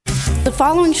The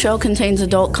following show contains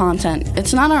adult content.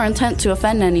 It's not our intent to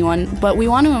offend anyone, but we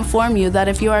want to inform you that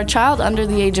if you are a child under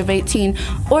the age of 18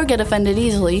 or get offended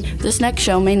easily, this next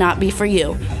show may not be for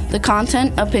you. The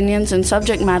content, opinions, and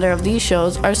subject matter of these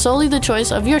shows are solely the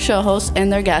choice of your show hosts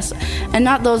and their guests, and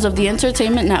not those of the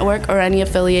Entertainment Network or any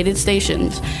affiliated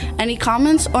stations. Any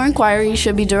comments or inquiries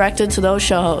should be directed to those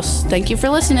show hosts. Thank you for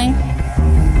listening.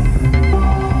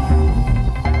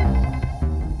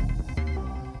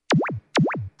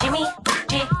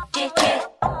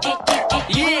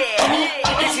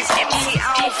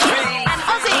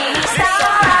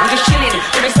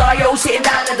 Sitting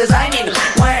down and designing,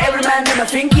 why every man them are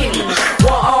thinking,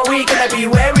 what are we gonna be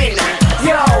wearing?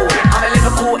 Yo, I'm a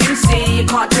Liverpool MC, you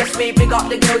can't test me. Big up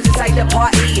the girls inside the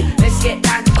party, let's get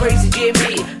down to crazy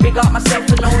Jimmy. Big up myself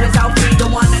and known as Alfie, the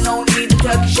one and only, the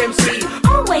Turkish MC.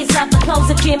 Always love the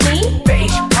clothes of Jimmy.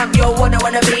 British, I'm your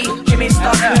wanna be Jimmy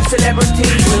Star, new celebrity.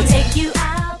 We'll take you out.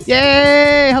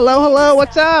 Yay! Hello,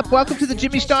 what's up? Welcome to the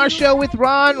Jimmy Star Show with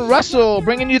Ron Russell,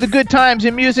 bringing you the good times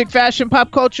in music, fashion,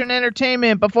 pop culture, and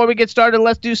entertainment. Before we get started,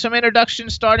 let's do some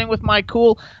introductions, starting with my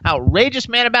cool, outrageous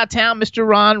man about town, Mr.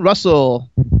 Ron Russell.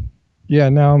 Yeah,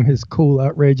 now I'm his cool,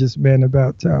 outrageous man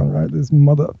about town, right? This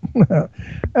mother.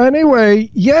 Anyway,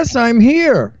 yes, I'm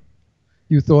here.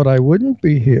 You thought I wouldn't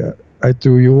be here. I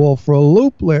threw you all for a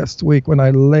loop last week when I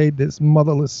laid this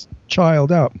motherless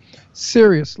child out.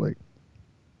 Seriously.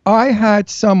 I had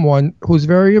someone who's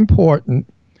very important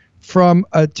from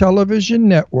a television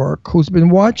network who's been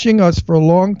watching us for a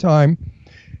long time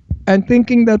and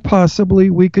thinking that possibly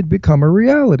we could become a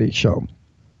reality show.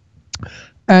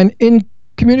 And in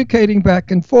communicating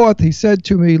back and forth, he said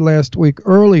to me last week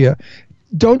earlier,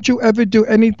 don't you ever do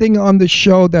anything on the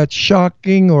show that's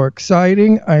shocking or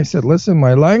exciting? I said, listen,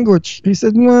 my language. He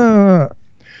said, nah.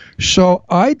 So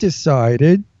I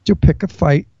decided to pick a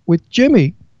fight with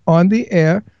Jimmy on the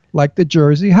air like the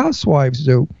Jersey housewives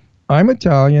do. I'm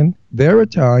Italian, they're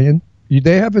Italian,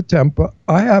 they have a temper,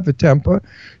 I have a temper,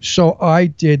 so I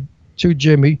did to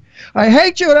Jimmy, I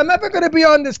hate you and I'm never going to be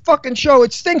on this fucking show.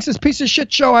 It stinks, this piece of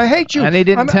shit show, I hate you. And he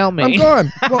didn't tell me. I'm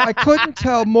gone. Well, I couldn't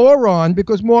tell Moron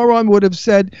because Moron would have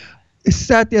said,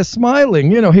 sat there smiling,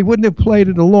 he wouldn't have played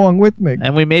it along with me.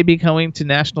 And we may be going to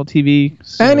national TV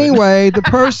soon. Anyway, the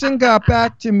person got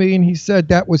back to me and he said,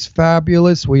 that was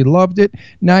fabulous. We loved it.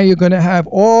 Now you're going to have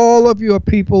all of your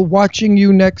people watching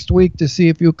you next week to see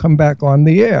if you come back on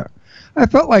the air. I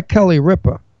felt like Kelly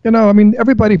Ripa.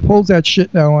 Everybody pulls that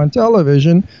shit now on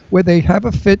television where they have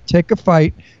a fit, take a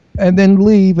fight, and then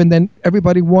leave, and then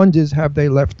everybody wonders, have they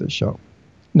left the show?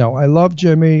 No, I love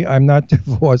Jimmy. I'm not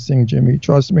divorcing Jimmy.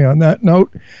 Trust me on that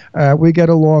note. We get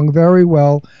along very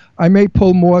well. I may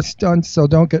pull more stunts, so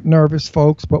don't get nervous,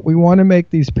 folks, but we want to make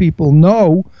these people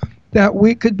know that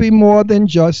we could be more than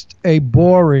just a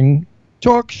boring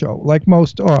talk show like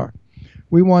most are.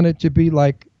 We want it to be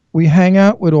like we hang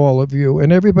out with all of you,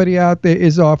 and everybody out there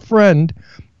is our friend.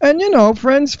 And,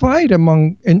 friends fight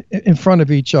in front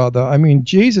of each other. I mean,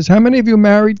 Jesus, how many of you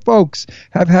married folks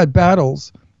have had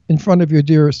battles in front of your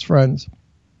dearest friends?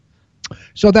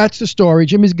 So that's the story.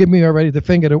 Jimmy's giving me already the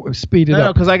finger to speed it up.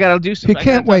 No, because I got to do something. He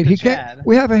can't wait. He can't.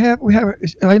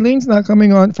 Eileen's not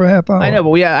coming on for a half hour. I know,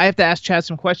 but I have to ask Chad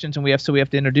some questions, and we have to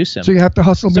introduce him. So you have to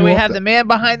hustle me. So we have the man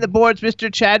behind the boards,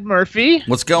 Mr. Chad Murphy.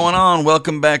 What's going on?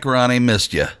 Welcome back, Ronnie.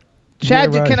 Missed you.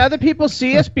 Chad, Yeah, right. Can other people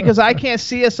see us? Because I can't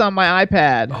see us on my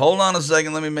iPad. Hold on a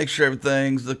second. Let me make sure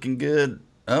everything's looking good.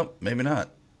 Oh, maybe not.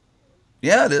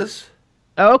 Yeah, it is.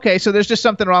 Oh, okay, so there's just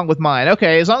something wrong with mine.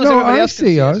 Okay, as long as everybody else can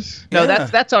see us. No, Yeah.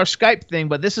 that's our Skype thing,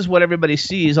 but this is what everybody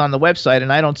sees on the website,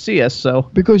 and I don't see us, so...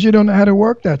 Because you don't know how to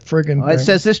work that friggin' thing. It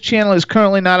says this channel is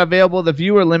currently not available. The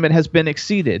viewer limit has been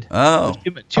exceeded. Oh.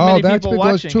 Too many that's people because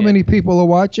watching too many people are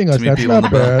watching us. Too many That's people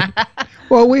not in the bad.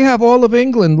 Well, we have all of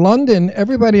England, London,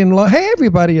 everybody in London. Hey,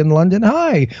 everybody in London.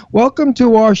 Hi. Welcome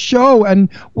to our show. And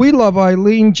we love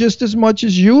Eileen just as much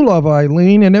as you love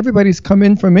Eileen. And everybody's come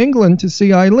in from England to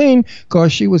see Eileen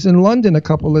because she was in London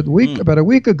about a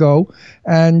week ago,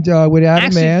 and with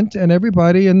Adam Ant and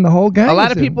everybody and the whole gang. A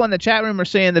lot of people in the chat room are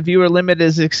saying the viewer limit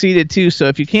is exceeded too. So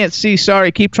if you can't see,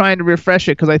 sorry, keep trying to refresh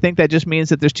it because I think that just means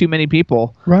that there's too many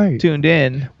people tuned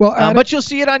in. Well, but you'll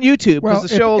see it on YouTube because the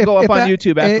show will go up on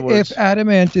YouTube afterwards. If Adam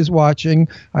Ant is watching,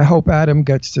 I hope Adam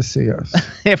gets to see us.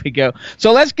 There we go.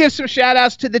 So let's give some shout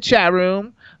outs to the chat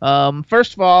room.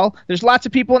 First of all, there's lots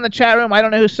of people in the chat room. I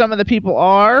don't know who some of the people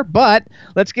are, but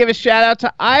let's give a shout out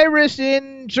to Iris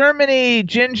in Germany,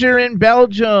 Ginger in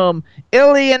Belgium,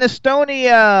 Illy in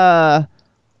Estonia,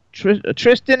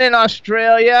 Tristan in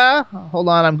Australia. Hold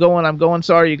on, I'm going.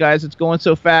 Sorry, you guys, it's going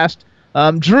so fast.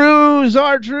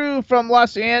 Drew from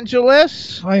Los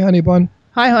Angeles. Hi, honey bun.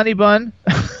 Hi, honey bun.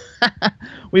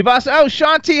 We've also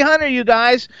Sean T. Hunter, you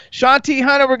guys. Sean T.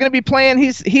 Hunter, we're going to be playing.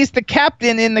 He's the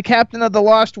captain in the Captain of the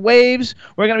Lost Waves.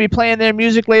 We're going to be playing their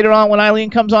music later on when Eileen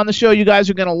comes on the show. You guys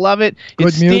are going to love it.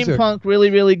 It's music. Steampunk, really,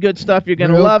 really good stuff. You're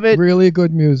going to love it. Really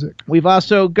good music. We've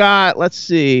also got, let's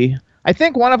see. I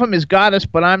think one of them is Goddess,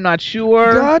 but I'm not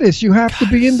sure. Goddess, you have to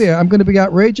be in there. I'm going to be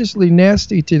outrageously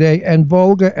nasty today and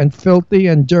vulgar and filthy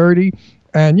and dirty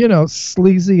and,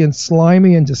 sleazy and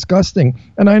slimy and disgusting.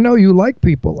 And I know you like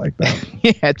people like that.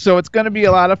 Yeah, so it's going to be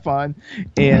a lot of fun,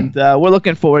 and we're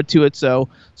looking forward to it. So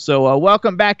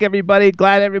welcome back, everybody.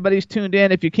 Glad everybody's tuned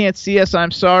in. If you can't see us, I'm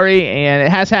sorry. And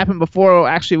it has happened before,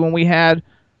 actually, when we had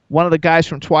one of the guys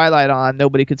from Twilight on,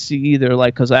 nobody could see either,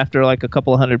 because after a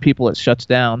couple of hundred people, it shuts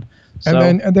down. So.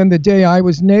 And then the day I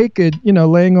was naked,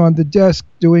 laying on the desk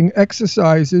doing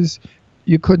exercises,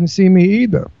 you couldn't see me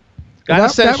either.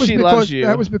 Goddess says she loves you.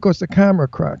 That was because the camera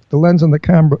cracked. The lens on the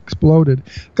camera exploded.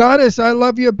 Goddess, I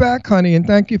love you back, honey, and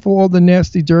thank you for all the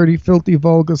nasty, dirty, filthy,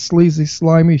 vulgar, sleazy,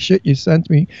 slimy shit you sent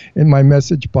me in my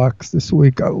message box this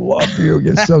week. I love you.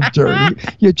 You're so dirty.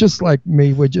 You're just like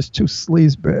me. We're just two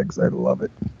sleazebags. I love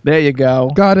it. There you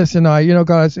go. Goddess and I,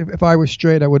 Goddess, if I was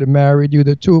straight, I would have married you.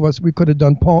 The two of us, we could have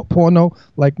done porno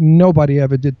like nobody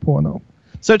ever did porno.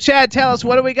 So, Chad, tell us,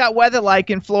 what do we got weather like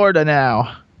in Florida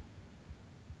now?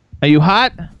 Are you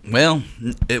hot? Well,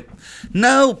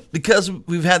 no, because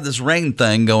we've had this rain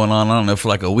thing going on, I don't know, for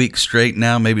like a week straight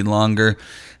now, maybe longer.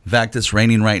 In fact, it's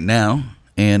raining right now,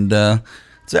 and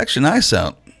it's actually nice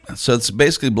out. So it's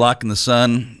basically blocking the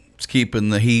sun. It's keeping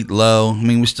the heat low. I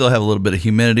mean, we still have a little bit of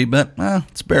humidity, but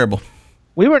it's bearable.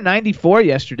 We were 94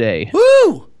 yesterday.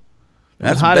 Woo!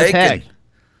 That's hot bacon. as heck.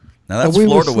 Now that's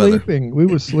Florida weather. We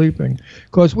were sleeping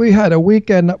because we had a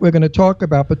weekend that we're going to talk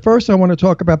about. But first, I want to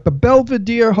talk about the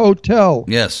Belvedere Hotel.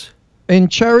 Yes. In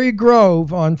Cherry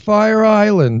Grove on Fire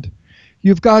Island.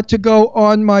 You've got to go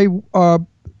on my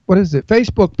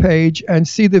Facebook page and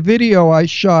see the video I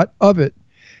shot of it.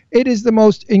 It is the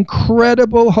most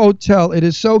incredible hotel. It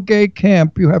is so gay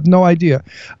camp, you have no idea.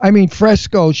 I mean,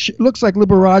 frescoes. Looks like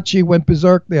Liberace went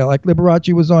berserk there. Like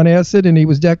Liberace was on acid and he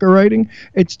was decorating.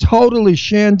 It's totally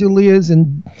chandeliers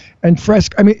and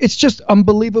fresco. I mean, it's just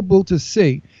unbelievable to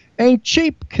see. Ain't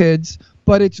cheap, kids,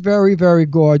 but it's very, very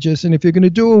gorgeous. And if you're going to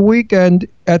do a weekend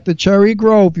at the Cherry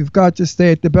Grove, you've got to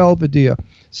stay at the Belvedere.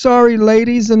 Sorry,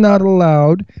 ladies are not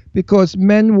allowed because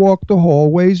men walk the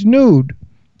hallways nude.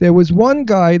 There was one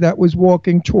guy that was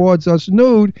walking towards us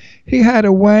nude. He had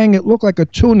a wang. It looked like a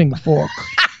tuning fork.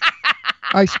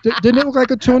 Didn't it look like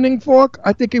a tuning fork?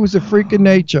 I think it was a freak of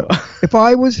nature. If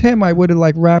I was him, I would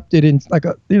have wrapped it in like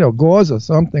a gauze or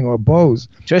something or bows.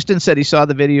 Tristan said he saw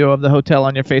the video of the hotel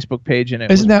on your Facebook page, and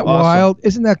Isn't that awesome. wild?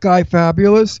 Isn't that guy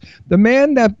fabulous? The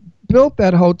man that built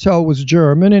that hotel was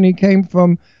German, and he came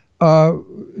from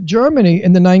Germany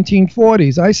in the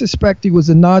 1940s. I suspect he was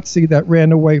a Nazi that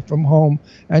ran away from home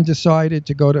and decided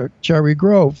to go to Cherry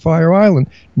Grove, Fire Island.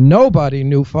 Nobody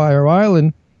knew Fire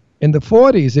Island in the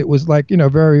 40s. It was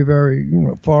very, very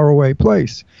far away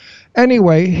place.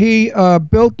 Anyway, he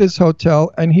built this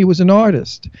hotel, and he was an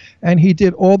artist. And he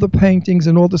did all the paintings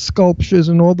and all the sculptures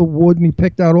and all the wood, and he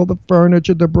picked out all the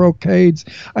furniture, the brocades.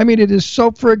 I mean, it is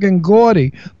so friggin'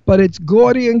 gaudy, but it's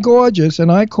gaudy and gorgeous,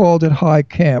 and I called it high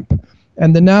camp.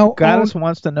 And the now Goddess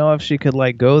wants to know if she could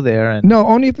go there and no,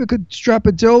 only if you could strap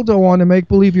a dildo on and make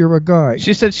believe you're a guy.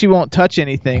 She said she won't touch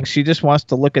anything. She just wants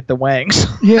to look at the wangs.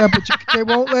 Yeah, but they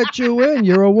won't let you in.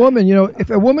 You're a woman. If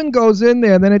a woman goes in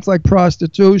there, then it's like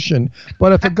prostitution.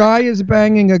 But if a guy is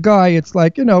banging a guy, it's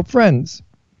like friends,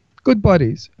 good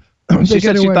buddies. She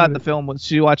said she thought the film was.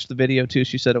 She watched the video too.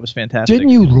 She said it was fantastic. Didn't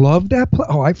you love that?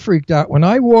 Oh, I freaked out when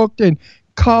I walked in.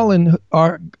 Colin,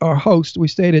 our host, we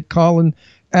stayed at Colin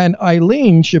and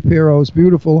Eileen Shapiro's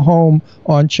beautiful home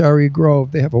on Cherry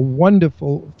Grove. They have a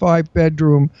wonderful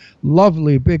 5-bedroom,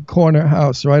 lovely big corner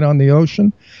house right on the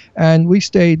ocean. And we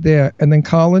stayed there. And then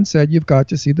Colin said, you've got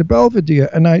to see the Belvedere.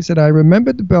 And I said, I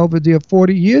remembered the Belvedere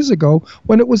 40 years ago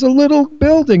when it was a little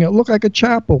building. It looked like a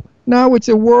chapel. Now it's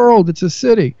a world. It's a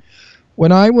city.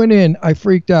 When I went in, I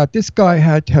freaked out. This guy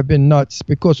had to have been nuts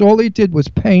because all he did was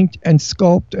paint and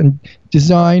sculpt and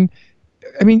design.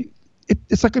 I mean,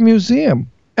 it's like a museum.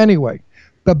 Anyway,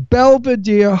 the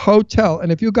Belvedere Hotel.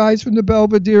 And if you guys from the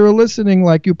Belvedere are listening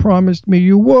like you promised me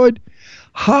you would,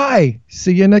 hi.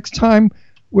 See you next time.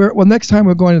 Next time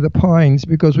we're going to the Pines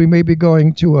because we may be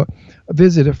going to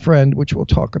visit a friend, which we'll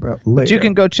talk about later. But you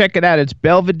can go check it out. It's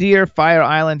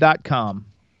belvederefireisland.com.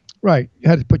 Right. You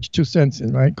had to put your 2 cents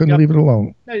in, right? Couldn't leave it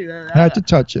alone. No, had to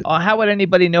touch it. How would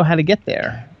anybody know how to get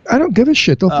there? I don't give a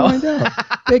shit. They'll find out.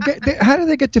 How do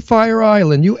they get to Fire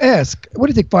Island? You ask. What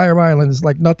do you think Fire Island is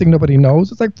like? Nothing nobody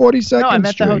knows. It's like 42nd No, I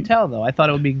meant Street. the hotel though. I thought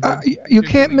it would be. You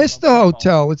can't miss the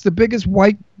hotel. It's the biggest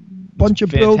white bunch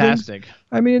of buildings. Fantastic.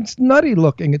 I mean, it's nutty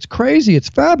looking. It's crazy. It's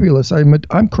fabulous.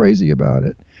 I'm crazy about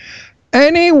it.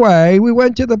 Anyway, we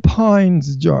went to the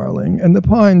Pines, darling, and the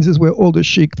Pines is where all the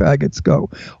chic faggots go.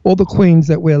 All the queens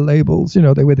that wear labels,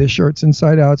 they wear their shirts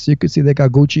inside out, so you could see they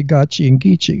got Gucci, Gachi, and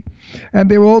Geechee.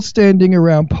 And they're all standing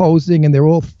around posing, and they're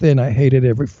all thin. I hated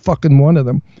every fucking one of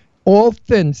them. All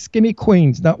thin, skinny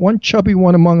queens, not one chubby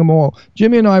one among them all.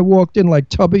 Jimmy and I walked in like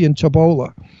Tubby and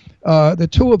Tabola. The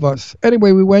two of us.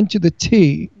 Anyway, we went to the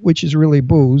Tea, which is really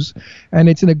booze, and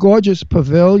it's in a gorgeous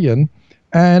pavilion.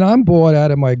 And I'm bored out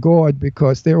of my gourd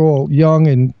because they're all young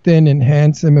and thin and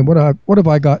handsome. And what have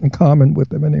I got in common with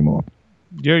them anymore?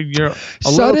 You're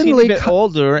a little bit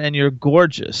older and you're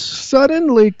gorgeous.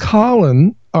 Suddenly,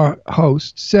 Colin, our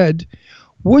host, said,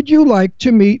 "Would you like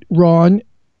to meet Ron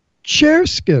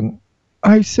Cherskin?"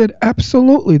 I said,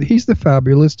 "Absolutely. He's the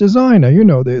fabulous designer.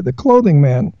 The clothing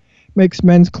man. Makes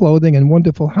men's clothing and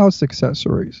wonderful house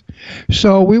accessories."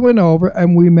 So we went over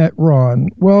and we met Ron.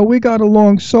 Well, we got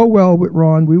along so well with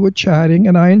Ron. We were chatting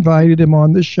and I invited him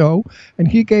on the show and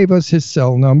he gave us his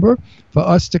cell number for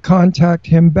us to contact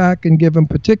him back and give him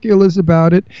particulars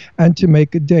about it and to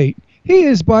make a date. He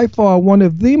is by far one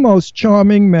of the most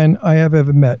charming men I have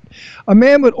ever met. A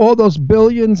man with all those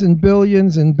billions and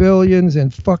billions and billions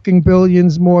and fucking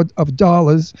billions more of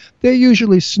dollars. They're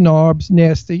usually snobs,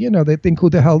 nasty. They think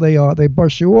who the hell they are. They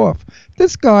brush you off.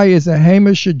 This guy is a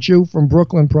Hamish Jew from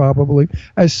Brooklyn, probably.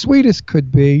 As sweet as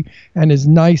could be and as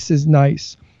nice as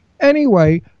nice.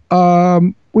 Anyway,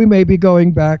 we may be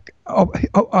going back.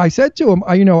 I said to him,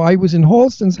 I was in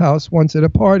Halston's house once at a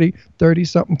party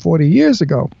 30-something, 40 years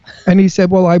ago. And he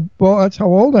said, well, that's how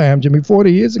old I am, Jimmy.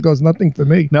 40 years ago is nothing for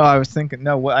me. No, I was thinking,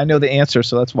 I know the answer,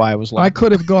 so that's why I was like. I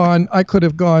could have gone,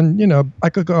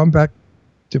 back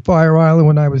to Fire Island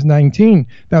when I was 19.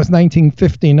 That was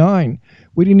 1959.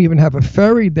 We didn't even have a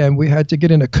ferry then. We had to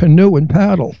get in a canoe and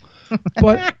paddle.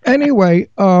 But anyway,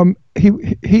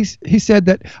 he said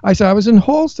that I said I was in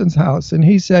Halston's house, and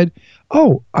he said,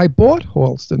 "Oh, I bought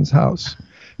Halston's house."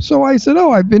 So I said,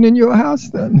 "Oh, I've been in your house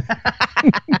then."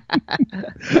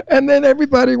 And then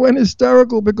everybody went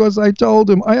hysterical because I told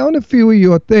him I own a few of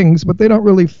your things, but they don't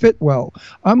really fit well.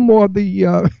 I'm more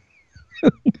the.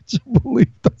 Could you believe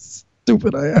how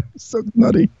stupid I am? So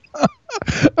nutty.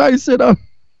 I said,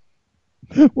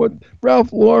 what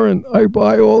Ralph Lauren, I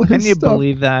buy all his stuff. Can you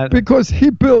believe that? Because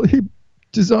he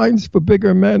designs for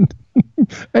bigger men.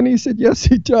 And he said, yes,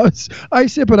 he does. I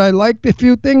said, but I like the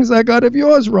few things I got of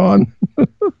yours, Ron.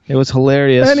 It was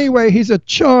hilarious. Anyway, he's a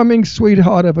charming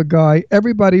sweetheart of a guy.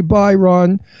 Everybody buy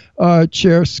Ron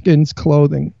Cherskin's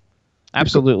clothing.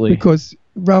 Absolutely. Because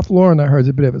Ralph Lauren, I heard, is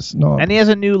a bit of a snob. And he has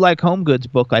a new home goods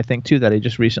book, I think, too, that he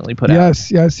just recently put out.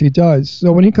 Yes, he does.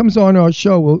 So when he comes on our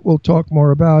show, we'll talk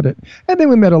more about it. And then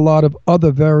we met a lot of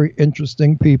other very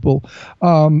interesting people.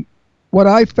 What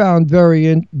I found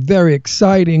very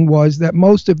exciting was that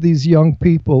most of these young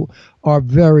people are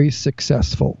very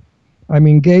successful. I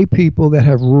mean, gay people that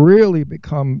have really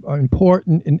become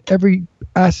important in every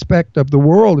aspect of the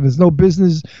world. And there's no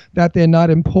business that they're not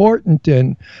important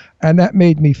in. And that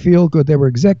made me feel good. They were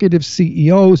executive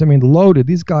CEOs. I mean, loaded.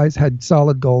 These guys had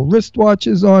solid gold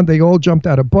wristwatches on. They all jumped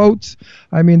out of boats.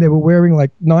 I mean, they were wearing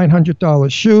like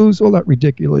 $900 shoes, all that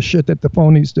ridiculous shit that the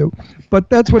phonies do. But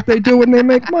that's what they do when they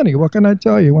make money. What can I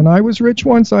tell you? When I was rich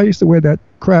once, I used to wear that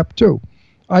crap too.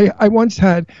 I once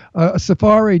had a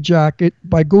safari jacket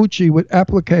by Gucci with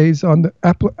appliques on the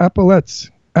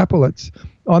epaulets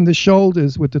on the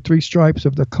shoulders with the 3 stripes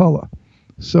of the color.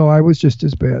 So I was just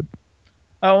as bad.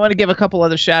 I want to give a couple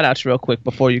other shout-outs real quick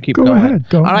before you keep going. Go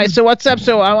All ahead. right, so what's up?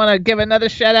 So I want to give another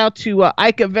shout-out to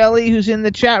Ike Avelli, who's in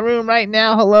the chat room right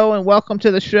now. Hello and welcome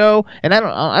to the show. And I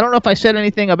don't know if I said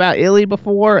anything about Illy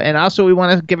before. And also we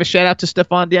want to give a shout-out to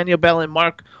Stefan, Daniel Bell, and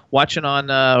Mark watching on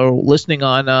or listening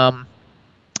on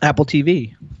Apple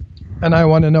TV. And I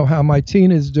want to know how my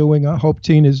teen is doing. I hope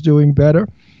teen is doing better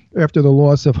after the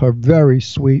loss of her very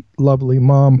sweet, lovely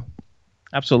mom.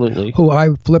 Absolutely. Who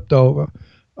I flipped over.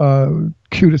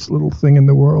 Cutest little thing in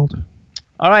the world.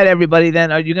 All right, everybody,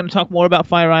 then. Are you going to talk more about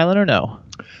Fire Island or no?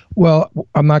 Well,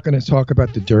 I'm not going to talk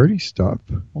about the dirty stuff.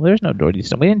 Well, there's no dirty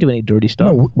stuff. We didn't do any dirty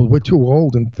stuff. No, we're too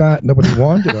old and fat. Nobody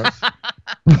wanted us.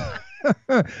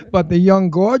 But the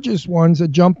young, gorgeous ones are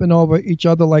jumping over each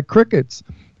other like crickets.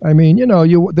 I mean,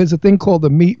 there's a thing called the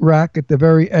meat rack at the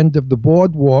very end of the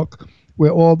boardwalk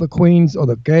where all the queens or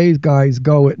the gay guys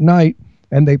go at night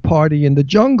and they party in the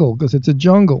jungle because it's a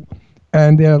jungle.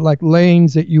 And they're like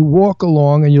lanes that you walk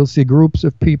along, and you'll see groups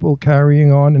of people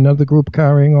carrying on, another group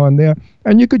carrying on there,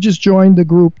 and you could just join the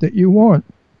group that you want.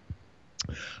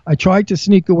 I tried to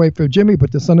sneak away from Jimmy,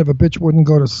 but the son of a bitch wouldn't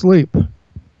go to sleep.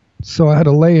 So I had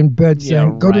to lay in bed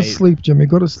saying, go to sleep, Jimmy,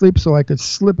 go to sleep, so I could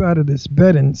slip out of this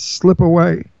bed and slip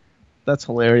away. That's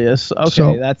hilarious. Okay,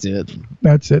 so, that's it.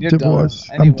 That's it. Divorce.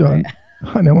 Anyway. I'm done.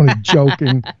 I know, I'm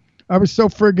joking. I was so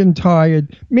friggin'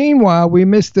 tired. Meanwhile, we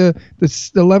missed the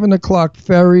 11 o'clock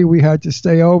ferry. We had to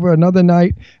stay over another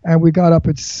night, and we got up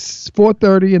at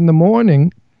 4:30 in the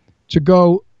morning to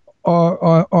go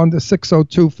on the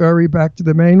 602 ferry back to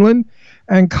the mainland.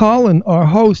 And Colin, our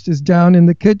host, is down in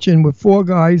the kitchen with 4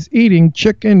 guys eating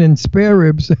chicken and spare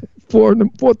ribs.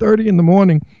 4:30 in the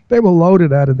morning. They were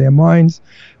loaded out of their minds,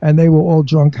 and they were all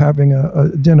drunk having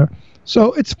a dinner.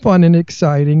 So it's fun and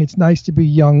exciting. It's nice to be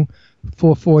young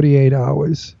for 48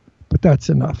 hours, but that's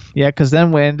enough. Yeah, because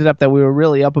then we ended up that we were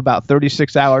really up about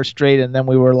 36 hours straight, and then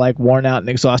we were like worn out and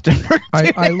exhausted.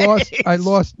 I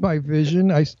lost my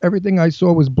vision. Everything I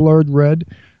saw was blurred red,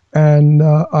 and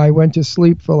I went to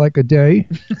sleep for like a day.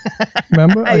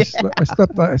 Remember, I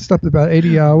slept about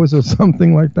 80 hours or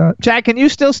something like that. Chad, can you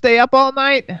still stay up all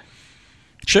night?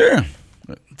 Sure.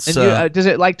 And does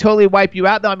it like totally wipe you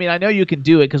out though? I mean, I know you can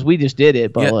do it because we just did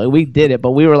it, but we did it,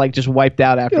 but we were like just wiped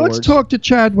out afterwards. Let's talk to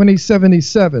Chad when he's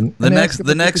 77. The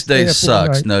next day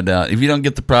sucks, no doubt. If you don't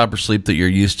get the proper sleep that you're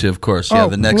used to, of course,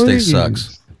 the next day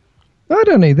sucks. Not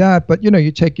only that, but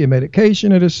you take your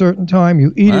medication at a certain time,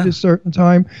 you eat at a certain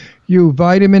time, you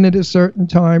vitamin at a certain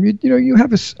time. You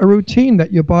have a routine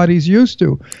that your body's used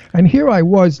to. And here I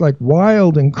was like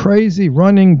wild and crazy,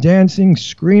 running, dancing,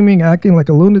 screaming, acting like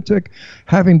a lunatic,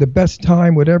 having the best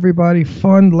time with everybody,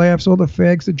 fun, laughs, all the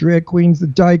fags, the drag queens, the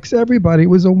dykes, everybody. It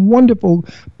was a wonderful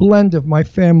blend of my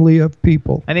family of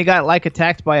people. And he got like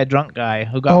attacked by a drunk guy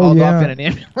who got hauled off in an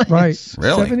ambulance. Right.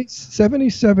 Really?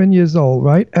 77 years old,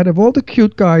 right? Out of all the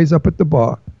cute guys up at the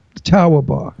bar, the Tower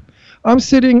Bar, I'm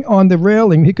sitting on the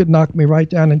railing. He could knock me right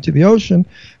down into the ocean.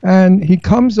 And he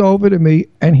comes over to me,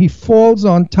 and he falls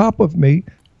on top of me,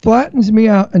 flattens me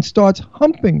out, and starts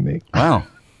humping me. Wow.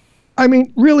 I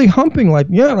mean, really humping, like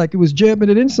it was jabbing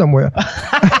it in somewhere.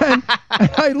 and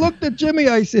I looked at Jimmy.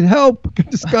 I said, help, get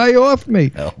this guy off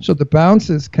me. Help. So the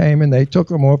bouncers came, and they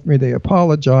took him off me. They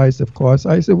apologized, of course.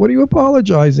 I said, what are you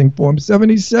apologizing for? I'm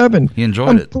 77. He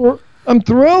enjoyed it. I'm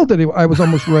thrilled that I was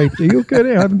almost raped. Are you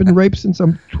kidding? I haven't been raped since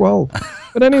I'm 12.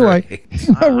 But anyway,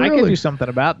 I can do something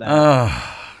about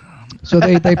that. So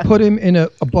they put him in a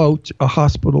boat, a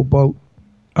hospital boat.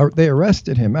 They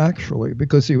arrested him, actually,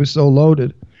 because he was so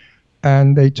loaded.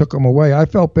 And they took him away. I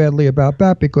felt badly about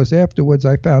that because afterwards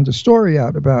I found a story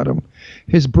out about him.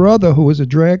 His brother, who was a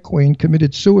drag queen,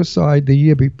 committed suicide the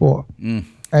year before.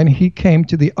 And he came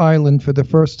to the island for the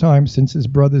first time since his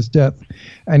brother's death,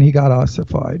 and he got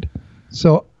ossified.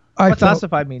 So what's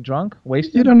ossified mean? Drunk?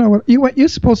 Wasted? You don't know what you're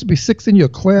supposed to be 6th in your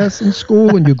class in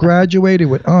school, and you graduated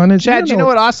with honors. Chad, do you know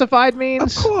what ossified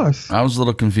means? Of course. I was a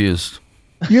little confused.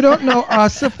 You don't know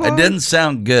ossified? It didn't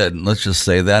sound good. Let's just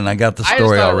say that, and I got the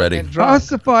story already.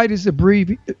 Ossified is I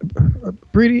can't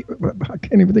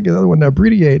even think of the other one.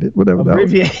 Abbreviated, whatever that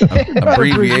was.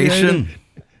 Abbreviation.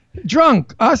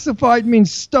 Drunk. Ossified means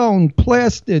stoned,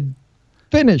 plastered,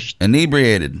 finished.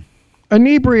 Inebriated.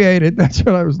 That's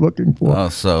what I was looking for. Oh,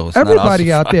 so it's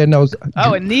everybody out there knows.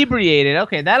 Oh, inebriated.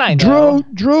 Okay, that I know.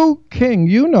 Drew King,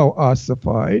 you know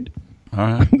ossified. All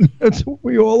right. That's what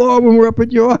we all are when we're up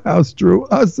at your house, Drew.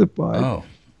 Ossified. Oh.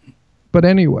 But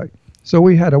anyway, so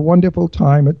we had a wonderful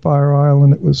time at Fire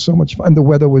Island. It was so much fun. The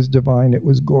weather was divine. It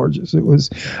was gorgeous. It was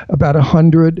about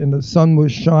 100 and the sun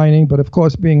was shining. But of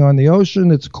course, being on the ocean,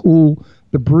 it's cool.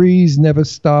 The breeze never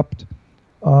stopped.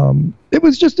 It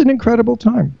was just an incredible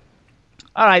time.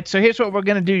 All right, so here's what we're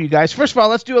going to do, you guys. First of all,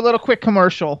 let's do a little quick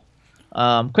commercial.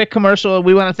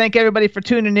 We want to thank everybody for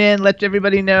tuning in. Let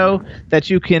everybody know that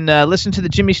you can listen to the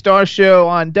Jimmy Star Show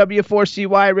on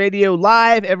W4CY Radio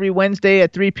live every Wednesday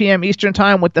at 3 p.m. Eastern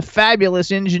Time with the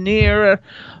fabulous engineer,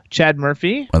 Chad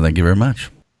Murphy. Well, thank you very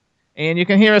much. And you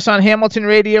can hear us on Hamilton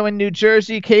Radio in New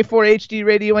Jersey, K4HD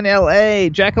Radio in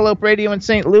L.A., Jackalope Radio in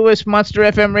St. Louis, Monster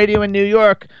FM Radio in New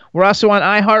York. We're also on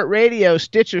iHeartRadio,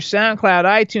 Stitcher, SoundCloud,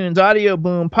 iTunes, Audio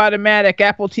Boom, Podomatic,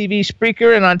 Apple TV,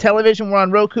 Spreaker, and on television we're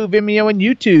on Roku, Vimeo, and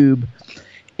YouTube.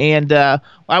 And I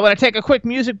want to take a quick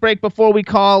music break before we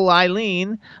call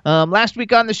Eileen. Last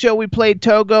week on the show, we played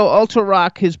Togo Ultra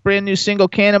Rock, his brand new single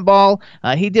Cannonball.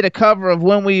 He did a cover of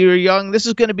When We Were Young. This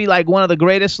is going to be like one of the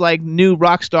greatest like new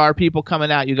rock star people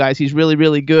coming out, you guys. He's really,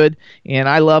 really good. And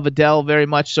I love Adele very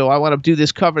much, so I want to do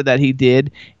this cover that he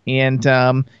did. And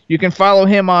you can follow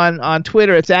him on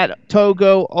Twitter. It's at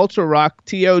Togo Ultra Rock,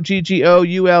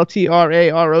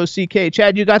 TOGGOULTRAROCK.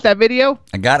 Chad, you got that video?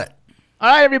 I got it. All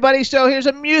right, everybody. So here's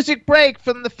a music break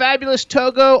from the fabulous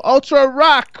Togo Ultra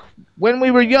Rock, When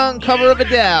We Were Young, cover of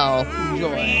Adele.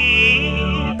 Enjoy.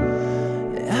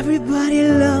 Everybody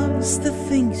loves the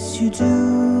things you do,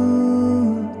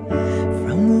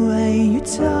 from the way you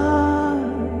talk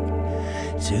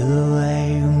to the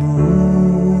way you move.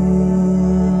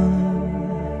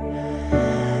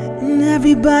 And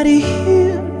everybody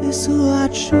here is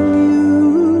watching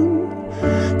you,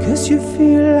 'cause you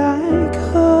feel like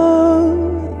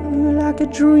home, you're like a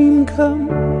dream come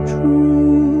true.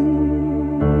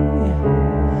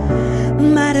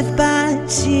 But if by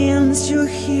chance you're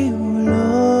here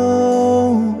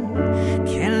alone,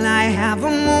 can I have a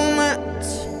moment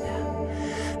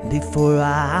before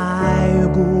I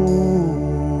go?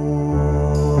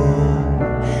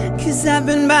 'Cause I've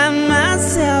been by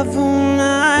myself all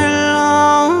night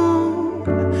long,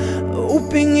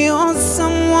 hoping you're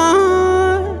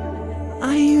someone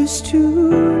I used to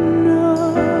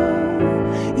know.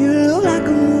 You look like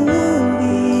a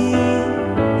movie,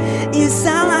 you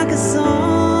sound like a song.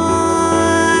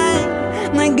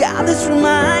 My God, this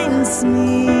reminds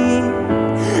me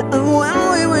of when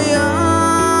we were young.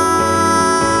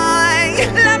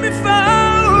 Let me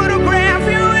photograph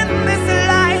you in this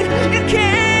light, in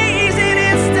case it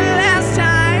is the last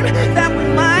time that we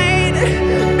might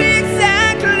be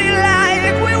exactly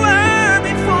like we were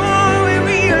before we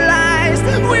realized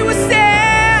we were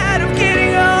sad of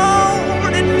getting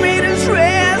old. It made us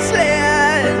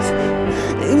restless.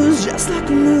 It was just like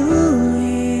a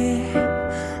movie,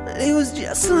 it was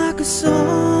just like a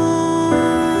song.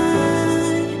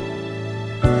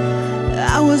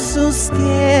 I was so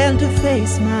scared to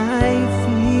face my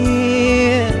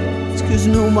fears, 'cause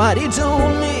nobody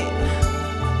told me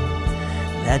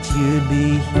that you'd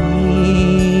be here.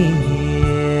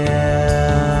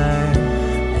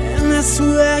 And I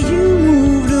swear you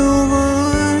moved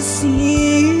overseas,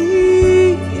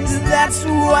 that's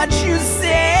what you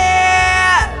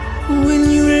said when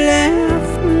you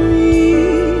left me.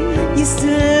 You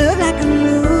still look like a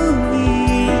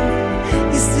movie,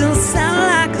 you still sound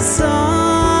like a song.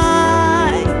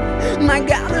 My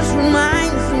God, this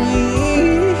reminds me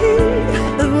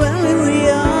of when we were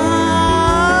young.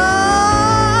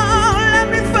 Let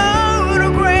me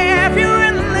photograph you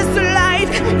in this light,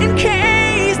 in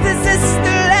case this is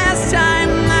the last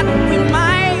time that we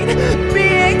might be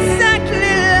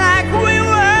exactly like we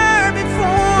were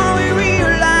before we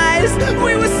realized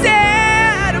we were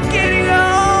sad of getting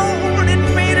old. It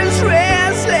made us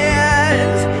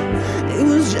restless. It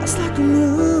was just like a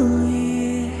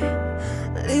movie,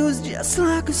 it was just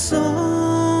like a song.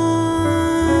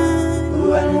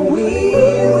 When we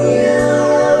were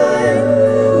young,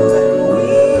 when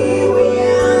we were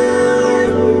young,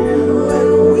 when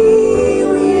we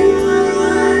were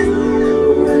young,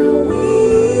 when we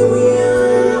were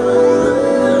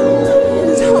young.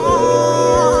 It's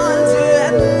hard to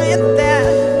admit that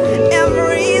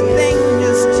everything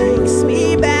just takes me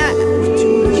back to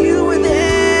you were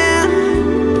there,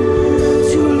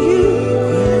 to you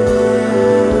were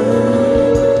there.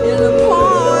 And a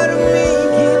part of me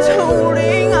keeps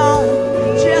holding on,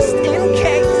 just in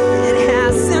case it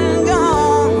hasn't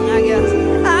gone. I guess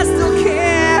I still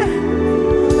care,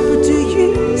 but do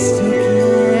you still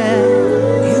care?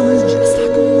 It was just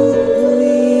like a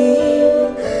movie,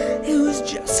 it was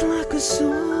just like a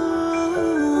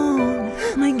song.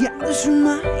 My God, this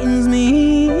reminds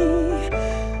me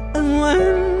of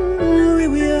when we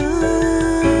were young.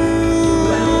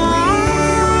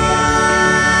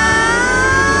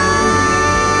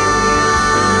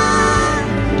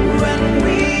 When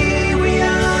we were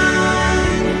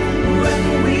young, when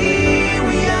we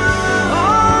were young.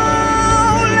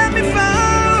 Oh, let me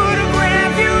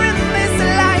photograph you in this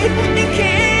light, in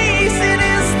case it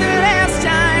is the last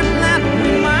time that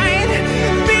we might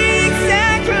be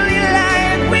exactly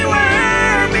like we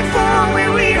were before we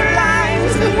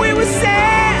realized we were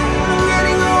sad of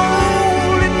getting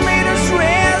old. It made us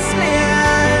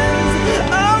restless.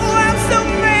 Oh, I'm so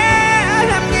mad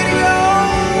I'm getting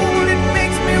old. It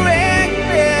makes me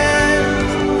reckless.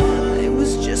 It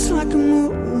was just like a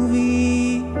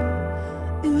movie,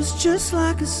 it was just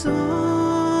like a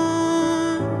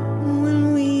song.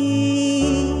 When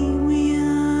we were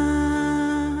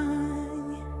young.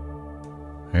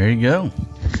 you go.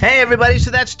 Hey, everybody.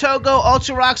 So that's Togo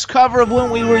Ultra Rock's cover of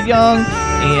When We Were Young.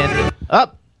 And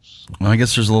up. Well, I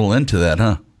guess there's a little into that,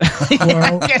 huh?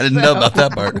 Well, I didn't know about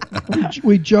that part.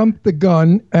 we jumped the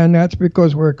gun, and that's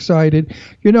because we're excited.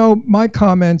 You know, my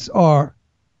comments are,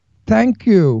 thank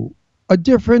you. A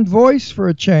different voice for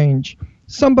a change.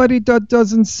 Somebody that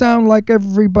doesn't sound like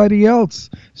everybody else.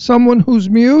 Someone whose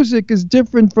music is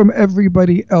different from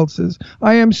everybody else's.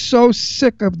 I am so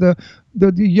sick of the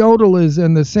yodelers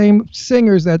and the same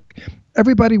singers that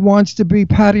everybody wants to be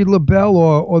Patti LaBelle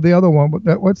or the other one.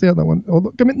 What's the other one?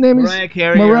 Give me name. Mariah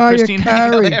Carey. Mariah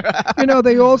Carey. You know,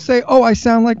 they all say, "Oh, I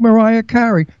sound like Mariah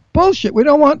Carey." Bullshit. We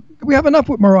have enough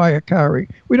with Mariah Carey.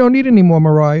 We don't need any more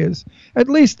Mariahs. At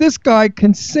least this guy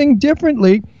can sing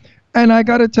differently. And I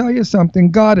got to tell you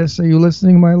something. Goddess, are you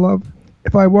listening, my love?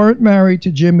 If I weren't married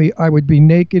to Jimmy, I would be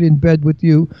naked in bed with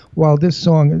you while this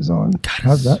song is on. Goddess.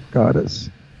 How's that, Goddess?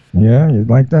 Yeah, you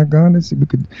like that, Goddess? We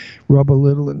could rub a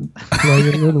little and play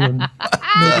a little, and maybe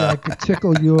I could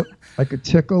tickle you. I could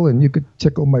tickle, and you could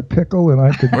tickle my pickle, and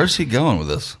I could. Where's he going with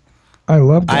this? I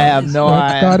love Goddess. I have no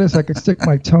idea. Goddess, I could stick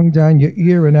my tongue down your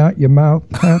ear and out your mouth.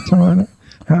 Hat on it.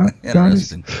 Huh?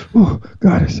 Goddess. Interesting. Oh,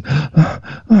 Goddess.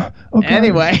 Oh, Goddess.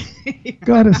 Anyway.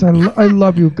 Goddess, I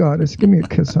love you, Goddess. Give me a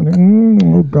kiss, honey.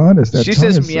 Oh, Goddess, that She tongue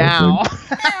says is so meow.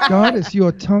 big. Goddess,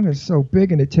 your tongue is so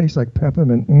big and it tastes like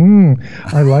peppermint.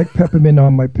 I like peppermint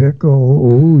on my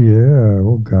pickle. Oh, yeah.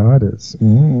 Oh, Goddess.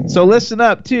 So listen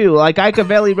up, too. Like Ike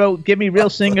wrote, "Give me real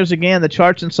singers again. The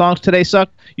charts and songs today suck."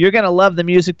 You're going to love the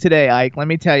music today, Ike. Let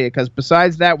me tell you, because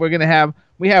besides that, we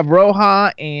have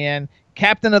Roja and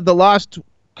Captain of the Lost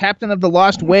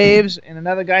Waves and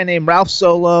another guy named Ralph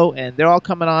Solo, and they're all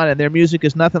coming on, and their music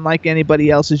is nothing like anybody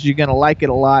else's. You're going to like it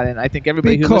a lot, and I think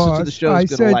everybody who listens to the show is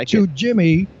going to like it. I said to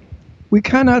Jimmy, we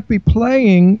cannot be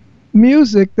playing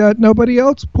music that nobody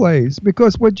else plays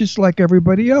because we're just like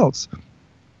everybody else.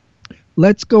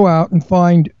 Let's go out and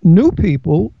find new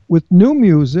people with new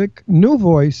music, new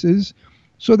voices,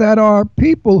 so that our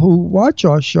people who watch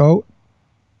our show,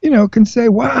 you know, can say,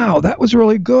 wow, that was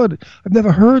really good. I've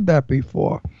never heard that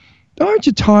before. Aren't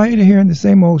you tired of hearing the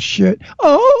same old shit?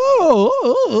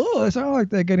 It sounds like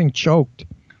they're getting choked.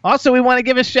 Also, we want to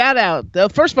give a shout out.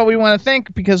 First of all, we want to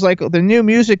thank, because like the new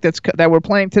music that we're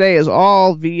playing today is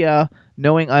all via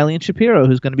knowing Eileen Shapiro,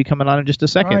 who's going to be coming on in just a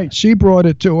second. Right, she brought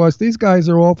it to us. These guys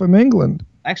are all from England.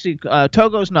 Actually,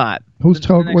 Togo's not. Where's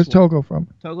Togo from?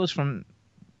 Togo's from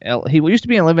he used to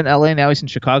be live in L.A. Now he's in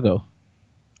Chicago.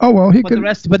 Oh, well,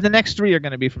 But the next three are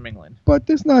going to be from England. But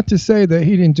that's not to say that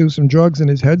he didn't do some drugs and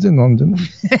his head's in London.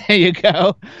 There you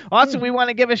go. Also, we want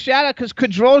to give a shout out because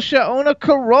Kadrolsha Ona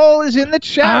Karol is in the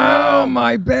chat. Oh,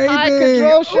 my baby. Hi,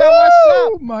 Kadrolsha.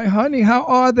 What's up? My honey. How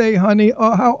are they, honey?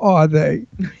 Oh, how are they?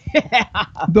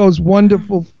 Those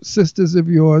wonderful sisters of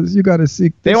yours. You got to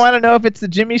seek this. They want to know if it's the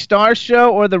Jimmy Star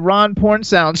show or the Ron Porn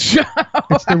Sounds show.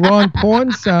 It's the Ron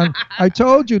Porn Sound. I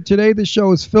told you today the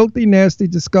show is filthy, nasty,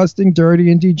 disgusting, dirty,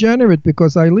 and degenerate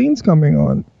because Eileen's coming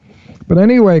on. But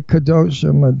anyway,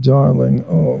 Kadosha, my darling.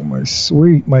 Oh, my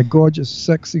sweet, my gorgeous,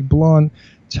 sexy blonde.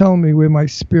 Tell me where my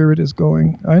spirit is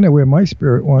going. I know where my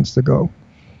spirit wants to go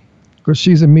because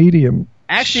she's a medium.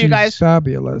 Actually, she's you guys,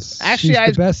 fabulous. Actually,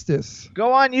 she's the bestest.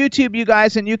 Go on YouTube, you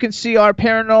guys, and you can see our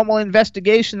paranormal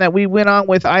investigation that we went on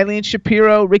with Eileen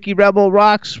Shapiro, Ricky Rebel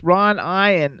Rocks, Ron I,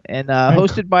 and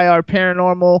hosted by our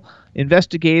paranormal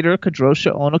investigator,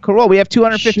 Kadrosha Ona Karol. We have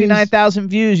 259,000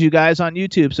 views, you guys, on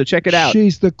YouTube, so check it out.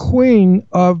 She's the queen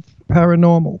of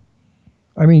paranormal.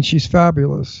 I mean, she's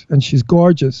fabulous, and she's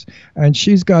gorgeous, and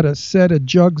she's got a set of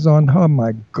jugs on her,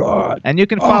 my God. And you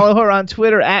can follow her on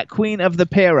Twitter at Queen of the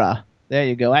Para. There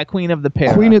you go, at Queen of the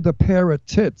Para. Queen of the Para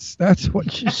tits. That's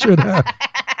what she should have.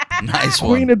 Nice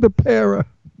one. Queen of the Para.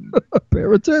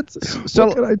 Para tits. So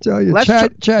what can I tell you?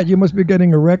 Chad, you must be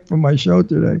getting erect from my show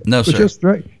today. No, but sir. You're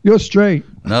straight. You're straight.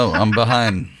 No, I'm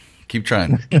behind. Keep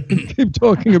trying. Keep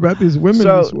talking about these women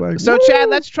this way. So, Chad,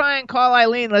 let's try and call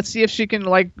Eileen. Let's see if she can,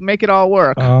 make it all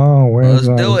work. Oh, Let's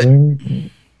do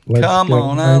it. Come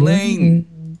on, Eileen.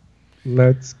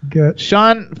 Let's get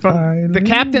Sean from Eileen. the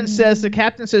captain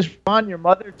says, Ron, your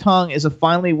mother tongue is a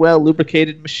finely well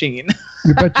lubricated machine.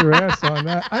 You bet your ass on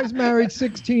that. I was married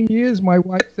 16 years. My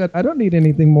wife said, I don't need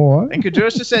anything more. And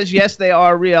Kadrosha says, yes, they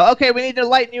are real. Okay, we need to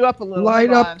lighten you up a little. Light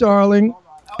up, darling.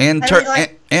 And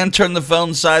turn the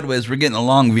phone sideways. We're getting a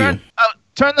long view.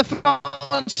 Turn the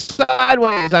phone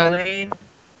sideways, Eileen.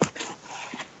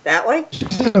 That way?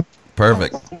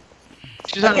 Perfect.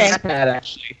 She's on the iPad,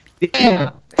 actually. Yeah.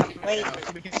 Wait.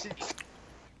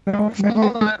 No,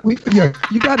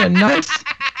 you got a nice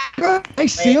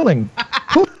ceiling.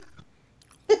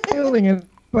 Ceiling, and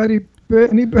buddy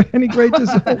Any great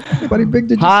dessert? Anybody big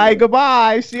did you Hi, say?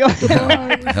 goodbye. See you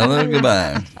later. Hello,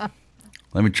 goodbye.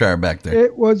 Let me try her back there.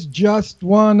 It was just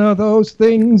one of those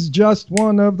things, just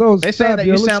one of those. They say that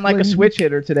you fabulous sound like a things. switch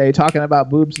hitter today, talking about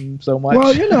boobs and so much.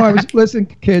 Well, listen,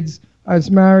 kids, I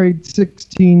was married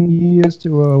 16 years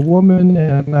to a woman,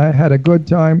 and I had a good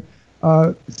time.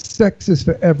 Sex is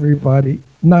for everybody,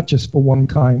 not just for one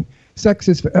kind. Sex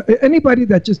is for anybody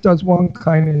that just does one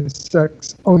kind of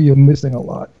sex. Oh, you're missing a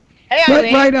lot. Hey,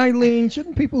 Eileen. Right, Eileen?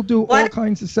 Shouldn't people do all What?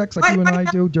 kinds of sex like you and I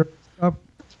do? Dirty stuff?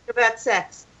 About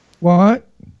sex. What?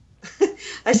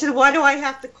 I said, why do I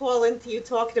have to call into you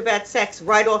talking about sex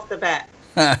right off the bat?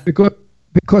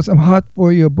 Because I'm hot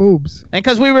for your boobs. And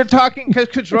because we were talking, because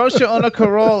Kadrosha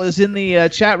Onakarol is in the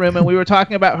chat room, and we were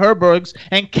talking about Herbergs,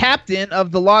 and Captain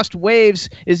of the Lost Waves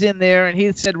is in there, and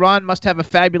he said Ron must have a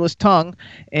fabulous tongue,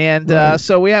 and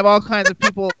so we have all kinds of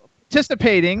people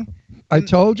participating. I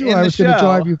told you in I the was going to show.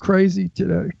 drive you crazy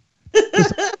today.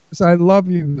 Because I love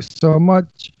you so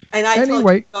much. And I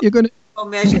Anyway, told you're going to... go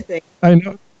measure things. I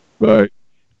know. Right.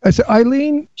 I said,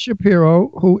 Eileen Shapiro,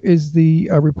 who is the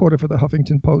reporter for the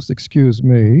Huffington Post, excuse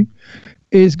me,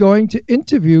 is going to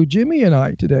interview Jimmy and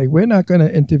I today. We're not going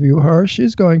to interview her.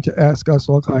 She's going to ask us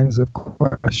all kinds of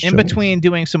questions. In between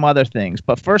doing some other things,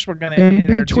 but first we're going to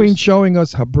In between showing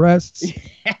us her breasts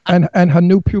and her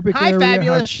new pubic Hi, area,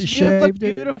 fabulous. how she You look shaved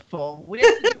it. beautiful. We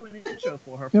have to do an intro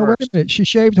for her No, wait a first. minute. She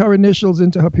shaved her initials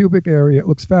into her pubic area. It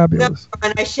looks No, fabulous.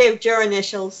 and I shaved your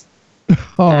initials.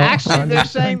 Oh, Actually, honey.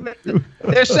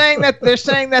 they're saying that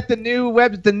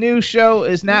the new show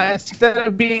is now, instead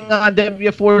of being on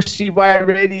W4CY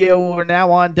Radio, we're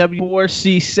now on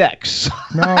W4C Sex.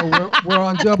 No, we're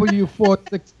on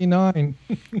W469.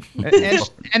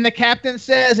 and the captain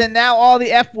says, and now all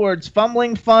the F words: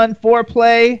 fumbling, fun,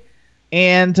 foreplay,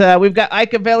 and we've got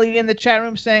Ikavelli in the chat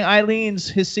room saying Eileen's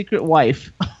his secret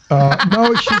wife.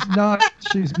 No, she's not.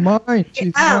 She's mine.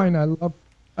 She's mine.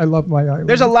 I love my Eileen.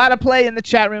 There's a lot of play in the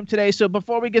chat room today, so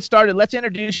before we get started, let's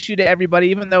introduce you to everybody,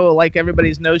 even though like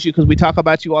everybody knows you because we talk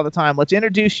about you all the time. Let's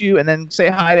introduce you and then say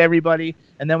hi to everybody,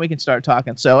 and then we can start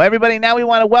talking. So everybody, now we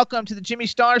want to welcome to the Jimmy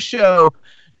Star Show,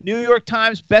 New York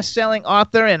Times best-selling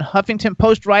author and Huffington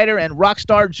Post writer and rock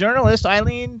star journalist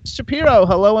Eileen Shapiro.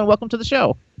 Hello and welcome to the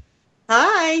show.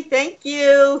 Hi, thank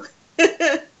you.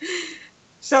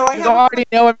 So I You have already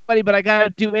know everybody, but I got to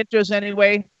do intros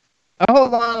anyway.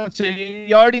 Hold on. So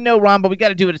you already know Ron, but we got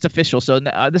to do it. It's official. So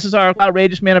this is our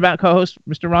outrageous man about co-host,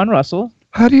 Mr. Ron Russell.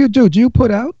 How do you do? Do you put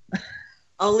out?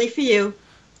 only for you.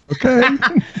 Okay.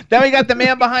 Then we got the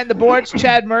man behind the boards,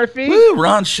 Chad Murphy. Woo,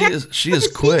 Ron, she is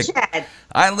quick. Chad.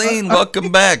 Eileen,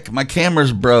 welcome back. My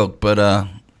camera's broke, but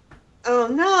Oh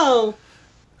no.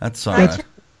 that's all right.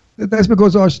 That's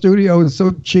because our studio is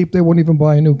so cheap they won't even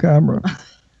buy a new camera.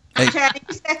 Hey, Chad, are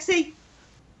you sexy?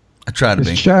 I try to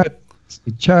be.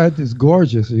 Chad is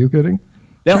gorgeous. Are you kidding?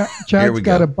 Yep. Here Chad's we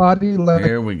got go. a body like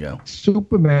Here we go.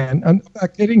 Superman. I'm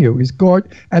not kidding you. He's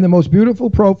gorgeous and the most beautiful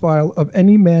profile of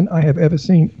any man I have ever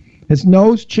seen. His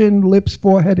nose, chin, lips,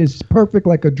 forehead is perfect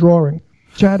like a drawing.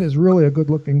 Chad is really a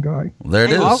good-looking guy. Well, there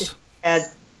it is. Chad.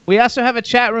 We also have a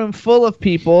chat room full of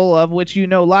people, of which you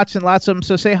know lots and lots of them.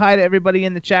 So say hi to everybody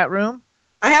in the chat room.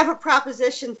 I have a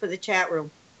proposition for the chat room.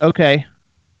 Okay.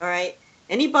 All right.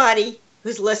 Anybody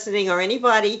who's listening or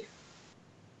anybody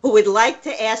who would like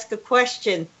to ask a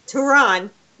question to Ron,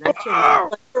 not Jimmy,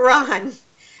 but to Ron,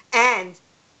 and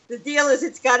the deal is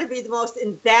it's got to be the most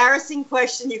embarrassing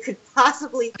question you could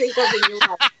possibly think of in your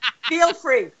life. Feel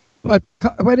free. But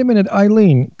wait a minute,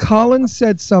 Eileen. Colin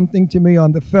said something to me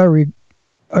on the ferry,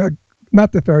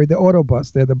 not the ferry, the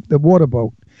autobus there, the water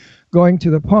boat, going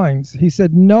to the Pines. He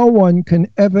said no one can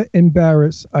ever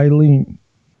embarrass Eileen.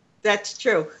 That's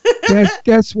true.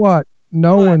 Guess what?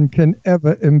 No What? one can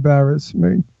ever embarrass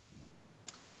me.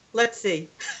 Let's see.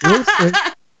 We'll see.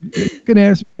 You can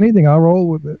ask me anything. I'll roll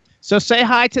with it. So say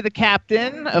hi to the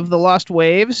captain of the Lost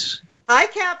Waves. Hi,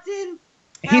 Captain.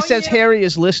 How He are says you? Harry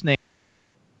is listening.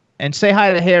 And say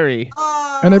hi to Harry.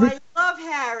 Oh, And I love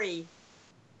Harry.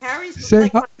 Harry's Say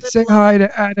like hi, my say little- hi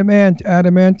to Adamant.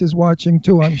 Adamant is watching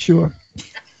too, I'm sure.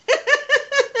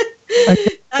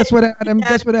 That's what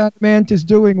Adamant is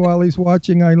doing while he's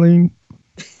watching Eileen.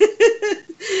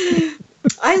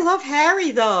 I love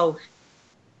Harry, though.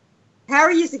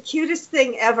 Harry is the cutest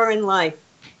thing ever in life.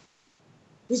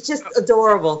 He's just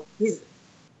adorable. He's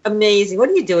amazing. What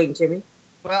are you doing, Jimmy?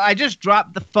 Well, I just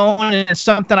dropped the phone and it's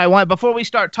something I want. Before we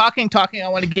start talking, I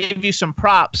want to give you some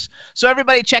props. So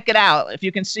everybody check it out. If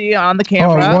you can see on the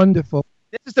camera. Oh, wonderful.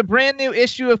 This is the brand new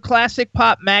issue of Classic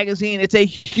Pop magazine. It's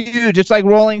it's like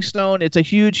Rolling Stone. It's a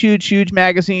huge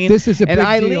magazine. This is a big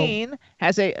and deal. Eileen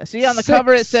has see on the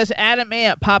cover it says Adam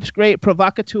Ant, Pop's Great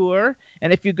Provocateur.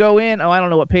 And if you go in, I don't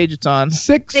know what page it's on.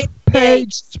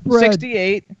 6-page spread.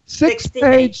 68.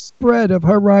 6-page spread of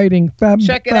her writing.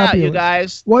 Check it out, you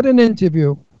guys. What an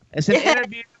interview. It's an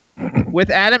interview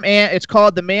with Adam Ant. It's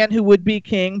called The Man Who Would Be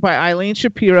King by Eileen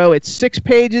Shapiro. It's 6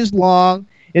 pages long.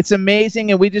 It's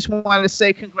amazing, and we just wanted to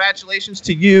say congratulations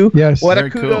to you. Yes. What Very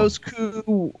a kudos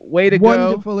way to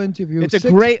Wonderful go. interview. It's a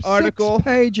great article. 6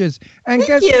 pages. And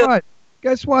Thank you. what?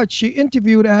 Guess what? She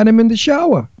interviewed Adam in the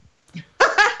shower.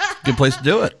 Good place to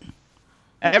do it.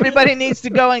 Everybody needs to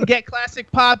go and get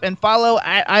Classic Pop and follow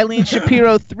Eileen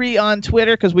Shapiro 3 on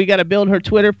Twitter because we got to build her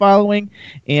Twitter following,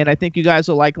 and I think you guys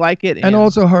will like it. And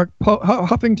also her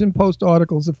Huffington Post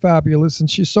articles are fabulous,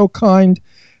 and she's so kind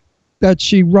that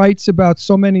she writes about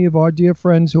so many of our dear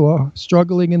friends who are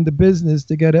struggling in the business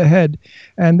to get ahead.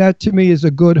 And that, to me, is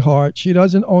a good heart. She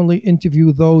doesn't only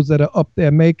interview those that are up there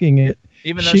making it.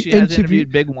 Even though she has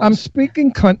interviewed big ones. I'm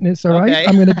speaking cuntness, all right? Okay.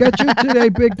 I'm going to get you today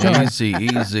big time.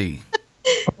 Easy.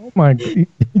 Oh, my God.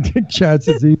 Chad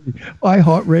says easy.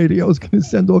 iHeartRadio is going to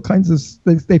send all kinds of...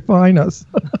 They fine us.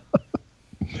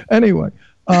 Anyway.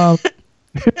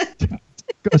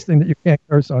 Disgusting that you can't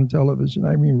curse on television.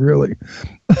 I mean, really.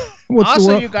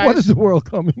 Also, you guys, what is the world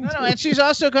coming to? And she's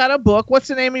also got a book. What's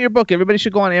the name of your book? Everybody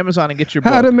should go on Amazon and get your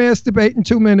book. How to Masturbate in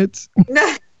 2 minutes.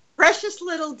 Precious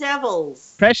Little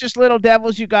Devils. Precious Little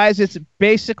Devils, you guys. It's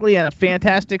basically a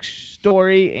fantastic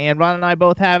story, and Ron and I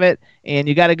both have it, and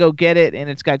you got to go get it, and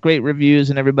it's got great reviews,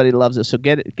 and everybody loves it. So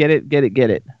get it. Okay.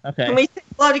 Can we say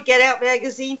hello to Get Out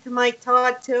Magazine to Mike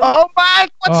Todd, too? Oh,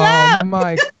 Mike, what's up?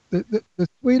 Mike, the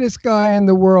sweetest guy in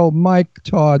the world, Mike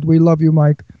Todd. We love you,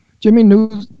 Mike. Jimmy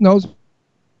knows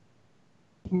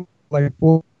like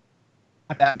Not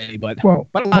that many, but a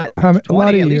lot. a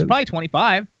lot of At least years. probably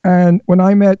 25. And when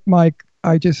I met Mike,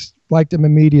 I just liked him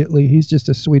immediately. He's just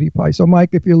a sweetie pie. So, Mike,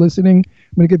 if you're listening,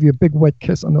 I'm going to give you a big wet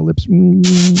kiss on the lips.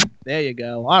 There you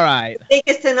go. All right.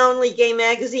 Biggest and only gay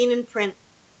magazine in print.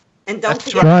 And don't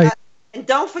forget right. And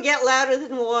don't forget Louder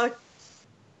Than War.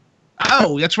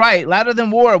 Oh, that's right. Louder Than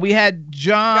War. We had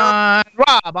John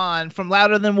Robb on from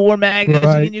Louder Than War magazine,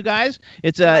 Right. you guys.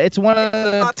 It's one of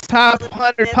the top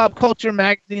 100 pop culture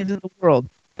magazines in the world.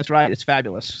 That's right. It's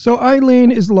fabulous. So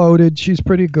Eileen is loaded. She's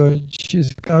pretty good.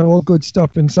 She's got all good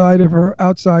stuff inside of her,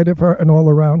 outside of her, and all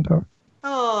around her.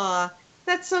 Aw,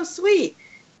 that's so sweet.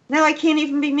 Now I can't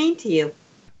even be mean to you.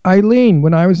 Eileen,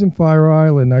 when I was in Fire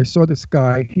Island, I saw this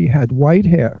guy. He had white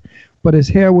hair, but his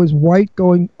hair was white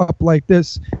going up like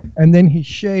this, and then he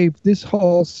shaved this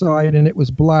whole side, and it was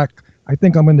black. I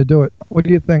think I'm going to do it. What do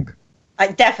you think?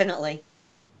 Definitely.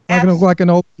 I'm going to look like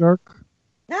an old jerk?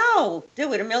 No,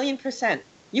 do it 1,000,000%.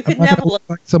 You could I'm not never gonna look.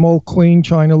 look like some old queen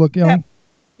trying to look young?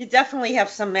 You definitely have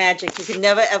some magic. You can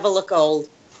never ever look old.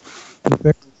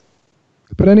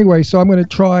 But anyway, so I'm going to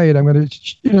try it. I'm going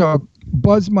to,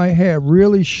 buzz my hair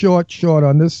really short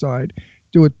on this side,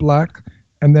 do it black,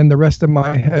 and then the rest of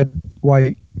my head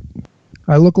white.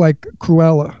 I look like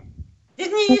Cruella.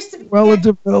 Didn't you used to be? Cruella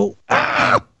DeVille.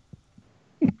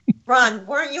 Ron,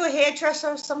 weren't you a hairdresser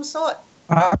of some sort?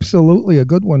 Absolutely, a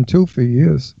good one too for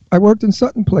years. I worked in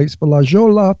Sutton Place for La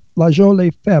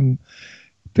Jolie Femme,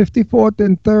 54th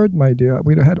and 3rd, my dear.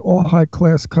 We had all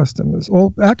high-class customers.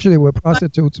 Actually, were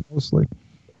prostitutes mostly.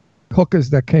 Hookers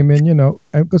that came in,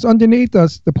 because underneath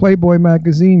us, the Playboy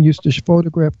magazine used to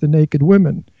photograph the naked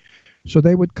women. So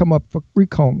they would come up for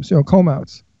recombs, comb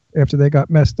outs, after they got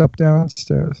messed up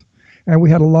downstairs. And we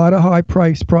had a lot of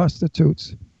high-priced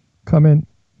prostitutes come in.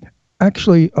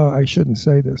 Actually, I shouldn't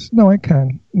say this. No, I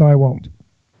can. No, I won't.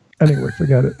 Anyway,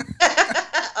 forget it.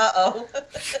 Uh-oh.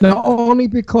 Now, only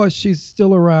because she's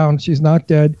still around. She's not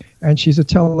dead, and she's a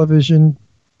television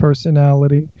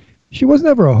personality. She was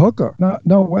never a hooker.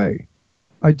 No way.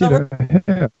 I did her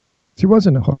hair. She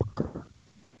wasn't a hooker.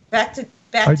 Back to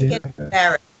get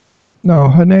embarrassed. No,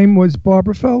 her name was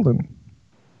Barbara Feldon.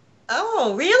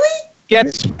 Oh, really?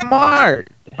 Get smart.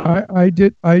 I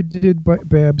did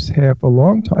Bab's hair for a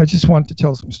long time. I just wanted to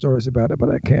tell some stories about it, but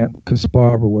I can't because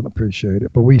Barbara wouldn't appreciate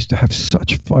it. But we used to have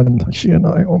such fun, she and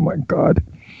I. Oh my God,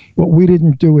 what we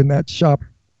didn't do in that shop.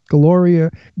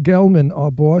 Gloria Gelman,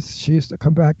 our boss, she used to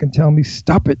come back and tell me,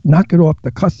 "Stop it, knock it off.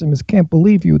 The customers can't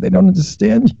believe you. They don't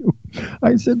understand you."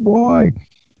 I said, "Why?"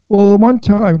 Well, one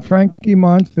time, Frankie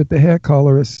Montfort, the hair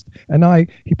colorist, and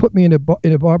he put me in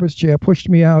a barber's chair, pushed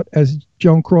me out as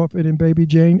Joan Crawford and Baby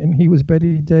Jane, and he was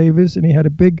Betty Davis, and he had a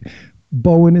big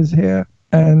bow in his hair,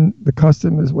 and the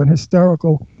customers went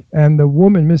hysterical. And the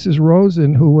woman, Mrs.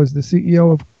 Rosen, who was the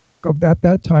CEO of of at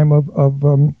that time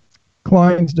of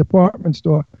Klein's department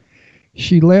store.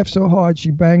 She laughed so hard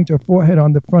she banged her forehead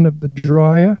on the front of the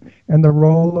dryer, and the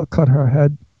roller cut her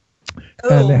head.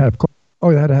 And they had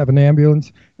to have an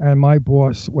ambulance. And my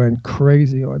boss went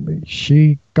crazy on me.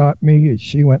 She got me, and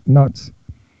she went nuts.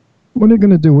 What are you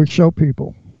going to do? We show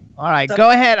people. All right, go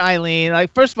ahead, Eileen.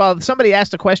 Like, first of all, somebody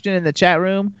asked a question in the chat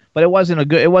room, but it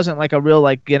wasn't like a real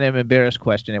like get him embarrassed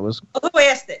question. It was. Who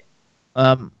asked it?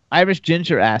 Irish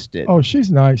Ginger asked it. Oh,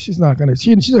 she's nice. She's not gonna.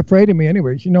 She's afraid of me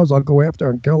anyway. She knows I'll go after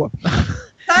her and kill her.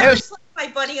 Cyrus, my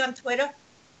buddy on Twitter.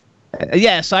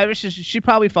 Yes, Irish. She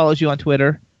probably follows you on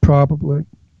Twitter. Probably.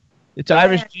 It's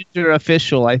Irish Ginger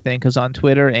Official, I think, is on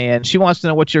Twitter, and she wants to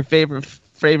know what your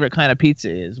favorite kind of pizza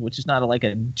is, which is not like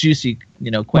a juicy,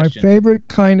 question. My favorite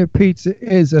kind of pizza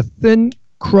is a thin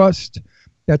crust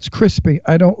that's crispy.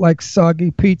 I don't like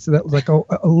soggy pizza that was like a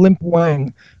limp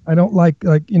wang. I don't like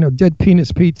dead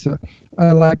penis pizza.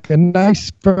 I like a nice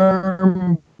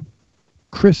firm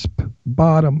crisp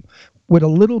bottom with a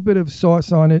little bit of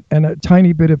sauce on it and a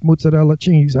tiny bit of mozzarella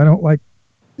cheese. I don't like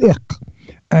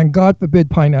and God forbid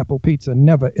pineapple pizza.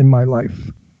 Never in my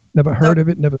life. Never heard of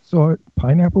it, never saw it.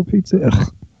 Pineapple pizza?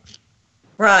 Ugh.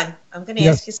 Ron, I'm going to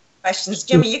ask you some questions.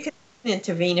 Jimmy, you can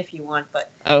intervene if you want,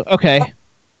 but... Oh, okay.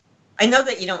 I know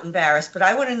that you don't embarrass, but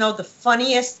I want to know the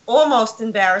funniest, almost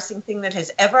embarrassing thing that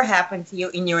has ever happened to you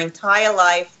in your entire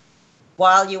life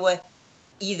while you were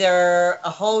either a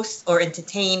host or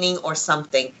entertaining or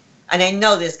something. And I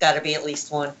know there's got to be at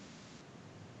least one.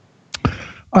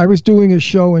 I was doing a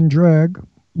show in drag,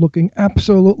 looking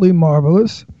absolutely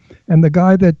marvelous. And the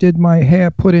guy that did my hair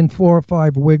put in 4 or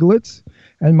 5 wiglets,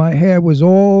 and my hair was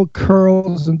all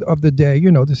curls of the day.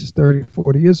 This is 30,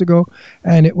 40 years ago,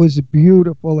 and it was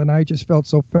beautiful, and I just felt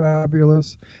so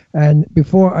fabulous. And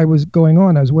before I was going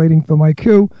on, I was waiting for my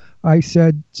cue, I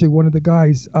said to one of the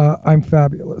guys, I'm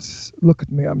fabulous. Look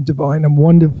at me, I'm divine, I'm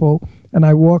wonderful. And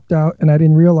I walked out, and I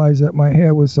didn't realize that my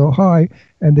hair was so high,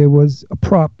 and there was a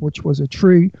prop, which was a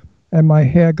tree, and my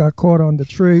hair got caught on the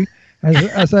tree.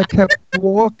 As I kept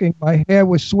walking, my hair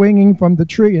was swinging from the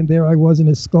tree, and there I was in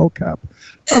a skull cap.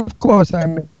 Of course, I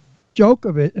made a joke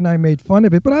of it, and I made fun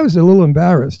of it, but I was a little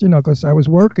embarrassed, because I was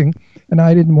working, and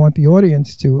I didn't want the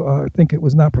audience to think it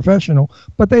was not professional,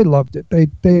 but they loved it.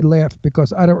 They laughed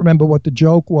because I don't remember what the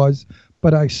joke was,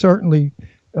 but I certainly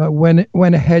went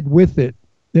ahead with it.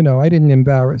 I didn't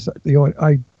embarrass the audience.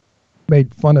 I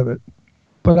made fun of it.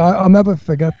 But I'll never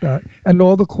forget that. And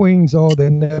all the queens, they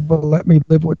never let me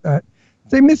live with that.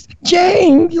 Say, Miss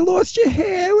Jane, you lost your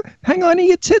hair. Hang on to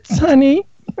your tits, honey.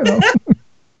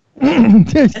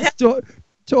 They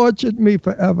tortured me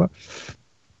forever.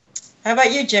 How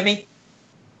about you, Jimmy?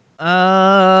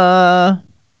 I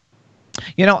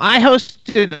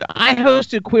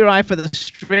hosted Queer Eye for the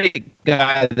Straight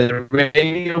Guy, the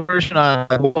radio version on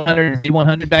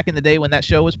 100 back in the day when that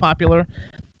show was popular.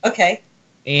 Okay.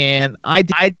 And I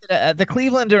did the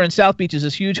Clevelander in South Beach is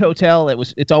this huge hotel.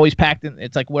 It's always packed, and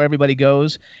it's like where everybody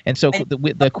goes. And so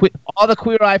all the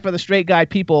Queer Eye for the Straight Guy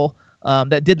people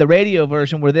that did the radio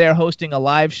version were there hosting a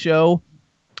live show,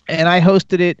 and I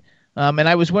hosted it. And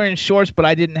I was wearing shorts, but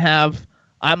I didn't have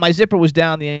my zipper was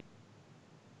down the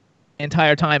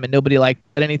entire time, and nobody liked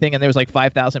anything. And there was like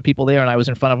 5,000 people there, and I was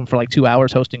in front of them for like 2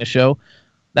 hours hosting a show.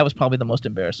 That was probably the most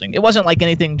embarrassing. It wasn't like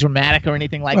anything dramatic or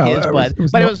anything like his, but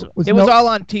it was all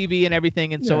on TV and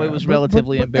everything, and so it was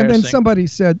relatively embarrassing. And then somebody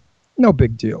said, "No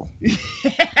big deal."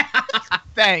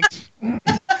 Thanks.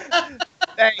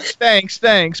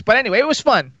 Thanks. But anyway, it was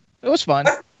fun. What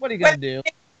are you gonna do?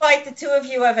 Biggest fight the two of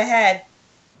you ever had?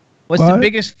 What's the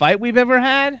biggest fight we've ever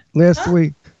had? Last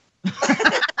week.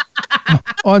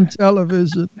 On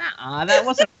television. Nah, that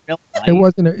wasn't a real fight. It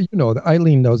wasn't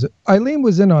Eileen knows it. Eileen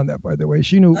was in on that, by the way.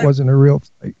 She knew it wasn't a real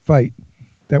fight,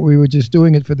 that we were just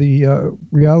doing it for the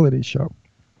reality show.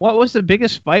 What was the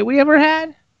biggest fight we ever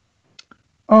had?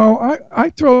 Oh, I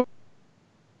throw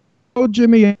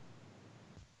Jimmy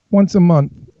once a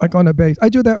month, like on a base. I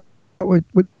do that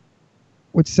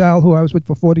with Sal, who I was with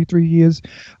for 43 years.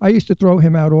 I used to throw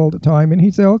him out all the time, and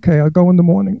he'd say, "Okay, I'll go in the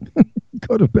morning."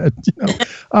 Go to bed,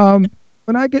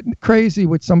 When I get crazy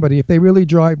with somebody, if they really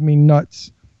drive me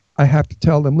nuts, I have to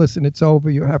tell them, "Listen, it's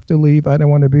over. You have to leave. I don't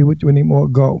want to be with you anymore.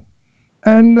 Go."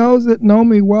 And those that know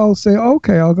me well say,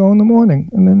 "Okay, I'll go in the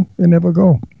morning," and then they never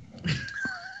go.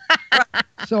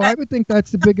 So I would think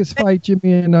that's the biggest fight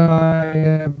Jimmy and I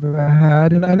ever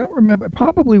had, and I don't remember. It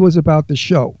probably was about the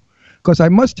show, because I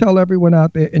must tell everyone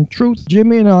out there, in truth,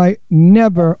 Jimmy and I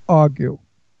never argue.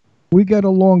 We get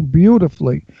along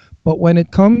beautifully. But when it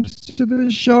comes to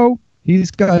the show,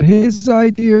 He's got his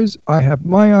ideas. I have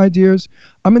my ideas.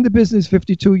 I'm in the business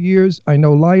 52 years. I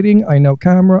know lighting. I know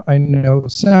camera. I know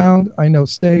sound. I know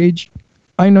stage.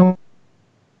 I know.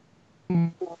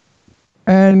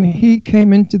 And he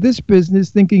came into this business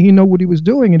thinking he knew what he was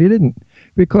doing, and he didn't,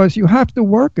 because you have to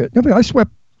work it. I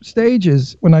swept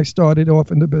stages when I started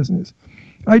off in the business.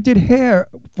 I did hair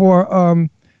for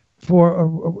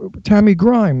Tammy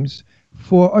Grimes,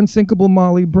 for Unsinkable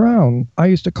Molly Brown. I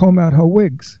used to comb out her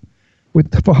wigs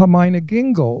for Hermina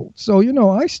Gingold. So,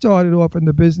 I started off in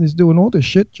the business doing all the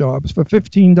shit jobs for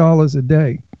 $15 a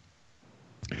day.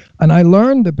 And I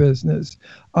learned the business.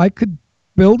 I could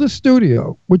build a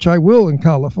studio, which I will in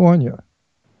California.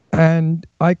 And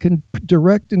I can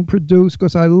direct and produce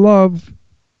because I love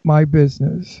my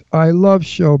business. I love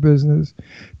show business.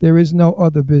 There is no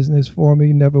other business for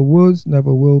me. Never was,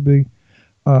 never will be.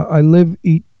 I live,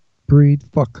 eat, breathe,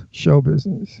 fuck show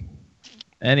business.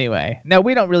 Anyway, no,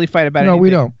 we don't really fight about anything. No,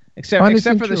 we don't.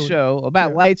 Except for the show,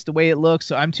 about lights, the way it looks.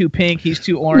 So I'm too pink, he's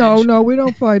too orange. No, we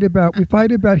don't fight about. We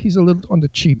fight about he's a little on the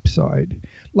cheap side.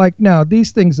 Like now,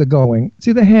 these things are going.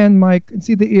 See the hand mic and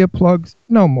see the earplugs?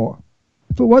 No more.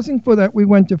 If it wasn't for that, we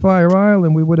went to Fire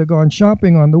Island. We would have gone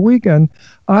shopping on the weekend.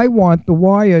 I want the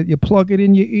wire. You plug it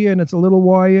in your ear, and it's a little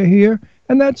wire here,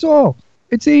 and that's all.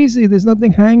 It's easy. There's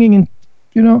nothing hanging in,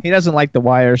 He doesn't like the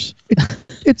wires.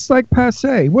 It's like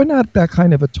passe. We're not that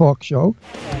kind of a talk show.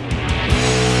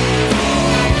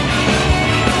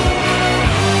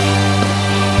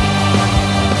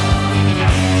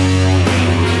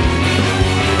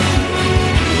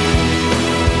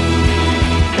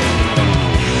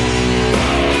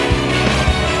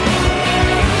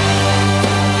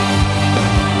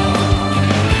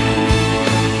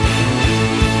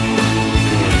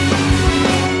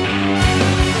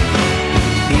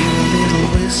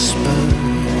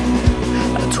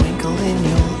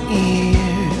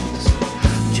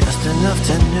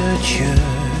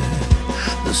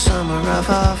 The summer of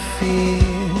our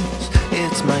fears.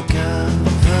 It's my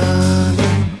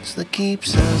governance that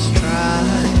keeps us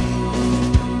dry.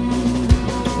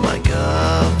 My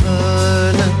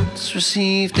governance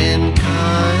received in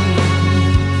kind.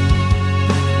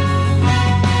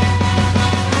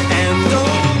 And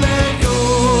don't let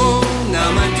go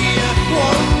now, my dear.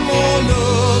 One more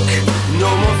look, no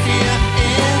more fear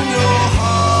in your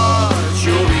heart.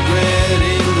 You're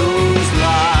regretting those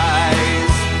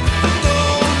lies.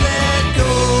 Don't let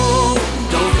go,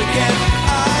 don't forget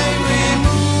I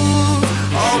remove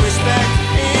all respect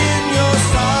in your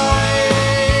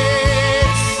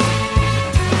sights.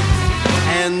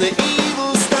 And the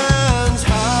evil stands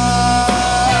high.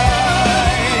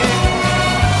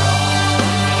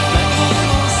 The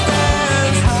evil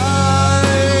stands high.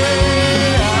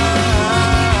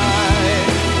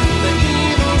 The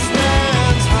evil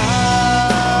stands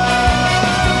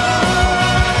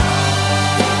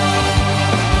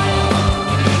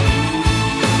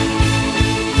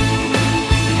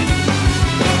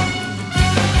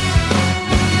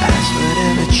Password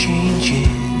ever changing,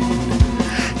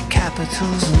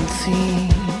 capitals and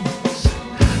themes.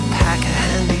 Pack a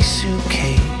handy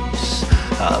suitcase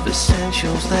of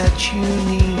essentials that you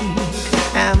need.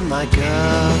 And my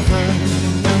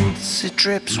governance, it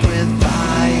drips with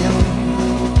bile.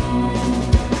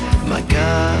 My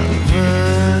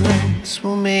governance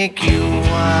will make you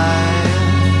wild.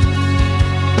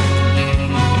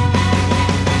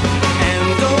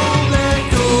 And don't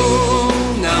let go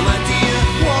now, my dear.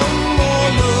 One more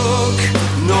look,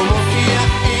 no more fear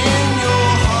in your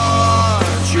heart.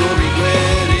 You're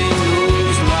regretting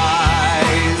those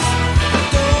lies.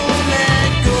 Don't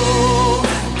let go,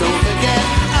 don't forget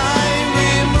I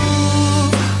remove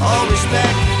all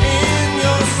respect in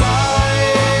your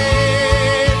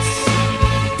sights.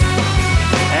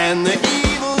 And the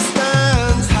evil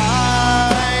stands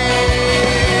high.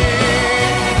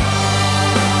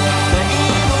 The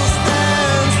evil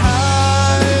stands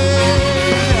high.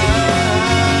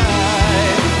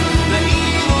 The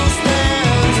evil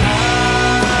stands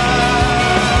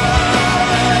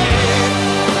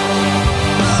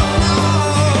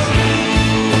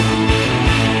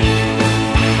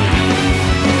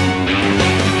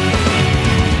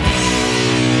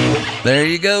There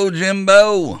you go,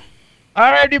 Jimbo. All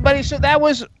right, everybody. So that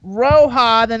was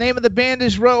Roja. The name of the band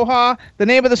is Roja. The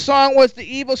name of the song was The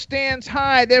Evil Stands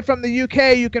High. They're from the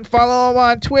UK. You can follow them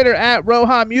on Twitter at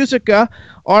Roja Musica,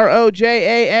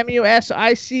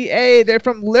 ROJAMUSICA. They're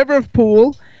from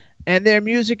Liverpool, and their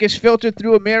music is filtered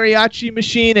through a mariachi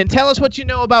machine. And tell us what you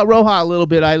know about Roja a little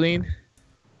bit, Eileen.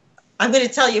 I'm going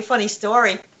to tell you a funny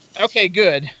story. Okay,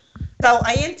 good. So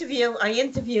I interview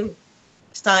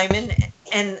Simon,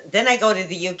 and then I go to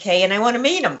the UK and I want to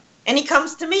meet him. And he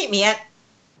comes to meet me at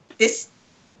this,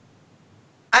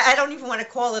 I don't even want to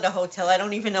call it a hotel. I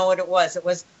don't even know what it was. It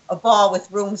was a bar with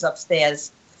rooms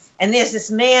upstairs. And there's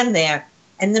this man there.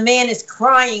 And the man is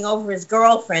crying over his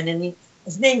girlfriend. And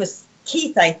his name was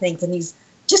Keith, I think. And he's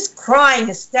just crying,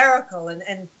 hysterical.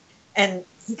 And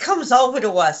he comes over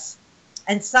to us.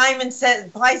 And Simon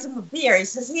buys him a beer. He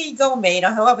says, here you go, mate,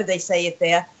 or however they say it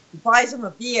there. He buys him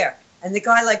a beer. And the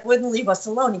guy, wouldn't leave us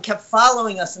alone. He kept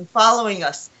following us and following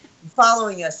us and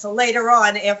following us. So later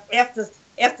on,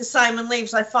 after Simon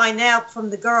leaves, I find out from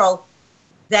the girl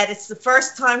that it's the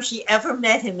first time she ever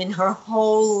met him in her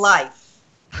whole life.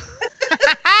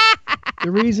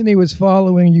 The reason he was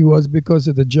following you was because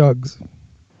of the jugs.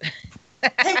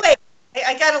 Hey, wait.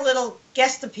 I got a little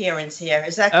guest appearance here.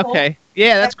 Is that cool? Okay.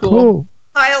 Yeah, that's cool.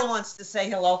 Kyle wants to say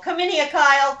hello. Come in here,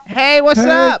 Kyle. Hey, what's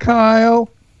up? Kyle.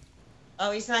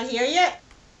 Oh, he's not here yet?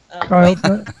 Kyle.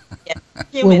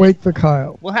 We'll wait for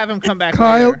Kyle. We'll have him come back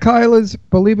Kyle. later. Kyle is,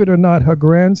 believe it or not, her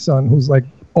grandson, who's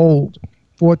old,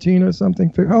 14 or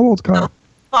something. How old's Kyle?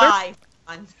 5.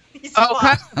 He's 5.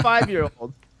 Kyle's a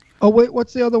 5-year-old. Oh, wait,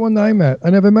 what's the other one I met? I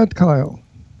never met Kyle.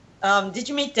 Did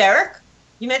you meet Derek?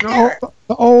 You met Derek?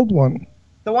 The old one.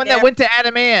 The one that went to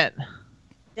Adam Ant.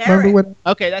 Derek.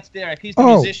 Okay, that's Derek. He's the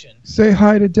musician. Say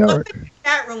hi to Derek. Look in the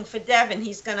chat room for Devin.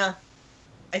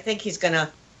 I think he's going to.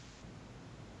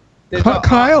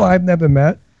 Kyle, I've never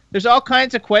met. There's all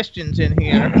kinds of questions in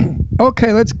here.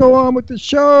 Okay, let's go on with the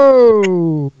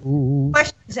show.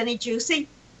 Questions, any juicy?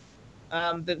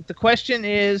 The question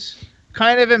is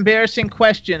kind of embarrassing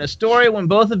question. A story when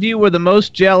both of you were the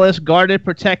most jealous, guarded,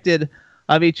 protected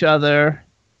of each other.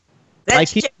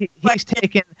 That's he's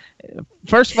taken.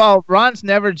 First of all, Ron's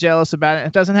never jealous about it.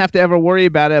 It doesn't have to ever worry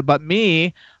about it. But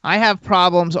me, I have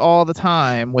problems all the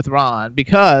time with Ron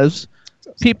because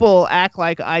people act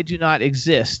like I do not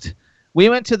exist. We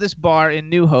went to this bar in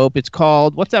New Hope. It's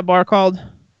called, what's that bar called?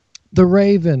 The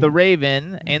Raven. The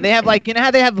Raven. And they have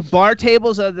how they have bar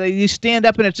tables? You stand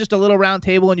up and it's just a little round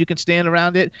table and you can stand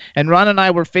around it. And Ron and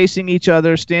I were facing each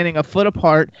other, standing a foot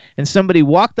apart. And somebody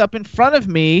walked up in front of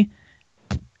me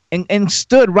and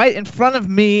stood right in front of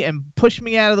me and pushed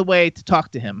me out of the way to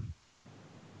talk to him.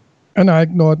 And I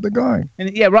ignored the guy.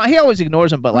 And yeah, Ron, he always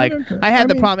ignores him, but I had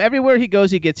the problem. Everywhere he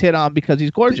goes, he gets hit on because he's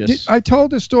gorgeous. I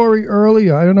told a story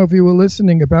earlier. I don't know if you were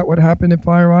listening about what happened at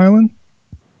Fire Island.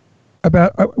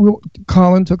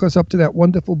 Colin took us up to that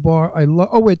wonderful bar.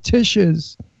 Where Tish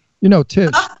is. You know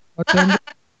Tish.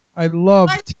 I love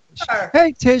Tish.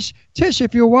 Hey, Tish,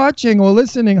 if you're watching or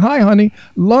listening, hi, honey.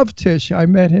 Love Tish. I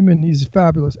met him, and he's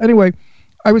fabulous. Anyway,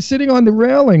 I was sitting on the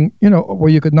railing, where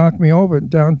you could knock me over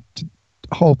down to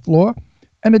the whole floor,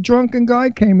 and a drunken guy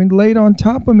came and laid on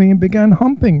top of me and began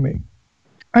humping me.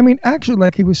 I mean, actually,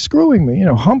 like he was screwing me,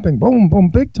 humping, boom, boom,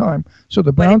 big time. So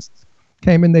the bouncers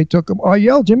came and they took him. I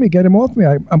yelled, Jimmy, get him off me.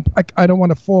 I don't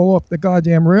want to fall off the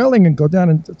goddamn railing and go down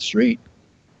into the street.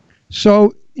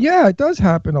 So, yeah, it does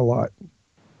happen a lot.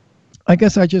 I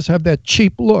guess I just have that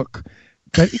cheap look,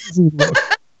 that easy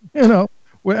look,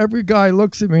 where every guy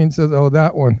looks at me and says, oh,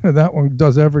 that one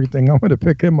does everything. I'm going to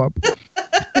pick him up.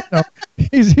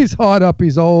 He's hard up.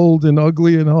 He's old and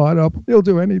ugly and hard up. He'll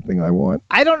do anything I want.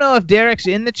 I don't know if Derek's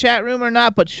in the chat room or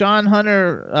not, but Sean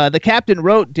Hunter, the captain,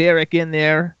 wrote Derek in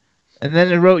there. And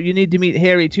then it wrote, you need to meet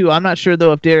Harry, too. I'm not sure,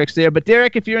 though, if Derek's there. But,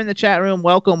 Derek, if you're in the chat room,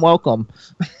 welcome.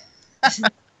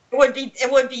 It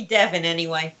would be Devin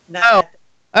anyway.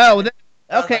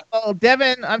 Okay. Well,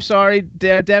 Devin, I'm sorry.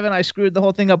 Devin, I screwed the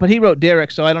whole thing up, but he wrote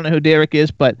Derek, so I don't know who Derek is.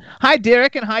 But hi,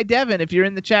 Derek, and hi, Devin. If you're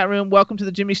in the chat room, welcome to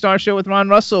the Jimmy Star Show with Ron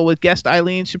Russell with guest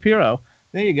Eileen Shapiro.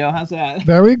 There you go. How's that?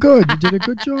 Very good. You did a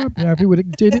good job. Now, if you would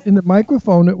have did it in the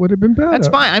microphone, it would have been better. That's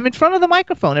fine. I'm in front of the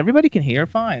microphone. Everybody can hear.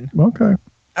 Fine. Okay.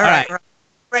 All right.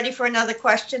 Ready for another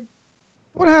question?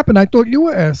 What happened? I thought you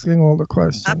were asking all the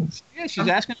questions. Yeah, she's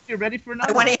asking if you're ready for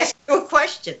another. I want to ask you a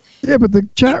question. Yeah, but the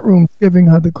chat room's giving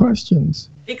her the questions.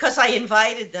 Because I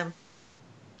invited them.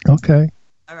 Okay.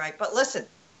 All right, but listen.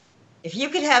 If you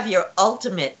could have your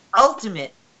ultimate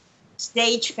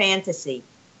stage fantasy,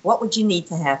 what would you need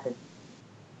to happen?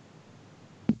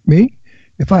 Me?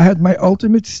 If I had my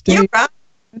ultimate stage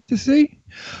fantasy,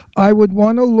 I would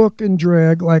want to look and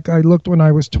drag like I looked when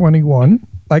I was 21,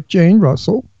 like Jane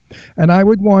Russell. And I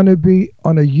would want to be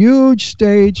on a huge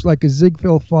stage like a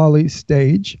Ziegfeld Folly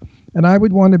stage. And I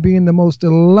would want to be in the most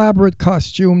elaborate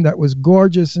costume that was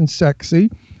gorgeous and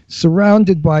sexy,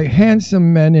 surrounded by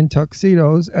handsome men in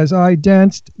tuxedos as I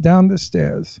danced down the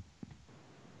stairs.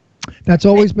 That's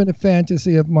always been a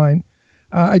fantasy of mine.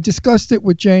 I discussed it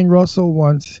with Jane Russell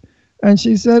once, and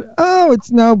she said, oh, it's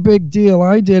no big deal.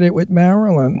 I did it with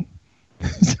Marilyn.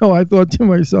 So I thought to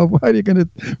myself, why are you going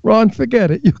to, Ron,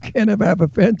 forget it. You can't have a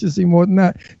fantasy more than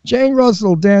that. Jane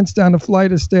Russell danced down a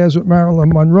flight of stairs with Marilyn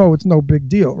Monroe. It's no big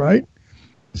deal, right?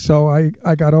 So I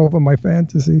got over my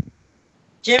fantasy.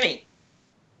 Jimmy.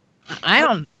 I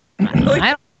don't. No. You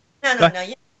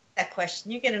get that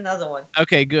question. You get another one.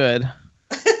 Okay, good.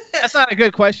 That's not a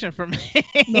good question for me.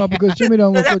 No, because Jimmy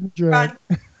don't look good in drag.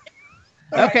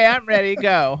 Okay, I'm ready.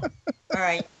 Go. All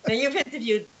right. Now, you've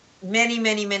interviewed many,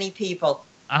 many, many people.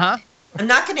 Uh-huh. I'm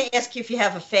not going to ask you if you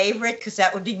have a favorite, because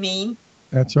that would be mean.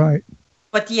 That's right.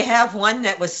 But do you have one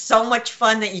that was so much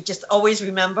fun that you just always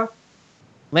remember?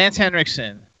 Lance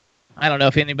Henriksen. I don't know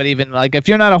if anybody even, like, if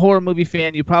you're not a horror movie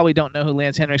fan, you probably don't know who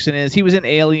Lance Henriksen is. He was in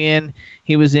Alien.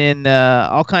 He was in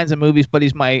all kinds of movies, but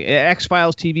he's my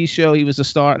X-Files TV show. He was a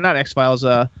star. Not X-Files,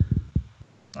 I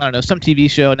don't know, some TV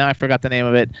show. Now I forgot the name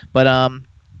of it. But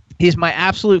he's my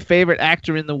absolute favorite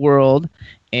actor in the world.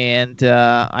 And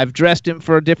I've dressed him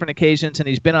for different occasions, and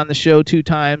he's been on the show 2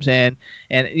 times. And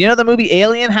you know the movie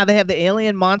Alien, how they have the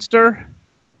alien monster?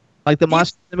 Like the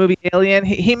monster in the movie Alien?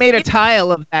 He made a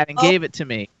tile of that and gave it to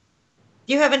me.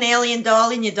 Do you have an alien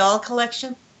doll in your doll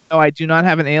collection? Oh, I do not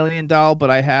have an alien doll, but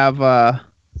I have...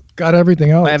 got everything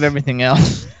else. I have everything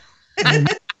else.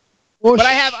 But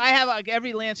I have like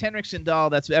every Lance Henriksen doll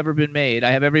that's ever been made.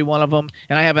 I have every one of them,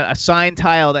 and I have a signed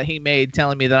tile that he made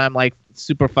telling me that I'm like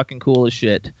super fucking cool as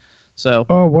shit. So.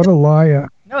 Oh, what a liar!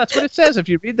 No, that's what it says if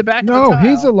you read the back. No, of the tile.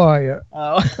 He's a liar.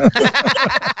 Oh.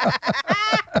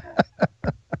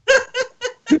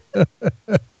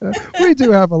 We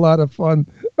do have a lot of fun.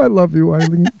 I love you,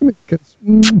 Eileen.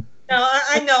 No,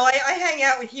 I know. I hang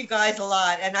out with you guys a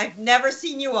lot, and I've never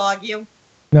seen you argue.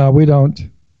 No, we don't.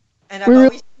 And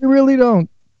We really don't.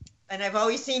 And I've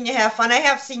always seen you have fun. I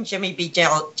have seen Jimmy be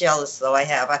jealous, though. I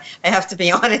have. I have to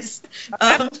be honest.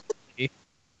 Hey,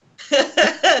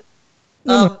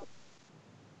 Ron.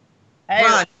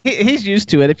 he's used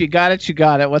to it. If you got it, you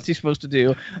got it. What's he supposed to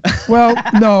do? Well,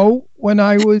 no. When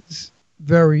I was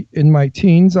in my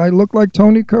teens, I looked like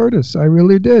Tony Curtis. I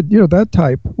really did. You know, that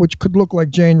type, which could look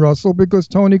like Jane Russell because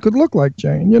Tony could look like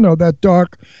Jane. You know, that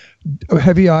dark,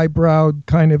 heavy eyebrowed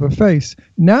kind of a face.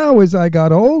 Now, as I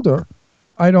got older,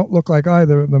 I don't look like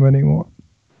either of them anymore.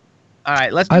 All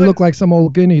right, I look like some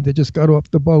old guinea that just got off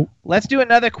the boat. Let's do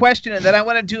another question, and then I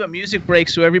want to do a music break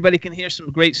so everybody can hear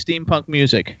some great steampunk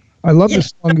music. I love the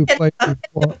song you played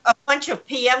before. A bunch of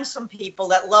PMs from people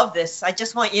that love this. I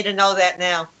just want you to know that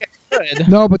now. Good.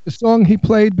 No, but the song he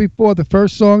played before, the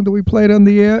first song that we played on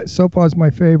the air, so far is my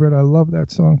favorite. I love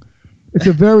that song. It's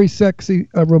a very sexy,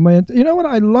 romantic. You know what?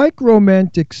 I like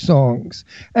romantic songs.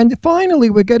 And finally,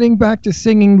 we're getting back to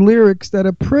singing lyrics that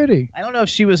are pretty. I don't know if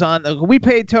she was on. We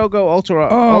played Togo Ultra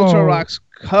Rock's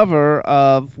cover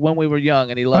of When We Were Young,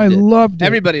 and he loved it. I loved it.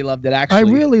 Everybody loved it, actually. I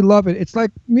really love it. It's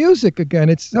like music again.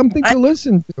 It's something to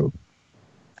listen to.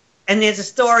 And there's a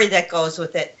story that goes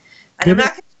with it. And I'm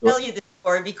not going to tell you the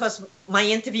story because my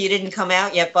interview didn't come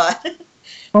out yet, but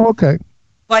Oh, okay.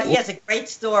 but he has a great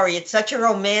story. It's such a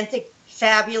romantic,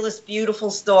 fabulous, beautiful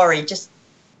story.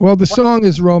 Well, the song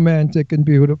is romantic and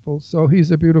beautiful, so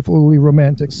he's a beautifully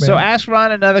romantic man. So ask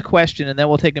Ron another question, and then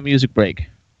we'll take a music break.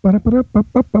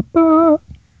 Ba-da-ba-da-ba-ba-ba.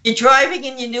 You're driving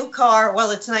in your new car.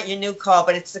 Well, it's not your new car,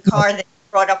 but it's the car that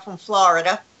you brought up from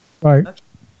Florida. Right. Okay.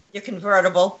 Your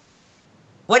convertible.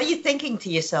 What are you thinking to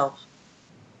yourself?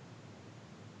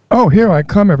 Oh, here I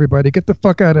come, everybody. Get the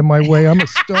fuck out of my way. I'm a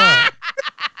star.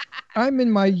 I'm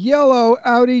in my yellow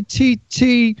Audi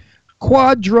TT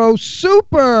Quattro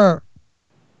Super.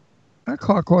 That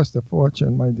car cost a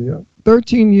fortune, my dear.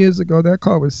 13 years ago, that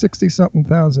car was $60-something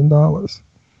thousand.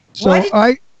 So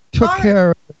I took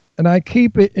care of it, and I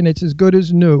keep it, and it's as good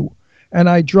as new. And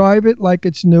I drive it like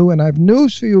it's new, and I have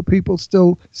news for you. People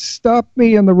still stop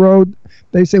me on the road.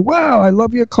 They say, wow, I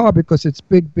love your car because it's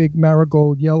big, big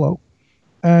marigold yellow.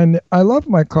 And I love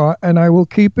my car, and I will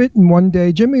keep it, and one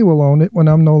day Jimmy will own it when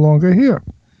I'm no longer here.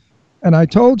 And I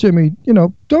told Jimmy, you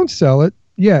know, don't sell it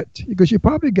yet, because you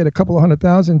probably get a couple of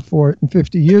 $100,000 for it in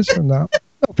 50 years from now.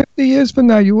 No, 50 years from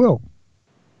now you will.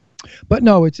 But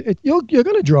no, you're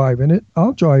going to drive in it.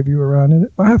 I'll drive you around in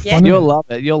it. I have fun. You'll love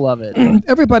it. You'll love it.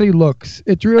 Everybody looks.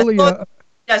 It's really...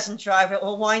 doesn't drive it.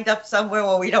 We'll wind up somewhere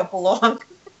where we don't belong.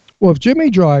 Well, if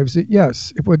Jimmy drives it,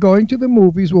 yes. If we're going to the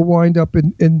movies, we'll wind up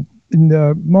in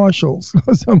Marshalls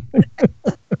or something.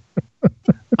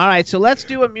 All right, so let's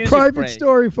do a music break. Private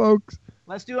story, folks.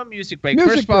 Let's do a music break.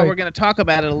 First of all, we're going to talk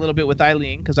about it a little bit with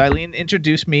Eileen, because Eileen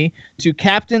introduced me to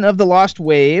Captain of the Lost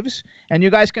Waves. And you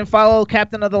guys can follow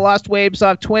Captain of the Lost Waves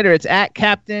on Twitter. It's at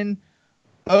Captain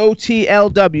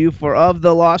OTLW for Of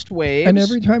the Lost Waves. And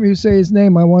every time you say his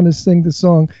name, I want to sing the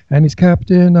song. And he's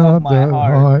Captain of my the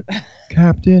heart.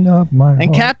 Captain of my And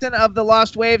heart. Captain of the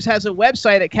Lost Waves has a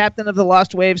website at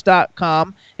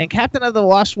captainofthelostwaves.com. And Captain of the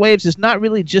Lost Waves is not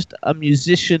really just a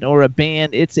musician or a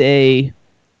band. It's a,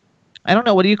 I don't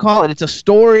know, what do you call it? It's a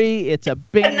story. It's a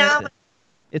band. Phenomenal.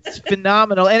 It's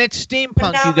phenomenal. And it's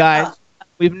steampunk, you Phenomenal. guys.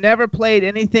 We've never played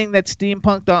anything that's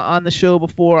steampunked on the show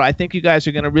before. I think you guys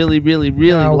are going to really, really,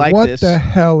 really Now, like what this. the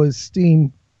hell is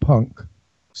steampunk?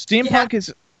 Steampunk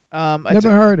is...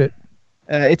 Never heard it.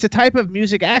 It's a type of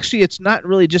music. Actually, it's not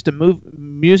really just a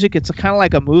music. It's kind of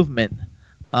like a movement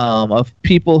of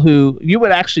people who you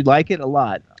would actually like it a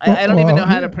lot. I don't even know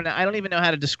how to pronounce. I don't even know how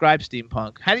to describe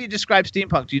steampunk. How do you describe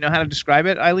steampunk? Do you know how to describe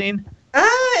it, Eileen?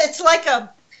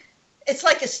 It's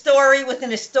like a story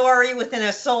within a story within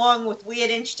a song with weird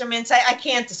instruments. I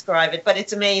can't describe it, but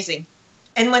it's amazing.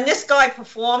 And when this guy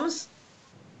performs,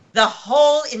 the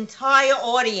whole entire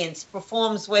audience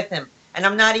performs with him. And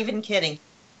I'm not even kidding.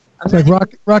 It's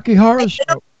like Rocky Horror Show.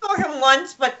 I saw him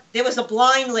once, but there was a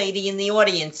blind lady in the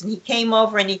audience, and he came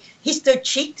over and he stood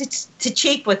cheek to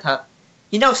cheek with her.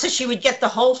 You know, so she would get the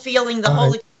whole feeling, the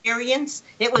whole experience.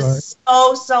 It was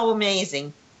so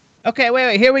amazing. Okay,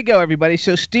 wait, here we go, everybody.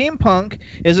 So steampunk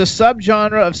is a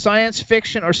subgenre of science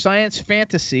fiction or science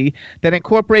fantasy that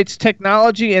incorporates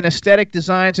technology and aesthetic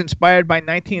designs inspired by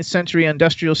 19th century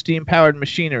industrial steam-powered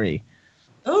machinery.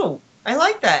 Oh, I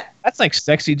like that. That's like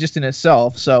sexy just in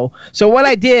itself. So what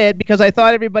I did, because I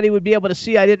thought everybody would be able to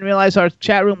see, I didn't realize our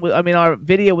chat room, our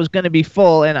video was going to be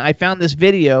full, and I found this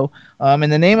video.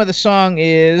 And the name of the song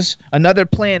is Another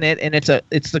Planet, and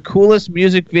it's the coolest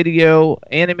music video,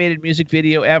 animated music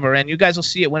video ever. And you guys will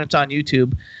see it when it's on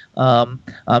YouTube.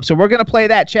 So we're going to play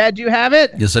that. Chad, do you have it?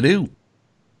 Yes, I do.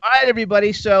 All right,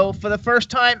 everybody. So for the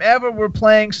first time ever, we're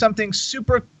playing something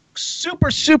super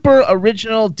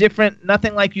original, different,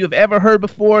 nothing like you have ever heard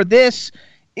before. This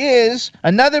is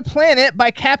Another Planet by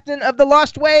Captain of the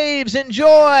Lost Waves.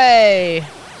 Enjoy!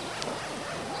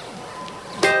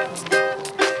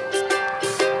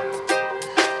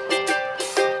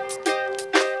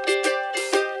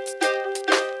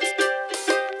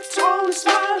 Tallest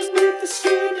man with the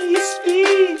skinniest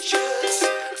features,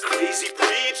 crazy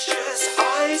preachers,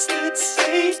 eyes that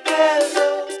say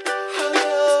hello,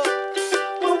 hello.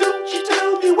 Why don't you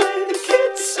tell me where the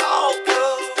kids all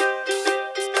go?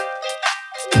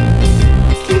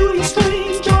 Peculiar,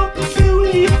 strange, or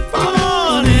peculiar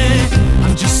funny.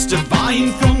 I'm just a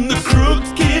vine from the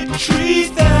crooked tree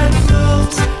that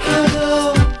grows.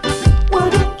 Hello. Why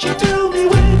don't you tell me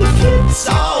where the kids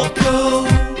all go?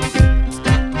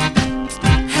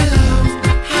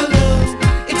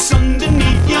 It's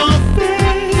underneath your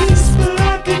face, but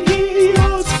I can hear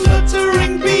yours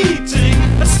fluttering, beating.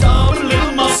 A stubborn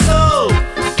little muscle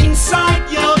inside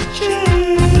your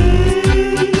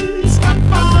chest. I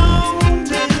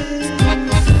found it,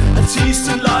 a taste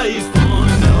of life on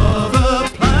another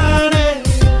planet.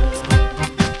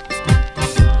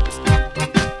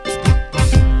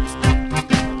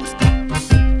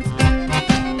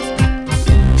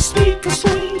 Speak a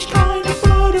strange kind of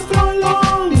butterfly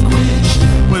language,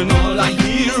 when all I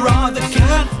hear are the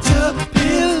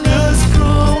caterpillars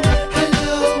groan.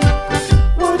 Hello,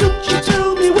 why don't you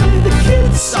tell me where the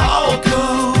kids all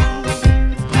go?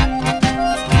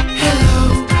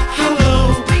 Hello,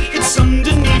 hello, it's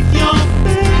underneath your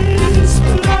face,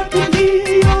 but I can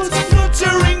hear yours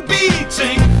fluttering,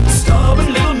 beating. A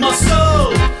stubborn little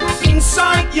muscle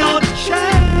inside your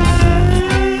chest.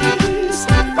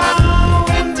 I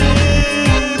found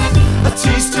it, a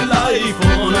taste of life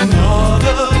on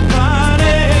another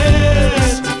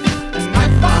planet. And I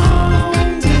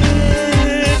found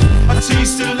it, a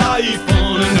taste of life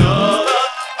on another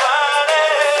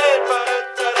planet.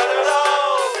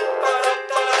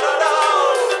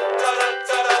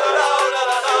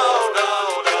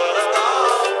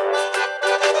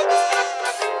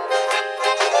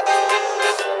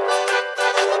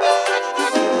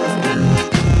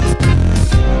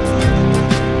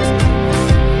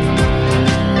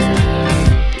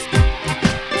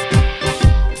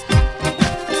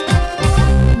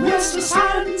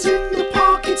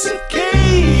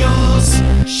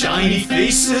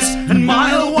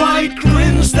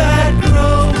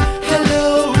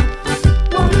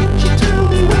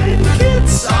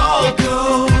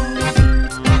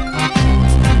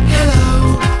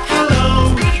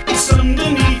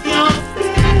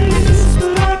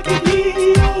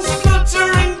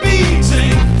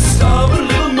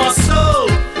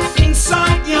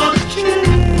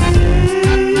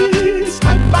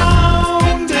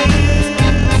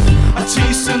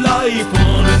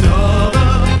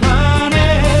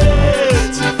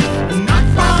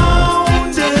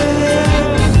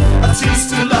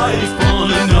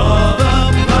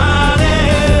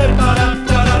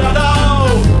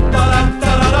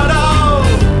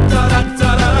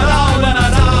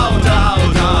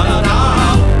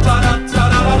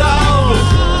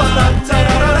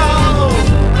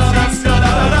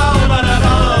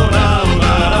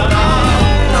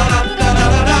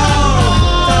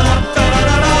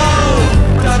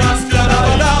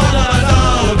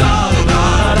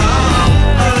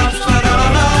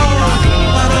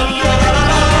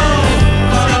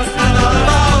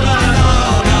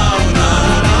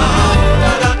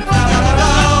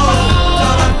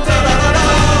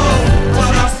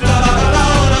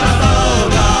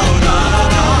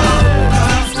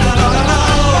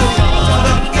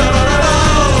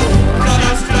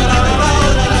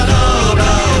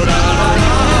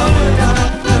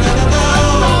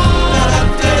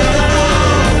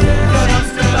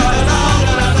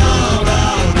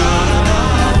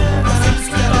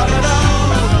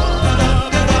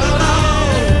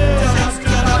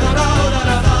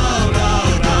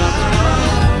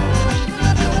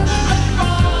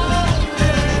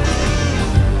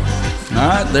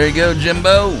 There you go,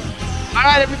 Jimbo. All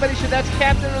right, everybody, so that's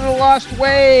Captain of the Lost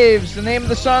Waves. The name of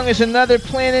the song is Another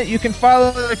Planet. You can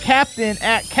follow the captain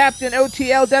at Captain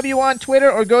OTLW on Twitter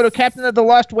or go to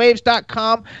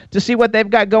captainofthelostwaves.com to see what they've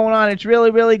got going on. It's really,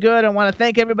 really good. I want to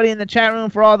thank everybody in the chat room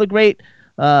for all the great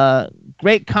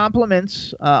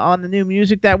compliments on the new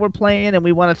music that we're playing, and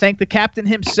we want to thank the captain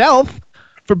himself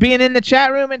for being in the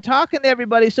chat room and talking to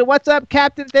everybody. So what's up,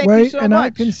 Captain? Thank you so and much. I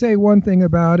can say one thing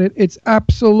about it. It's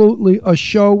absolutely a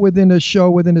show within a show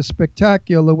within a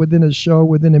spectacular within a show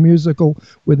within a musical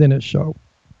within a show.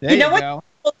 There You know go.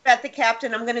 what about the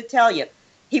captain? I'm going to tell you.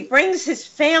 He brings his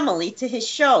family to his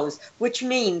shows, which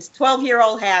means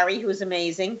 12-year-old Harry, who's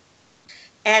amazing,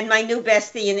 and my new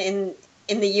bestie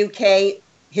in the UK,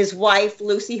 his wife,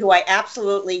 Lucy, who I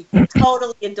absolutely,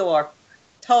 totally adore.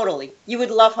 Totally. You would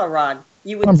love her, Ron.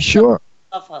 You would I'm sure.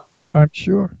 love her. I'm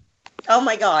sure. Oh,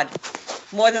 my God.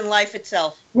 More than life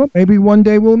itself. Well, maybe one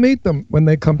day we'll meet them when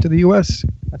they come to the U.S.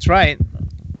 That's right.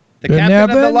 The You captain of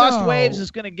never the Lost know. Waves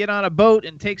is going to get on a boat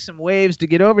and take some waves to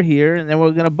get over here, and then we're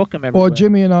going to book him everywhere. Or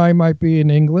Jimmy and I might be in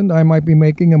England. I might be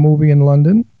making a movie in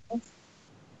London.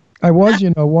 I was,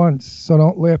 once. So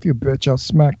don't laugh, you bitch. I'll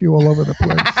smack you all over the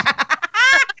place.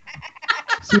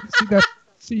 see that?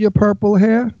 See your purple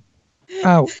hair?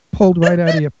 Out. Pulled right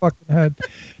out of your fucking head.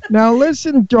 Now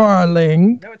listen,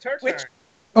 darling. No, it's her Which- turn.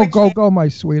 Oh, go, my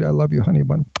sweet. I love you, honey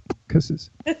bun. Kisses.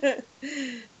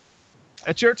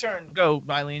 It's your turn. Go,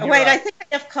 Eileen. Wait, I think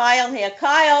I have Kyle here.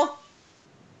 Kyle.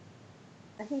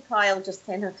 I think Kyle just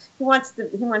came here. He wants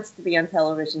to be on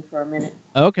television for a minute.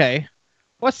 Okay.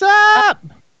 What's up?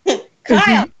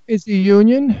 Kyle. Is he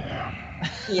union?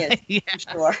 Yes, Yeah. I'm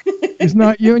sure. He's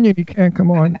not union. He can't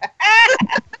come on.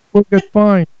 We'll get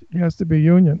fined. He has to be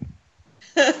union.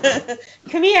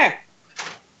 Come here.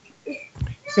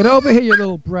 Get over here, you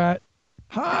little brat.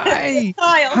 Hi.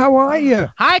 Kyle. How are you?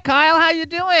 Hi, Kyle. How you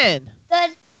doing?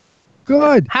 Good.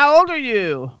 Good. How old are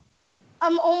you?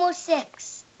 I'm almost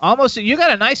 6. Almost. You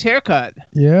got a nice haircut.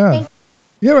 Yeah.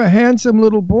 You're a handsome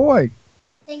little boy.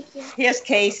 Thank you. Here's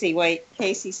Casey. Wait,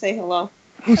 Casey, say hello.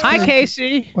 Hi,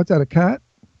 Casey. What's that, a cat?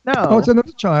 No. Oh, it's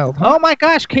another child. Huh? Oh my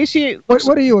gosh, Casey. What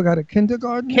are you? I got a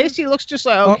kindergarten? Casey looks just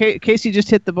like. Casey just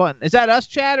hit the button. Is that us,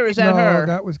 Chad, or is that no, her?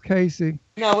 that was Casey.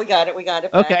 No, we got it.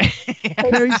 Back. Okay.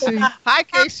 Casey. Hi,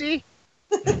 Casey.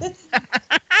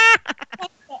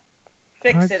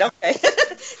 Fix it. Okay.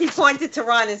 He pointed to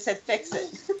Ron and said, "Fix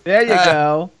it." There you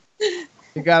go.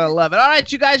 You gotta love it. All right,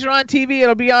 you guys are on TV.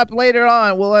 It'll be up later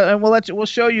on. We'll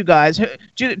show you guys.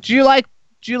 Do you like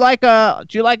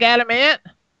Adam Ant?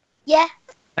 Yeah.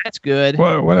 That's good.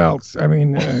 What else? I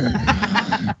mean,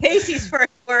 Casey's first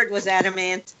word was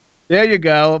adamant. There you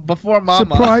go. Before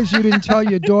Mama. surprised you didn't tell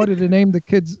your daughter to name the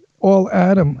kids all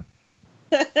Adam.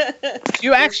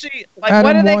 You actually like Adam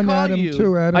what do they 1, call Adam you?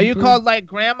 2, Adam Are you 3. called like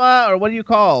Grandma or what are you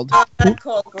called? I'm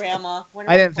called Grandma. What am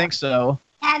I didn't think so.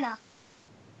 Nana.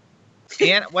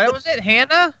 What was it?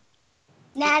 Hannah?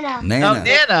 Nana. Oh,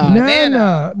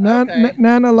 Nana. Nana. Okay.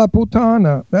 Nana la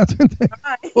putana. That's what they,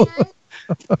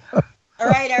 All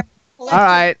right, Eric. All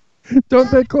right. don't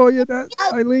they call you that,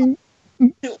 Eileen?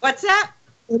 What's that?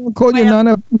 They don't call you Wait,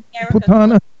 Nana Erica,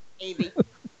 putana. baby.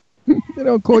 They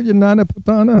don't call you Nana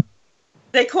putana.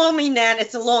 They call me Nan.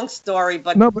 It's a long story,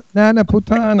 but No, but Nana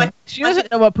putana. She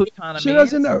doesn't know what putana means. She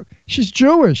doesn't know. She's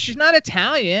Jewish. She's not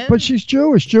Italian. But she's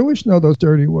Jewish. Jewish know those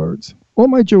dirty words. All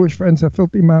my Jewish friends have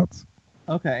filthy mouths.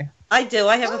 Okay. I do.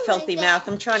 I have a filthy mouth.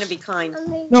 I'm trying to be kind.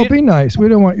 No, be nice. We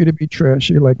don't want you to be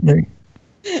trashy like me.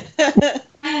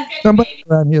 Somebody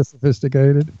around here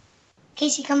sophisticated.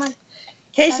 Casey, come on.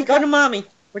 Casey, go to mommy.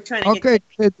 We're trying to Okay,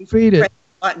 get kids, beat it.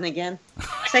 button again.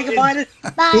 Say goodbye to.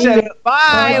 Bye. Beat it.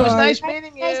 Bye. It was Bye. nice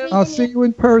meeting you. I'll see you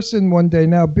in person one day.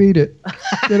 Now beat it.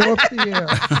 Get off the air.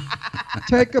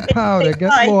 Take a powder. Get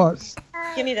Bye. lost.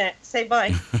 Give me that. Say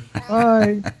bye.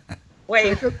 Bye.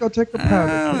 Wait. Go take a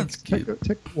powder. Oh, kids. that's cute.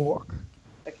 Take a walk.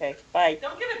 Okay. Bye.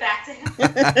 Don't give it back to him.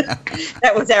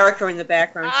 That was Erica in the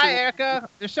background. Hi, She- Erica.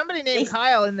 There's somebody named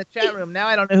Kyle in the chat room. Now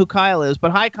I don't know who Kyle is,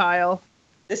 but hi, Kyle.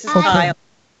 This is Okay. Kyle.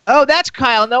 Oh, that's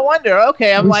Kyle. No wonder.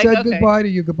 Okay, I'm We like, said okay. goodbye to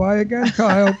you. Goodbye again,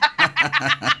 Kyle.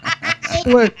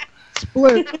 Split.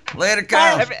 Later,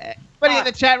 Kyle. Everybody in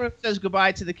the chat room says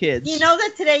goodbye to the kids. You know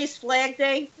that today is Flag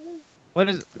Day? What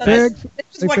is it? So Flag- this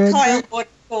is they what flag Kyle day? bought at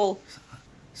school.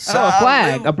 Oh, a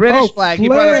flag. A British Oh, flag. He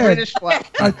brought a flag. British flag.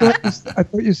 I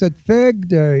thought you said Fag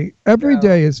Day. Every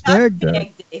day is Fag Day.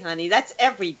 Flag Day, honey. That's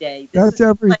every day. This That's is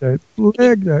every like- day. It's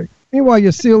Flag Day. Meanwhile,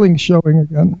 your ceiling's showing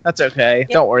again. That's okay.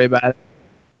 Don't worry about it.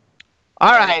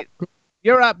 All right.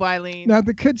 You're up, Eileen. Now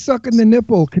the kid's sucking the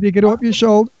nipple. Can you get off your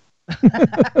shoulder?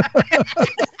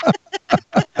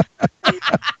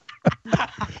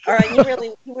 All right, you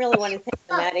really want to take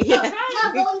them out of here.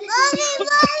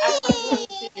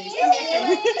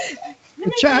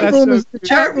 The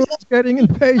chat room is getting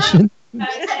impatient. The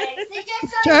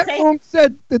chat room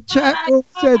said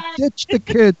ditch the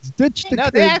kids. Ditch the kids. No,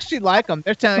 they actually like them.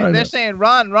 They're saying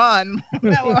run.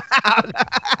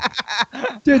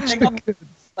 Ditch the kids.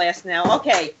 Class now.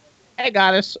 Okay. Hey,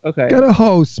 goddess. Okay. Get a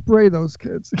hose. Spray those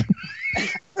kids.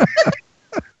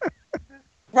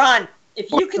 Ron,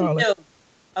 if you can darling.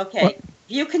 if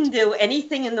you can do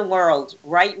anything in the world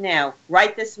right now,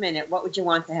 right this minute, what would you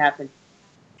want to happen?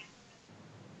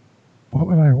 What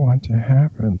would I want to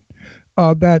happen?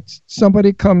 That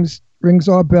somebody rings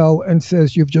our bell and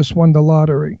says you've just won the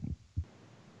lottery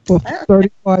for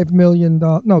 $35 million.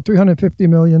 No, $350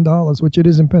 million, which it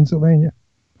is in Pennsylvania.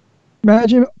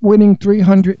 Imagine winning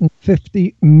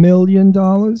 $350 million.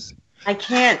 I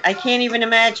can't even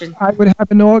imagine. I would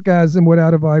have an orgasm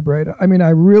without a vibrator. I mean, I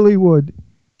really would.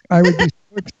 I would be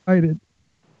so excited.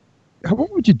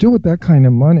 What would you do with that kind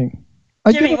of money?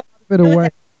 I give a lot of it away.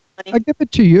 I give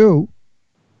it to you.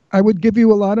 I would give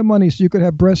you a lot of money so you could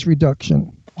have breast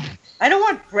reduction. I don't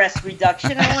want breast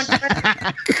reduction. I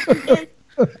want breast.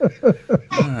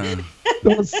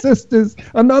 Those sisters.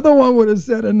 Another one would have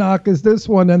said a knock as this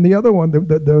one, and the other one,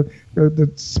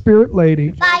 the spirit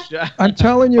lady. Bye. I'm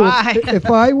telling you, Bye. if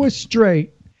I was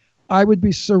straight, I would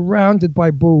be surrounded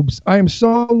by boobs. I am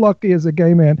so lucky as a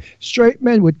gay man. Straight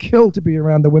men would kill to be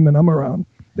around the women I'm around.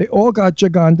 They all got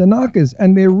Jagandanakas,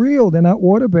 and they're real. They're not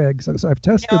water bags. So I've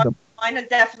tested them. Mine are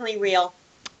definitely real.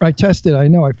 I tested. I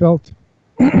know. I felt.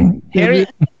 Harry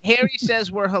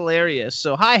says we're hilarious.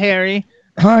 So hi, Harry.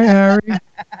 Hi, Harry.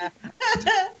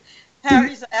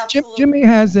 Harry's absolutely. Jimmy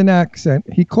has an accent.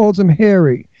 He calls him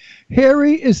Harry.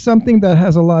 Harry is something that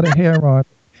has a lot of hair on it.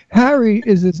 Harry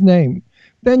is his name.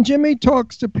 Then Jimmy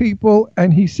talks to people,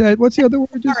 and he said, "What's the other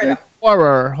word you said?"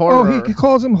 Horror. Oh, he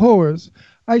calls them whores.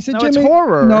 I said, No, Jimmy, it's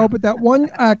horror. No, but that one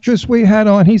actress we had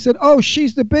on, he said, "Oh,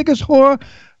 she's the biggest whore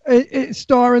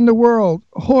star in the world,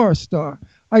 horror star."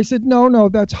 I said, "No,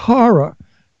 that's horror.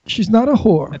 She's not a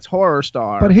whore." It's horror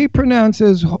star. But he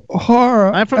pronounces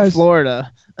horror. I'm from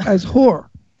Florida. As whore.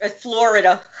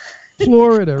 Florida.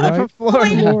 Florida, right? I'm from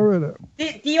Florida. Florida.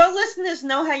 Do your listeners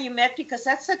know how you met? Because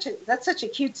that's such a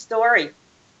cute story.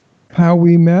 How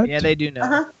we met? Yeah, they do know.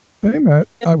 Uh-huh. They met.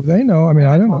 They know. I mean,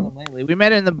 I don't know. We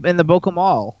met in the Boca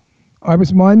Mall. I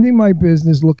was minding my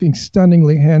business, looking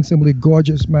stunningly, handsomely,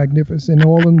 gorgeous, magnificent,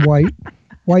 all in white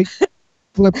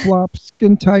flip-flops,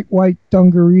 skin-tight white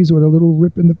dungarees with a little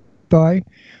rip in the thigh,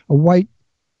 a white,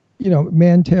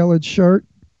 man-tailored shirt,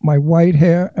 my white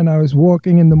hair, and I was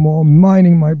walking in the mall,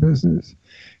 minding my business,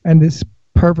 and this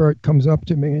pervert comes up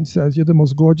to me and says, "You're the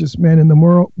most gorgeous man in the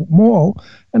mall,"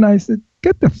 and I said,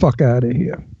 "Get the fuck out of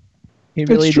here." He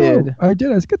really it's true. did. I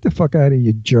did. I said, "Get the fuck out of here,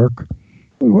 you jerk."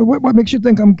 What makes you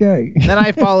think I'm gay? Then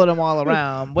I followed him all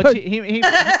around. Which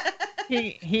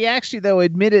he actually though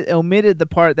omitted the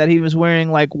part that he was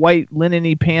wearing like white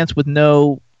linen-y pants with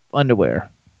no underwear.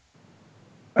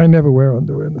 I never wear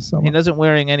underwear in the summer. He doesn't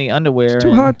wearing any underwear. It's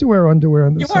too hot to wear underwear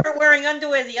in the You summer. weren't wearing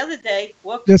underwear the other day.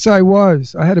 Whoops. Yes, I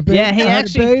was. I had a Yeah, he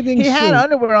bathing suit. had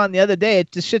underwear on the other day.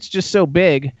 The shit's just so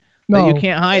big No, that you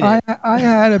can't hide it. I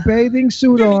had a bathing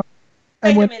suit on. Wait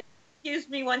And a when, minute. Excuse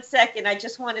me 1 second. I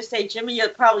just want to say, Jimmy, you're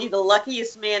probably the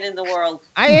luckiest man in the world.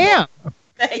 I am.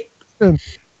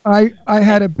 I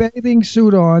had a bathing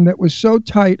suit on that was so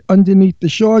tight underneath the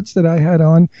shorts that I had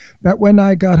on that when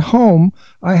I got home,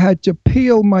 I had to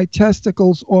peel my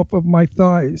testicles off of my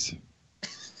thighs.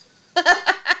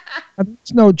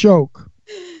 It's no joke.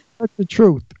 That's the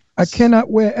truth. I cannot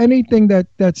wear anything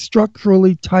that's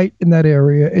structurally tight in that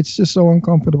area. It's just so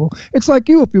uncomfortable. It's like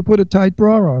you if you put a tight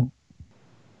bra on.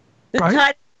 The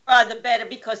Right? tighter the better,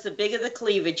 because the bigger the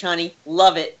cleavage, honey.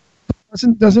 Love it.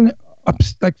 Doesn't it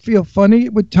like feel funny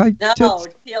with tight No, tits?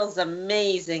 it feels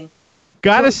amazing.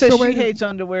 Goddess So says she wait- hates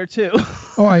underwear too.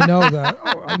 Oh, I know that.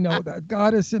 Oh, I know that.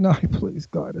 Goddess and I, please,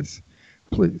 Goddess.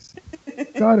 Please.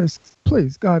 Goddess,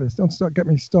 please, Goddess. Don't get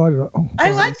me started. Oh,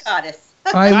 I like Goddess.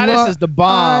 Goddess is the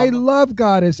bomb. I love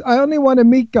Goddess. I only want to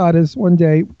meet Goddess one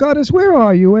day. Goddess, where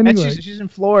are you And anyway? she's in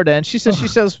Florida, and she says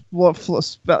says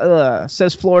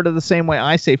Florida the same way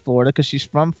I say Florida because she's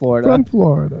from Florida. From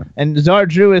Florida. And Czar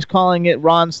Drew is calling it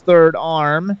Ron's third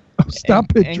arm. Oh, stop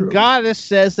it, And Drew. Goddess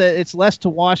says that it's less to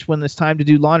wash when it's time to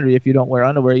do laundry. If you don't wear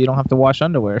underwear, you don't have to wash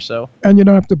underwear. So And you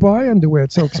don't have to buy underwear.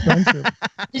 It's so expensive.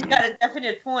 She's got a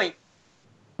definite point.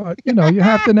 But, you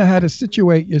have to know how to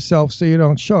situate yourself so you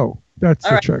don't show. That's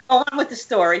All the right, trick. go on with the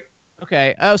story.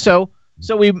 okay. Oh, so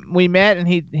we met, and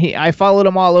I followed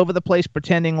him all over the place,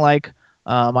 pretending like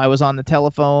I was on the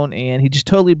telephone, and he just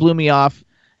totally blew me off.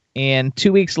 And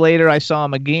 2 weeks later, I saw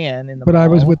him again in the But I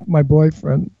was mall. with my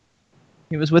boyfriend.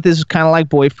 He was with his kind of like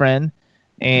boyfriend,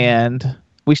 and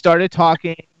we started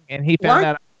talking, and he found What?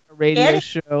 out on a radio Eddie?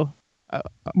 show.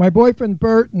 My boyfriend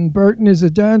Burton. Burton is a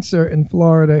dancer in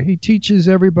Florida. He teaches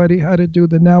everybody how to do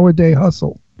the nowadays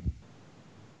hustle.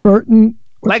 Burton,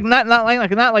 Like not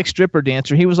like stripper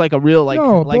dancer. He was like a real like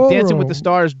No, Dancing with ballroom. the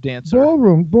Stars dancer.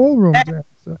 ballroom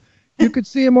dancer. You could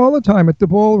see him all the time at the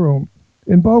ballroom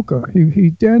in Boca.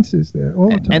 He dances there all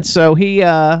the time. And so he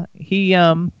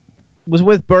was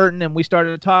with Burton, and we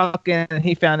started talking, and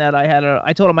he found out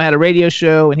I told him I had a radio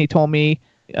show, and he told me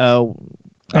I had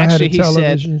a actually he said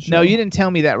television show. no, you didn't tell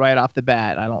me that right off the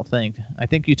bat. I don't think. I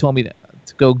think you told me to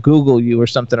go Google you or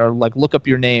something, or like look up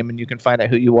your name and you can find out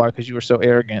who you are because you were so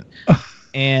arrogant.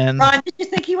 And Ron, did you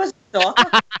think he was a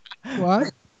stalker?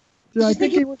 What? Did I you think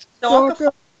think he he was a stalker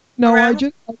stalker? No, I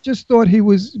around? just thought he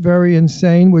was very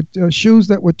insane with shoes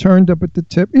that were turned up at the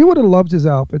tip. You would have loved his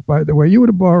outfit, by the way. You would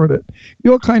have borrowed it.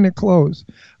 Your kind of clothes.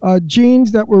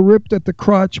 Jeans that were ripped at the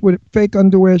crotch with fake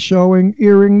underwear showing,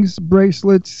 earrings,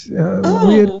 bracelets.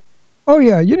 Weird. Oh,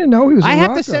 yeah. You didn't know he was a I rocker.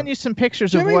 have to send you some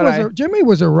pictures Jimmy of was what Jimmy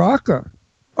was a rocker.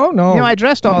 Oh, no. I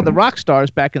dressed all the rock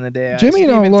stars back in the day. Jimmy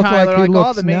don't Steven look Tyler, like he all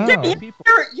looks the main now. people.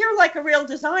 You're like a real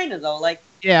designer, though. Like,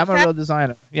 Yeah, I'm a real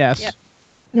designer. Yes. Yeah.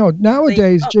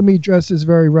 Nowadays, Jimmy dresses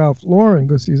very Ralph Lauren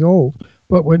because he's old.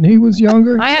 But when he was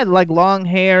younger, I had like long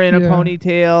hair in a Yeah.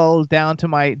 ponytail down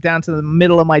to the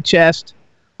middle of my chest.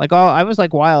 Like I was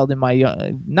like wild in my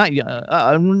not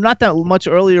that much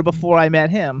earlier before I met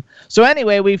him. So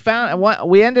anyway,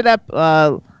 we ended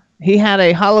up he had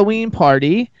a Halloween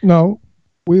party. no,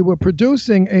 we were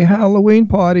producing a Halloween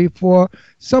party for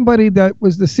somebody that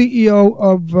was the CEO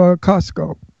of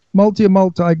Costco, multi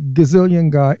gazillion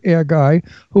guy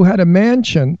who had a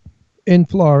mansion in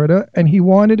Florida, and he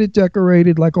wanted it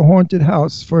decorated like a haunted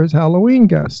house for his Halloween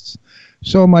guests.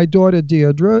 So my daughter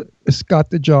Deirdre got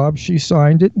the job. She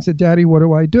signed it and said, "Daddy, what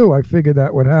do I do?" I figured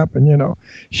that would happen,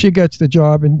 She gets the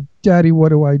job, and Daddy, what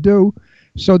do I do?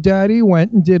 So Daddy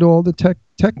went and did all the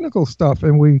technical stuff,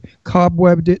 and we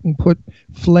cobwebbed it and put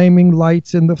flaming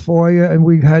lights in the foyer, and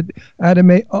we had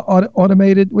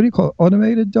automated, what do you call it?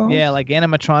 Automated dolls? Yeah, like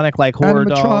animatronic, like horror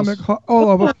dolls. All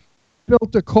over.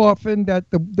 Built a coffin that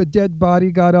the dead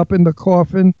body got up in the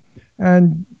coffin,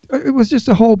 and it was just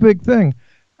a whole big thing.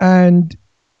 And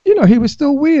he was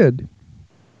still weird,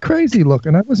 crazy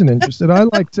looking. I wasn't interested. I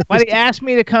liked to. But he asked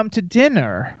me to come to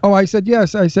dinner. Oh, I said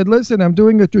yes. I said, listen, I'm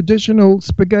doing a traditional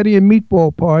spaghetti and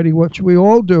meatball party, which we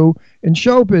all do in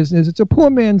show business. It's a poor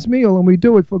man's meal, and we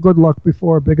do it for good luck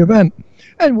before a big event.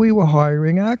 And we were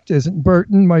hiring actors. And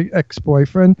Burton, my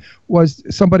ex-boyfriend, was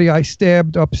somebody I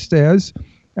stabbed upstairs.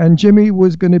 And Jimmy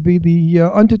was going to be the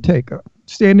undertaker,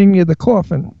 standing near the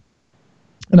coffin.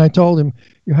 And I told him,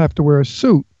 you have to wear a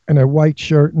suit and a white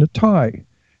shirt and a tie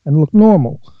and look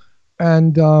normal.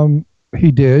 And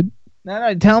he did.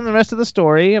 No, tell him the rest of the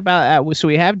story about. So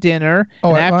we have dinner,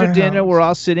 Oh, and at after my dinner, house. we're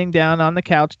all sitting down on the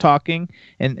couch talking,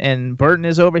 and Burton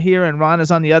is over here, and Ron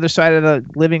is on the other side of the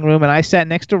living room, and I sat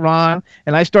next to Ron,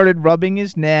 and I started rubbing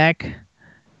his neck.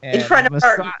 In front of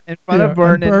Burton. In front of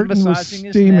Burton, and Burton was massaging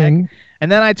his steaming. neck.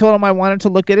 And then I told him I wanted to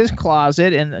look at his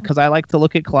closet, and because I like to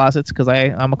look at closets, because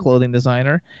I'm a clothing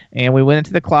designer. And we went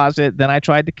into the closet. Then I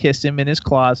tried to kiss him in his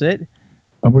closet.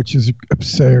 Which is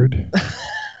absurd.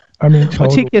 I mean, Which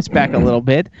totally. he kissed back a little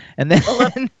bit, and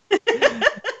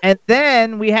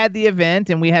then we had the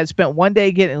event, and we had spent one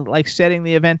day setting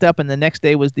the event up, and the next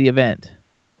day was the event.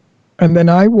 And then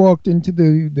I walked into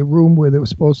the room where there was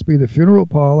supposed to be the funeral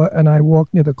parlor, and I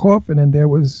walked near the coffin, and there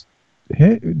was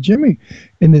Jimmy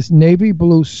in this navy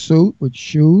blue suit with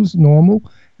shoes, normal,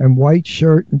 and white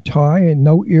shirt and tie, and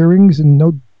no earrings and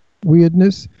no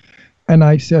weirdness. And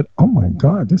I said, "Oh my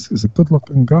God, this is a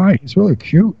good-looking guy. He's really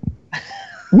cute."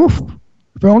 Woof!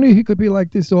 If only he could be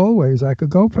like this always, I could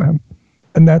go for him.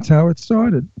 And that's how it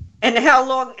started. And how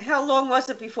long was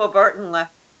it before Burton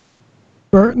left?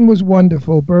 Burton was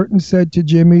wonderful. Burton said to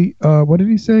Jimmy, "What did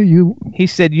he say? He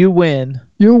said, "You win.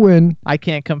 You win." I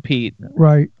can't compete.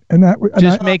 Right. And that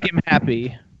Just make him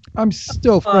happy." I'm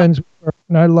still friends with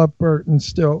Burton. I love Burton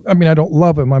still. I mean, I don't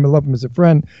love him. I love him as a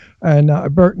friend. And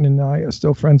Burton and I are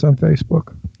still friends on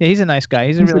Facebook. Yeah, he's a nice guy.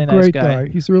 He's a really nice great guy.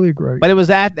 He's really great. But it was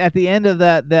at the end of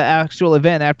the actual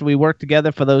event, after we worked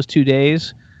together for those 2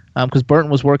 days, because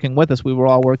Burton was working with us. We were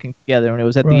all working together, and it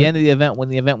was at Right. the end of the event, when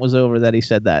the event was over, that he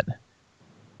said that.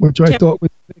 Which I thought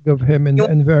was big of him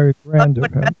and very grand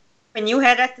of him. When you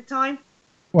had at the time?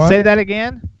 What? Say that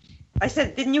again? I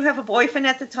said, didn't you have a boyfriend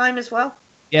at the time as well?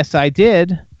 Yes, I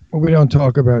did. Well, we don't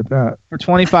talk about that. For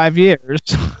 25 years.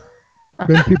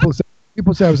 Then people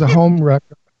say I was a home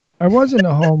wrecker. I wasn't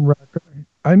a home wrecker.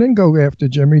 I didn't go after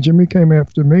Jimmy. Jimmy came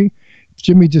after me.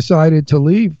 Jimmy decided to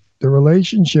leave the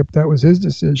relationship. That was his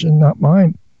decision, not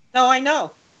mine. No, I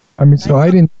know. I mean, so I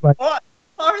didn't like. Well, as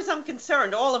far as I'm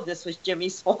concerned, all of this was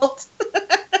Jimmy's fault.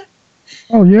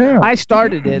 Oh yeah, I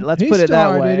started it. Let's put it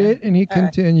that way. He started it, and he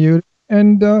continued.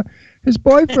 And his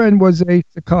boyfriend was a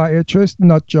psychiatrist,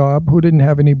 nut job, who didn't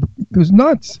have any. Who's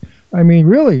nuts. I mean,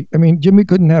 really. I mean, Jimmy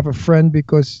couldn't have a friend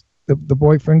because the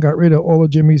boyfriend got rid of all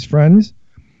of Jimmy's friends,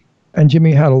 and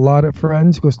Jimmy had a lot of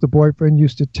friends because the boyfriend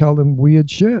used to tell him weird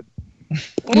shit.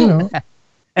 You know.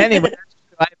 Anyway,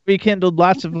 I rekindled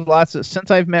lots of since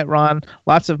I've met Ron.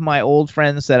 Lots of my old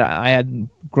friends that I had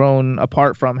grown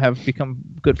apart from have become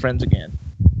good friends again.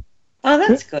 Oh,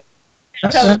 that's good.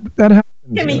 That happens.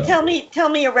 Jimmy, you know. tell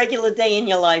me a regular day in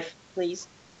your life, please.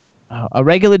 A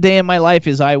regular day in my life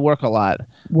is I work a lot.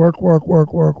 Work.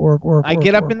 I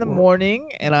get up in the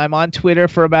morning and I'm on Twitter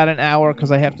for about an hour because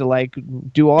I have to like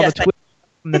do all the Twitter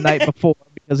from the night before.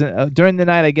 Because during the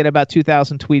night I get about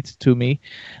 2,000 tweets to me,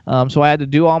 so I had to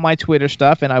do all my Twitter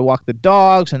stuff, and I walk the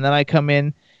dogs, and then I come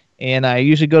in, and I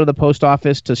usually go to the post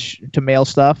office to mail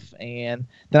stuff, and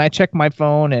then I check my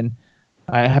phone, and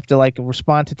I have to like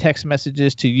respond to text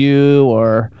messages to you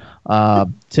or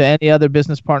to any other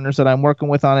business partners that I'm working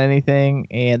with on anything,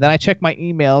 and then I check my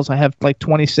emails. I have like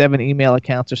 27 email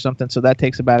accounts or something, so that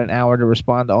takes about an hour to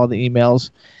respond to all the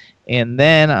emails, and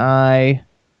then I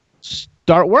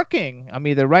start working. I'm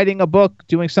either writing a book,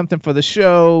 doing something for the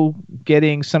show,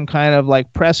 getting some kind of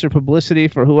like press or publicity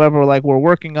for whoever like we're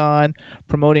working on,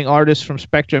 promoting artists from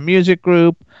Spectra Music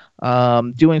Group,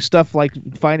 doing stuff like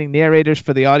finding narrators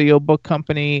for the audiobook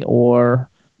company or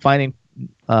finding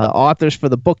authors for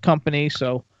the book company.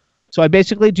 So I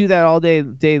basically do that all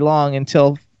day long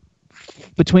until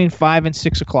between 5 and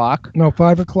 6 o'clock. No,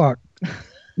 5 o'clock.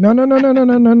 No.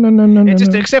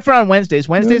 Just except for on Wednesdays.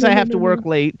 Wednesdays I have to work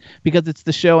late because it's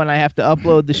the show, and I have to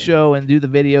upload the show and do the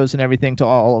videos and everything to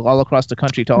all across the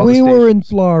country to all the stations. We were in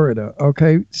Florida,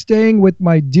 okay, staying with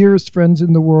my dearest friends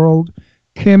in the world,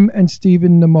 Kim and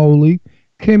Stephen Namoli.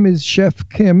 Kim is Chef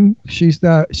Kim. She's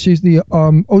the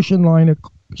ocean liner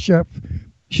chef.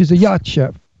 She's a yacht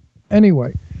chef.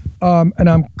 Anyway, and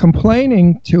I'm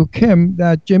complaining to Kim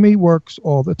that Jimmy works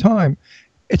all the time.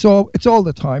 It's all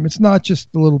the time. It's not just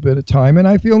a little bit of time, and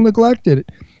I feel neglected.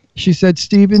 She said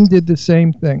Stephen did the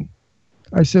same thing.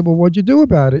 I said, well, what'd you do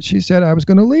about it? She said I was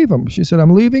going to leave him. She said,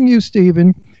 I'm leaving you,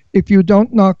 Stephen, if you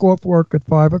don't knock off work at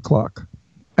 5 o'clock.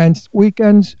 And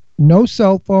weekends, no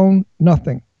cell phone,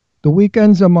 nothing. The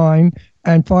weekends are mine,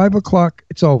 and 5 o'clock,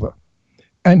 it's over.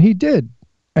 And he did,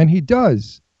 and he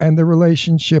does, and the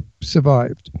relationship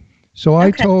survived. So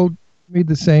I told me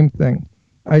the same thing.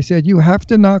 I said, you have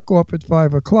to knock off at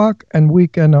 5 o'clock, and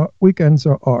weekends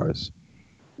are ours.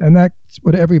 And that's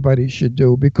what everybody should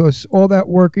do, because all that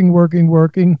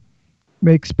working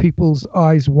makes people's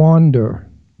eyes wander,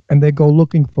 and they go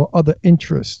looking for other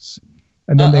interests,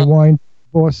 and then they wind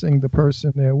bossing the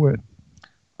person they're with.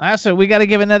 Also, we got to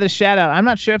give another shout out. I'm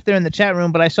not sure if they're in the chat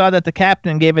room, but I saw that the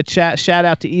captain gave a shout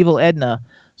out to Evil Edna.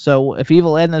 So if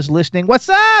Evil Edna's listening, what's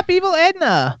up, Evil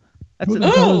Edna? That's Who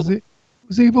the hell is it?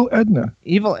 Who's Evil Edna?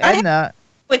 Evil Edna.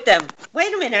 With them.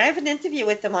 Wait a minute. I have an interview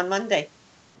with them on Monday.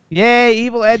 Yay,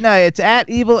 Evil Edna. It's at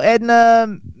Evil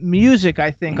Edna Music, I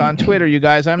think, on Twitter, you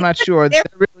guys. I'm not sure. They're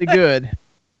really good.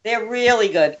 They're really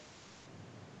good.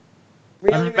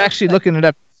 I'm actually looking it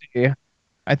up to see.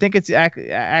 I think it's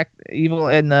Evil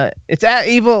Edna. It's at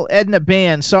Evil Edna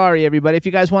Band. Sorry, everybody. If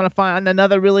you guys want to find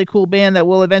another really cool band that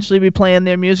will eventually be playing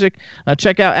their music,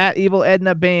 check out at Evil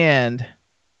Edna Band.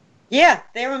 Yeah,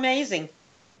 they're amazing.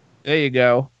 There you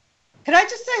go. Could I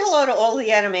just say hello to all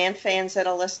the Adam Ant fans that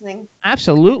are listening?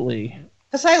 Absolutely.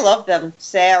 Because I love them.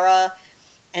 Sarah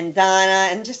and Donna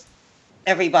and just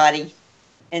everybody.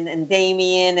 And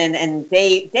Damien and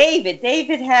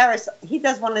David Harris. He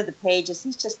does one of the pages.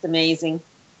 He's just amazing.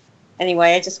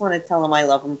 Anyway, I just want to tell him I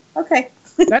love him. Okay.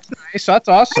 That's nice. That's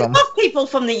awesome. I love people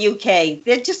from the UK.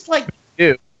 They're just like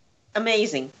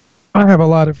amazing. I have a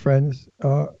lot of friends.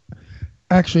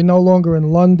 Actually, no longer in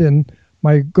London.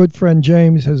 My good friend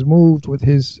James has moved with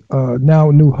his now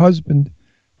new husband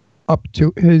up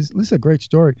to his. This is a great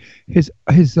story. His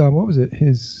what was it?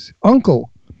 His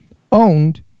uncle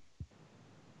owned.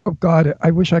 Oh God,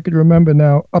 I wish I could remember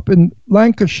now. Up in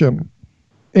Lancashire,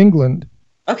 England.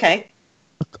 Okay.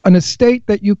 An estate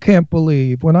that you can't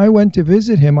believe. When I went to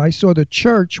visit him, I saw the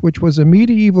church, which was a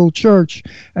medieval church,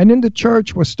 and in the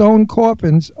church were stone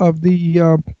coffins of the,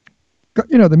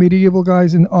 the medieval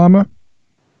guys in armor.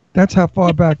 That's how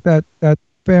far back that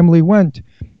family went,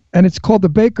 and it's called the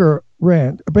Baker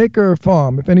Baker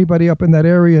Farm. If anybody up in that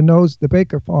area knows the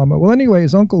Baker farmer. Well, anyway,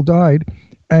 his uncle died,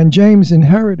 and James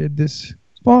inherited this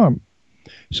farm.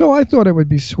 So I thought it would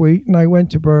be sweet, and I went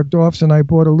to Bergdorf's and I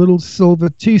bought a little silver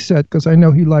tea set because I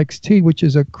know he likes tea, which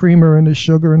is a creamer and a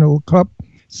sugar in a little cup.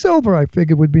 Silver, I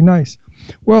figured, would be nice.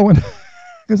 Well,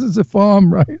 because it's a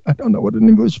farm, right? I don't know what an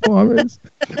English farm is.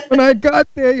 When I got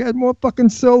there, you had more fucking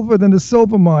silver than the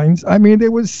silver mines. I mean,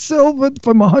 there was silver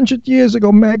from 100 years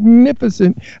ago,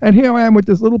 magnificent. And here I am with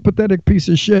this little pathetic piece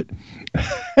of shit.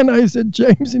 And I said,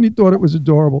 James, and he thought it was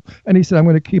adorable. And he said, I'm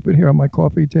going to keep it here on my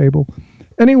coffee table.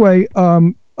 Anyway,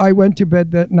 I went to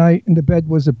bed that night, and the bed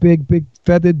was a big, big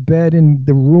feathered bed, and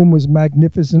the room was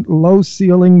magnificent, low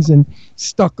ceilings and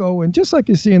stucco, and just like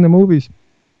you see in the movies.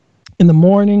 In the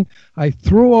morning, I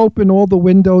threw open all the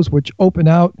windows, which open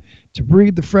out to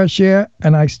breathe the fresh air,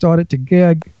 and I started to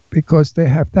gag because they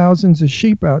have thousands of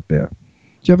sheep out there. Do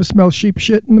you ever smell sheep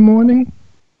shit in the morning?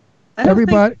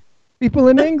 Everybody, people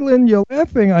in England, you're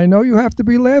laughing. I know you have to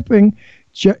be laughing.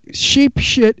 Sheep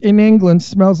shit in England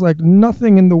smells like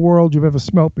nothing in the world you've ever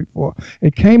smelled before.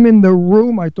 It came in the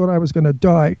room. I thought I was going to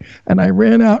die. And I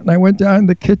ran out and I went down in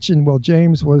the kitchen. Well,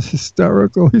 James was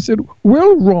hysterical. He said,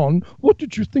 well, Ron, what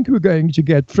did you think we were going to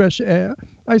get? Fresh air?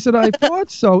 I said, I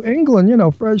thought so. England,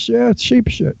 fresh air, sheep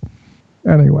shit.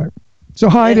 Anyway, so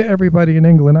hi to everybody in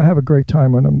England. I have a great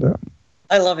time when I'm there.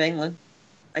 I love England.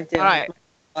 I do. All right.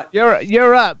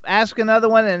 You're up. Ask another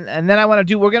one, and then we're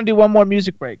going to do one more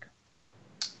music break.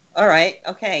 All right.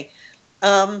 Okay.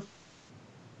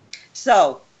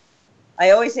 So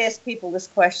I always ask people this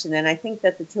question, and I think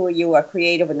that the two of you are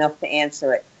creative enough to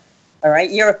answer it. All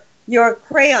right. Your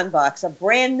crayon box, a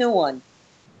brand new one.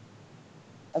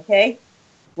 Okay.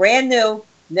 Brand new,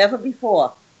 never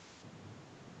before.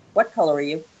 What color are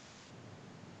you?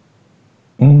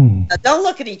 Now, don't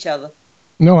look at each other.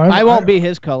 No, I won't be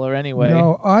his color anyway.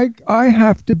 No, I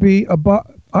have to be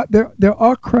there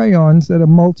are crayons that are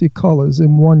multicolors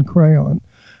in one crayon,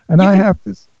 and I have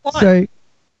to say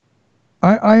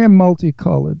I am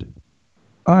multicolored.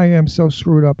 I am so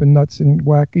screwed up and nuts and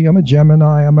wacky. I'm a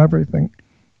Gemini. I'm everything.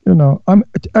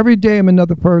 Every day I'm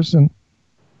another person.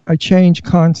 I change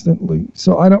constantly.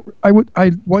 So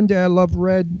one day I love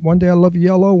red, one day I love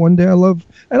yellow, one day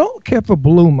I don't care for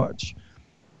blue much.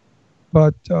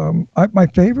 But my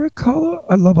favorite color,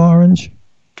 I love orange.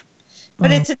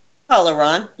 But it's a color,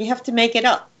 Ron. You have to make it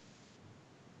up.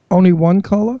 Only one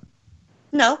color?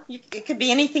 No, it could be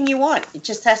anything you want. It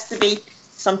just has to be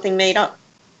something made up.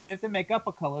 You have to make up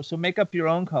a color, so make up your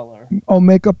own color. Oh,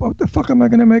 make up? What the fuck am I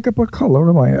going to make up a color?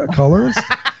 Am I colors?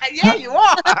 Yeah, you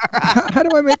are. How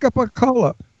do I make up a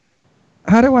color?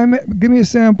 Give me a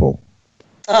sample.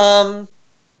 A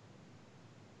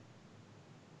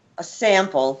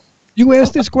sample. You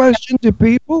ask this question to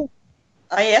people?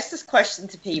 I ask this question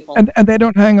to people. And they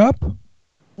don't hang up?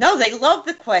 No, they love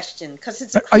the question because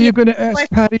it's. Are you going to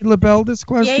ask Patty LaBelle this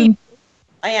question? Yeah,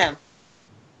 I am.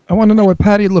 I want to know what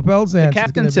Patty LaBelle's answer is. The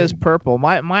captain says purple.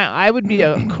 I would be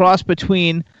a cross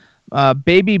between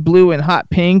baby blue and hot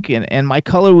pink, and my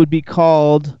color would be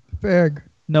called. Fag.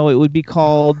 No, it would be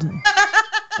called.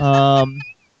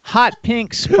 Hot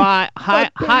pink spot.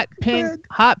 Hot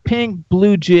pink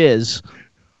blue jizz.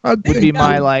 Would be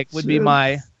my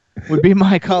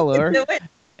color.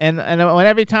 And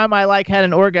every time I had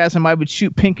an orgasm, I would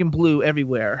shoot pink and blue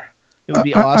everywhere. It would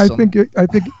be awesome. I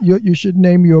think you should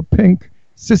name your pink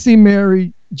Sissy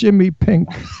Mary Jimmy Pink.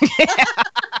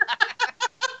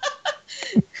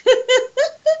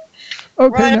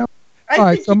 Okay, Right. now all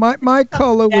right. So my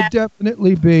color would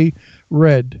definitely be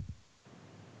red,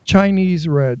 Chinese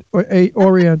red, or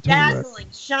Oriental red. Dazzling,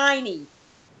 shiny,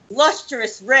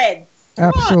 lustrous red.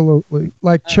 Absolutely,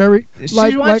 like cherry.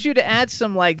 She wants you to add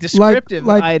some descriptive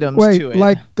items to it.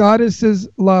 Like Goddess's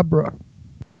Labra.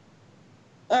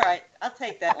 All right, I'll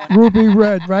take that one. Ruby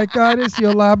red, right, Goddess?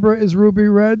 Your Labra is ruby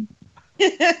red.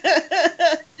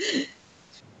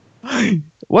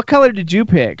 What color did you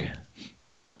pick?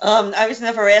 I was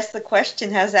never asked the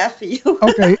question. How's that for you?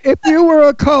 Okay, if you were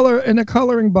a color in a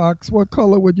coloring box, what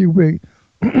color would you be?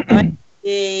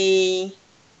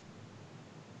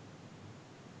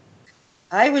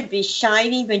 I would be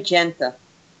shiny magenta.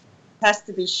 Has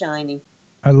to be shiny.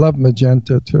 I love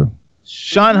magenta too.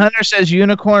 Sean Hunter says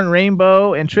unicorn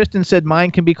rainbow, and Tristan said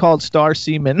mine can be called star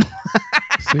semen.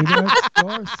 See that?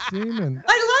 Star Semen.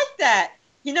 I like that.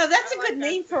 That's a good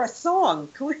name for a song.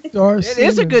 It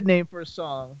is a good name for a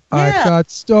song. I've got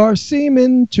star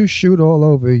semen to shoot all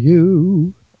over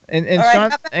you. And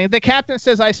Sean, and the captain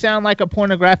says I sound like a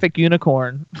pornographic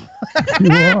unicorn.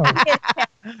 You are.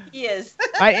 He is.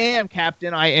 I am,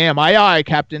 Captain. I am. Aye,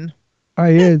 Captain. I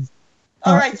is.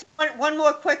 All right, so one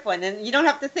more quick one, and you don't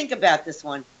have to think about this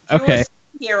one. If Okay.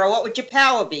 you were a superhero, what would your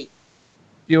power be? If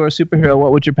you were a superhero,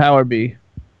 what would your power be?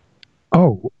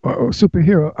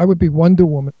 Superhero. I would be Wonder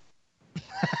Woman.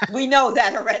 We know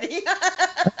that already.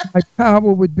 My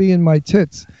power would be in my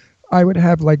tits. I would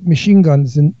have like machine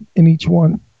guns in each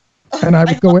one, and I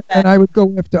would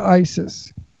go after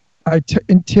ISIS.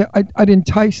 I'd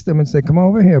entice them and say, "Come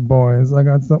over here, boys. I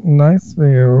got something nice for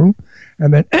you,"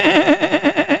 and then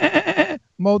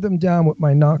mow them down with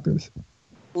my knockers.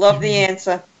 Love the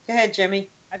answer. Go ahead, Jimmy.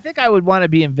 I think I would want to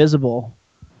be invisible.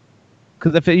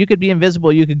 Because if you could be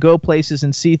invisible, you could go places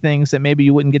and see things that maybe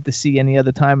you wouldn't get to see any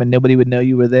other time, and nobody would know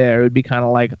you were there. It would be kind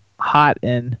of like hot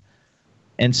and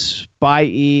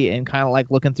spy-y and kind of like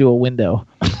looking through a window.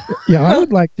 Yeah, I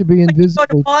would like to be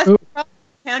invisible.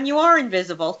 Town, you are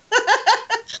invisible.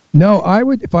 No, I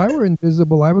would. If I were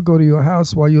invisible, I would go to your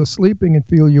house while you're sleeping and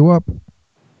feel you up.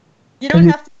 You don't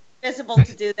have to be invisible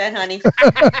to do that, honey.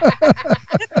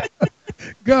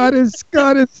 Goddess,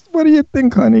 what do you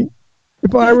think, honey?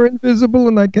 If I were invisible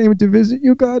and I came to visit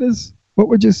you, Goddess, what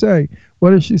would you say?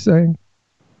 What is she saying?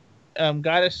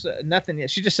 Goddess, nothing yet.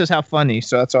 She just says how funny,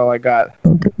 so that's all I got.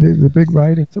 Okay, there's a big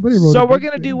writing. Somebody wrote. So we're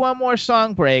gonna do one more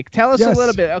song break. Tell us a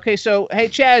little bit. Okay, so hey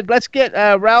Chad, let's get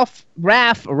Raf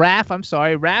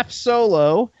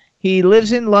Solo. He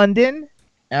lives in London,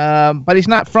 but he's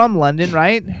not from London,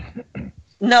 right?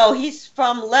 No, he's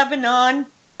from Lebanon,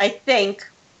 I think,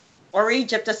 or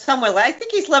Egypt or somewhere. I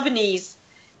think he's Lebanese,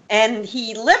 and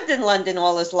he lived in London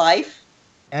all his life.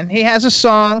 And he has a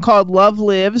song called "Love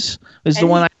Lives." Is the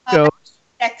one I chose.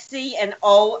 Sexy and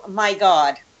oh my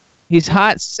God. He's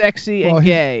hot, sexy, and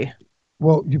gay.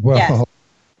 Well, Yes.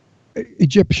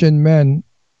 Egyptian men.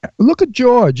 Look at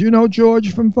George. You know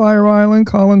George from Fire Island,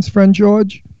 Colin's friend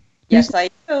George? Yes, I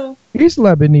do. He's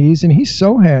Lebanese, and he's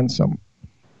so handsome.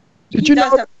 Did you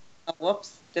know?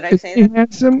 Whoops. Did I Is say he that?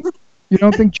 handsome? You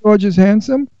don't think George is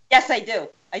handsome? Yes, I do.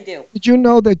 I do. Did you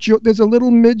know that there's a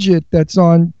little midget that's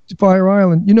on Fire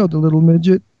Island? You know the little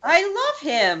midget? I love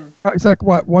him. It's like,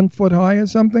 what, 1 foot high or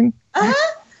something?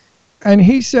 Uh-huh. And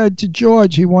he said to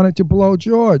George he wanted to blow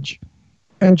George.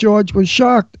 And George was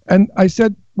shocked. And I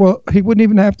said, well, he wouldn't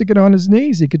even have to get on his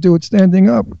knees. He could do it standing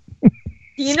up. Do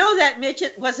you know that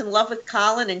midget was in love with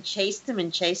Colin and chased him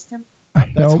and chased him?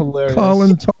 That's hilarious.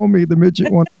 Colin told me the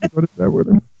midget wanted to go to bed with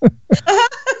him.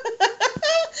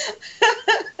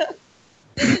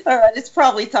 All right, it's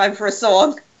probably time for a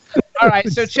song. All right,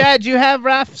 so Chad, you have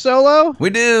Raf Solo? We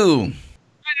do. All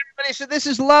right, everybody, so this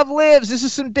is Love Lives. This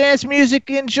is some dance music.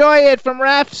 Enjoy it from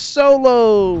Raf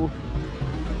Solo.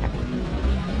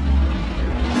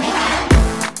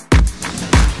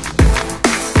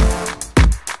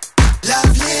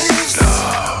 Love lives.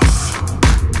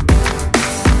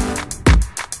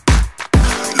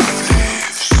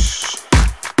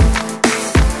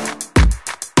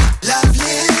 Love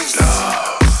lives.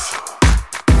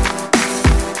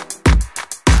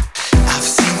 I've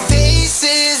seen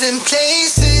faces and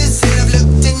places that I've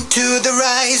looked into their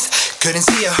eyes. Couldn't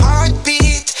see a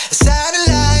heartbeat, a sign of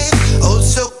life. Oh,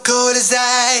 so cold as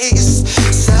ice.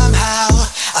 Somehow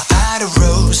I found a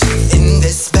rose in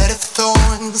this bed of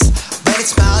thorns. When it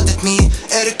smiled at me,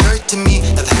 it occurred to me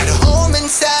I've had a home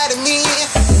inside of me.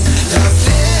 Love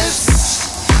lives.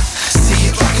 See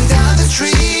it walking down the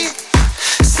street,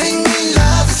 singing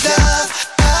love is love,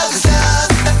 love is love,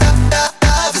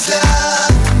 love is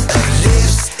love. Love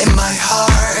lives in my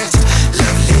heart,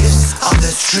 love lives on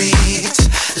the street.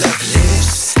 Love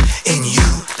lives in you,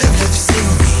 love lives in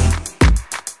me.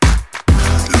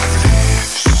 Love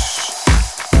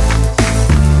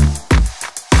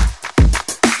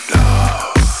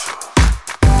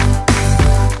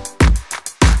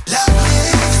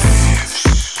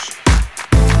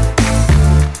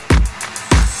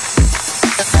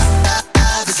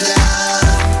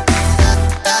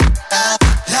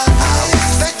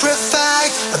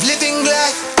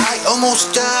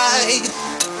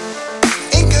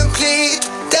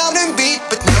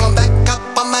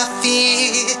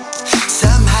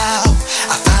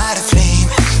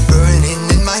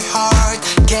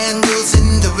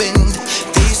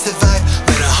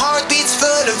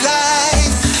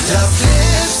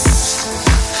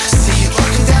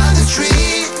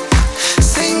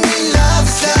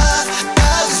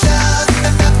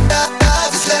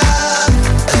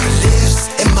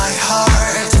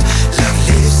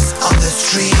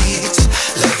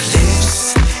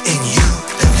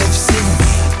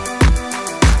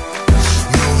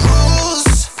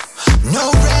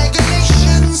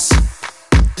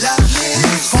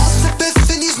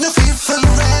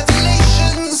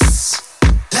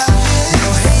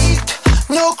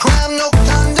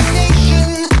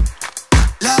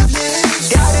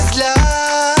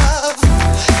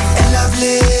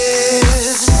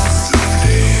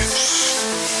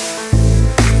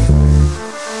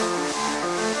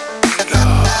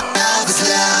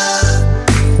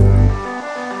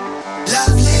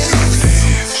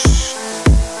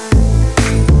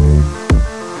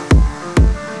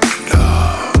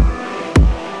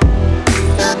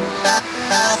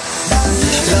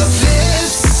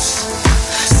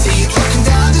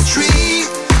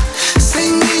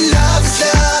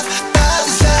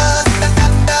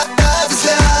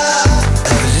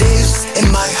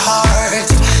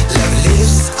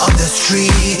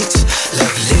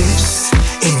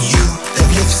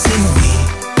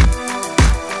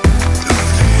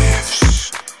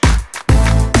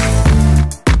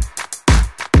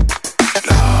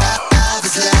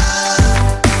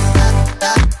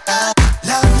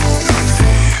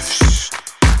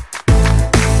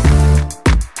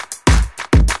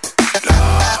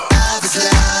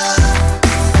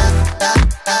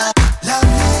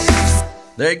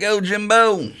There you go,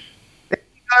 Jimbo.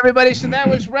 Everybody, so that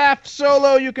was Raph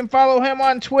Solo. You can follow him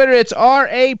on Twitter. It's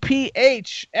RAPHSOLO.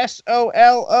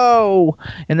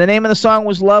 And the name of the song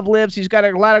was Love Lives. He's got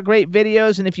a lot of great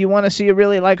videos, and if you want to see a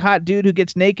really hot dude who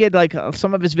gets naked,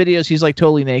 some of his videos, he's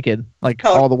totally naked,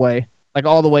 all the way,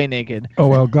 all the way naked. Oh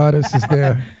well, Goddess is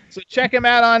there. So check him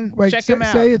out on. Wait, check him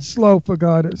out. Say it slow for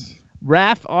Goddess.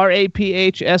 Raph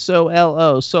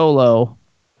RAPHSOLO Solo.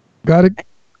 Got it.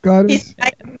 Goddess.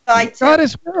 Goddess.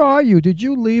 Goddess, where are you? Did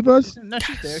you leave us? No,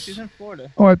 she's there. She's in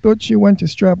Florida. Oh, I thought she went to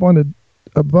strap on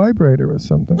a vibrator or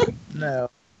something.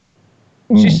 No.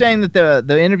 She's saying that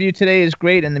the interview today is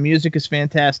great and the music is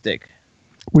fantastic.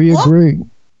 We agree.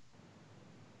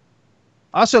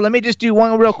 Also, let me just do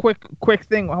one real quick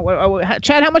thing.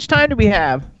 Chad, how much time do we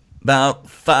have? About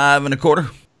 5 1/4. All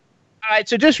right,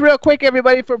 so just real quick,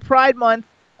 everybody, for Pride Month,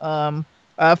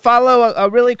 follow a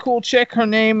really cool chick. Her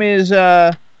name is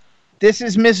This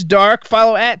is Miss Dark.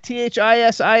 Follow at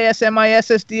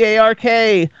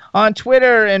THISISMISSDARK on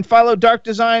Twitter and follow Dark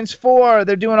Designs 4.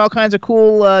 They're doing all kinds of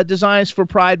cool designs for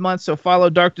Pride Month, so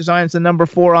follow Dark Designs, the number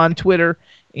 4 on Twitter,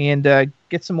 and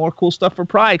get some more cool stuff for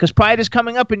Pride, because Pride is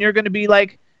coming up and you're going to be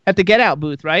at the Get Out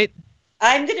booth, right?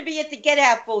 I'm going to be at the Get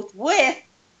Out booth with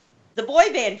the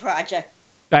Boy Band Project.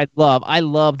 I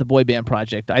love the Boy Band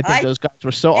Project. I think those guys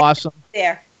were so awesome.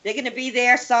 They're going to be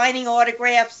there signing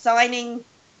autographs, signing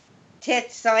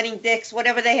tits, signing dicks,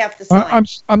 whatever they have to sign.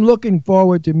 I'm looking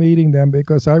forward to meeting them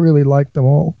because I really like them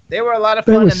all. They were a lot of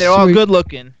fun, and they're all good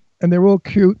looking. And they're all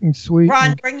cute and sweet.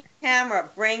 Ron, bring your camera.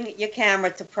 Bring your camera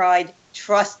to Pride.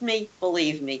 Trust me,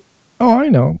 believe me. Oh, I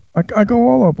know. I go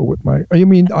all over with my... Oh, you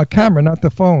mean a camera, not the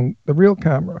phone. The real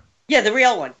camera. Yeah, the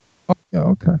real one. Oh, yeah,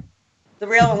 okay. The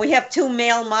real one. We have 2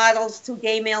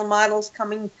 gay male models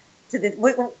coming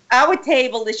to our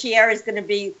table this year is going to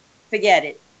be, forget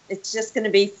it. It's just going to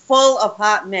be full of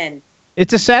hot men.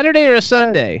 It's a Saturday or a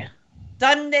Sunday?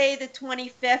 Sunday the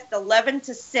 25th, 11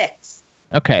 to 6.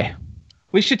 Okay.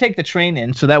 We should take the train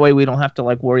in, so that way we don't have to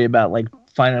worry about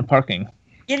finding parking.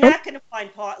 You're not going to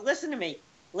find parking. Listen to me.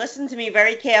 Listen to me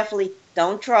very carefully.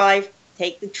 Don't drive.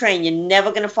 Take the train. You're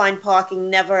never going to find parking.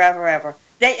 Never, ever, ever.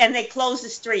 They close the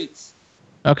streets.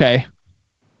 Okay.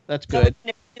 That's good. So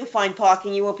if you do find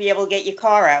parking, you won't be able to get your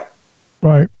car out.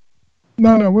 Right.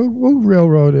 No, we'll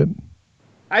railroad it.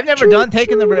 I've never done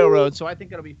taking the railroad, so I think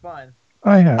it'll be fun.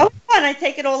 I have. Oh, fun. I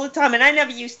take it all the time, and I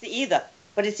never used to either.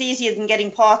 But it's easier than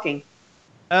getting parking.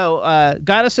 Oh,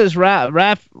 Goddess says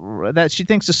Raph that she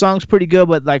thinks the song's pretty good,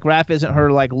 but Raph isn't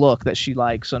her look that she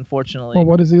likes, unfortunately. Well,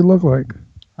 what does he look like?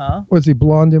 Huh? Was he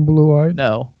blonde and blue-eyed?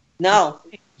 No.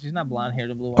 She's not blonde haired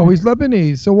and blue-eyed. Oh, he's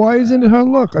Lebanese. So why isn't it her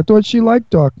look? I thought she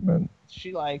liked dark men.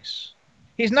 She likes...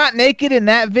 He's not naked in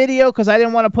that video because I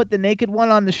didn't want to put the naked one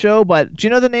on the show, but do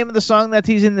you know the name of the song that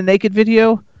he's in the naked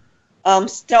video?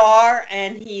 Star,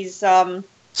 and he's...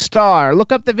 Star.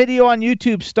 Look up the video on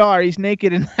YouTube, Star. He's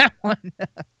naked in that one.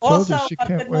 Also,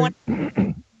 Good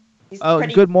morning.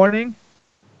 Good morning?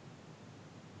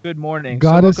 Good morning.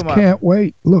 Goddess so can't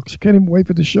wait. Look, she can't even wait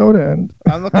for the show to end.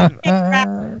 I'm looking...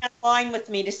 online with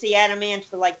me to see Adam Ant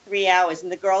for 3 hours,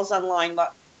 and the girls online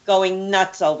going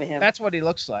nuts over him. That's what he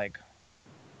looks like.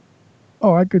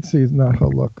 Oh, I could see it's not her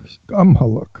look. I'm her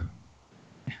look.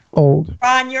 Old.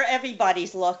 Ron, you're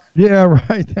everybody's look. Yeah,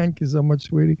 right. Thank you so much,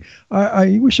 sweetie.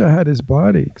 I wish I had his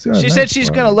body. She said she's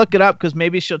going to look it up because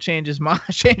maybe she'll change her mind.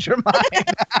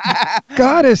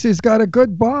 Goddess, he's got a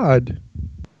good bod.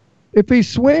 If he's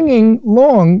swinging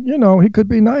long, he could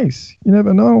be nice. You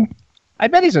never know. I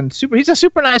bet he's a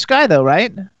super nice guy, though,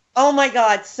 right? Oh, my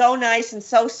God. So nice and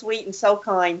so sweet and so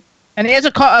kind. And he has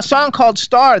a song called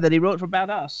Star that he wrote for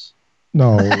About Us.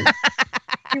 No.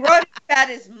 He wrote about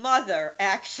his mother,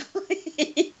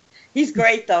 actually. He's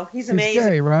great, though. He's amazing.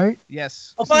 He's gay, right?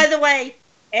 Yes. Oh, by the way,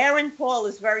 Aaron Paul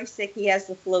is very sick. He has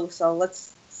the flu, so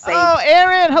let's say... Oh,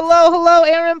 Aaron! Hello,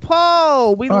 Aaron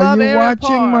Paul! We love Aaron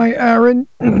Paul. Are you watching my Aaron?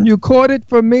 You caught it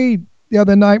from me the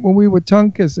other night when we were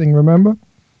tongue kissing, remember?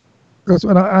 Because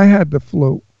when I had the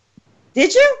flu.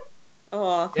 Did you?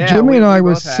 Oh. Yeah, Jimmy and I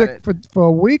were sick for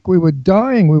a week. We were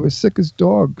dying. We were sick as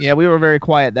dogs. Yeah, we were very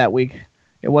quiet that week.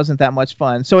 It wasn't that much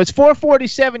fun. So it's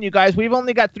 4:47, you guys. We've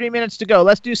only got 3 minutes to go.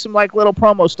 Let's do some little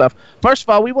promo stuff. First of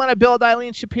all, we want to build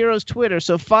Eileen Shapiro's Twitter.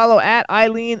 So follow at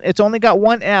Eileen. It's only got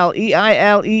one L,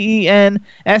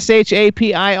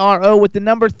 EILEENSHAPIRO with the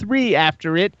number 3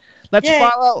 after it. Let's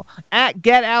follow at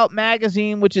Get Out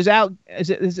Magazine, which is out.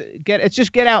 It's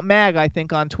just Get Out Mag, I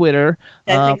think, on Twitter.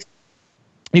 I think so.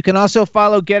 You can also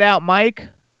follow Get Out Mike,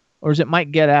 or is it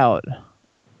Mike Get Out?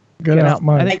 Get Out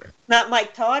Mike. Not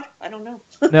Mike Todd? I don't know.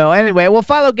 No, anyway, we'll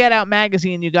follow Get Out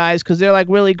Magazine, you guys, because they're like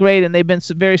really great and they've been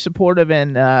very supportive,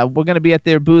 and we're going to be at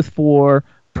their booth for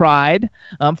Pride.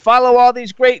 Follow all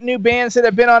these great new bands that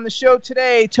have been on the show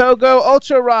today. Togo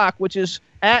Ultra Rock, which is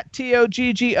at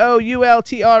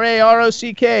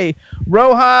TOGGOULTRAROCK.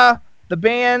 Roja, the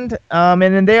band, and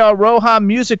then they are Roja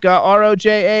Musica,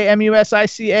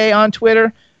 ROJAMUSICA on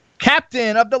Twitter.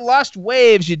 Captain of the Lost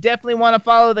Waves. You definitely want to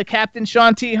follow the Captain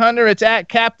Sean T. Hunter. It's at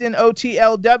Captain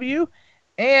OTLW.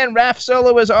 And Raph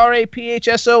Solo is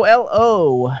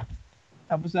RAPHSOLO.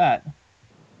 How was that?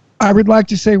 I would like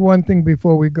to say one thing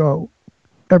before we go.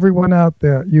 Everyone out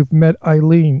there, you've met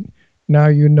Eileen. Now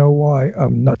you know why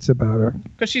I'm nuts about her.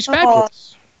 Because she's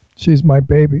fabulous. She's my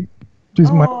baby.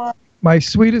 She's my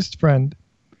sweetest friend.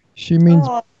 She means...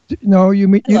 No, you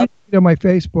didn't read on my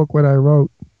Facebook what I wrote.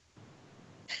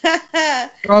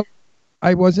 Well,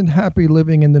 I wasn't happy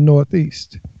living in the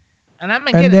Northeast.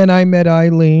 And then I met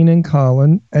Eileen and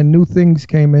Colin, and new things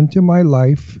came into my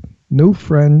life, new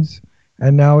friends,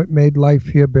 and now it made life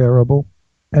here bearable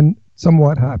and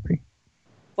somewhat happy.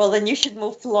 Well, then you should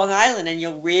move to Long Island and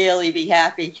you'll really be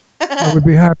happy. I would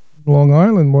be happy in Long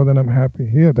Island more than I'm happy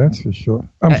here, that's for sure.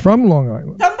 I'm from Long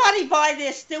Island. Somebody buy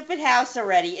this stupid house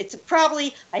already. It's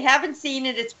probably, I haven't seen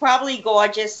it, it's probably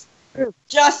gorgeous.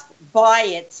 Just buy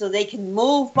it so they can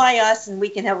move by us and we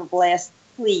can have a blast,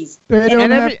 please. They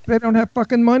don't have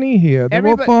fucking money here. They're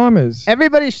all farmers.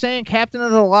 Everybody's saying Captain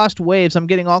of the Lost Waves. I'm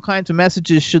getting all kinds of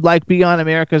messages. Should be on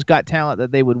America's Got Talent,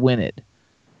 that they would win it.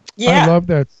 Yeah. I love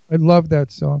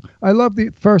that song. I love the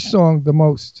first song the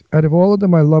most. Out of all of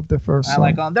them, I love the first song. I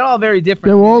like them. They're all very different.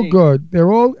 They're all good.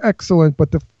 They're all excellent,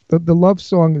 but the love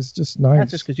song is just nice.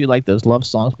 That's just because you like those love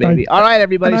songs, baby. All right,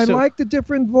 everybody. And I like the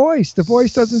different voice. The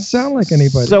voice doesn't sound like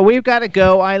anybody. So we've got to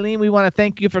go. Eileen, we want to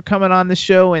thank you for coming on the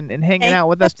show and hanging out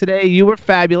with us today. You were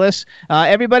fabulous.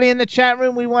 Everybody in the chat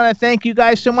room, we want to thank you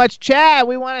guys so much. Chad,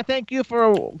 we want to thank you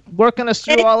for working us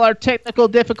through all our technical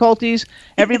difficulties.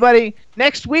 Everybody,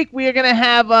 next week we are going to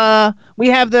have we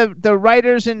have the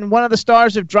writers and one of the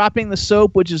stars of Dropping the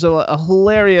Soap, which is a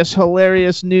hilarious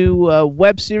new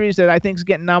web series that I think is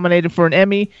getting nominated for an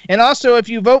Emmy. And also, if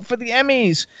you vote for the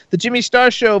Emmys, the Jimmy Star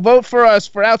Show, vote for us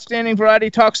for Outstanding Variety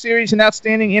Talk Series and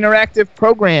Outstanding Interactive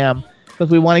Program,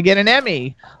 because we want to get an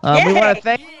Emmy. We want to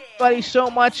thank everybody so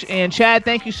much. And Chad,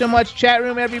 thank you so much. Chat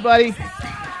room, everybody.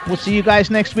 We'll see you guys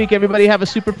next week. Everybody have a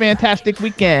super fantastic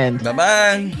weekend.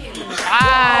 Bye-bye.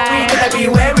 Bye.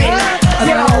 I'm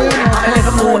a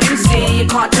Liverpool MC. You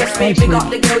can't test me. Big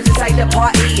up the girls inside the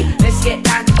party. Let's get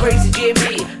down to crazy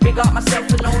Jimmy. Big up myself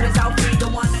and known as Alpha.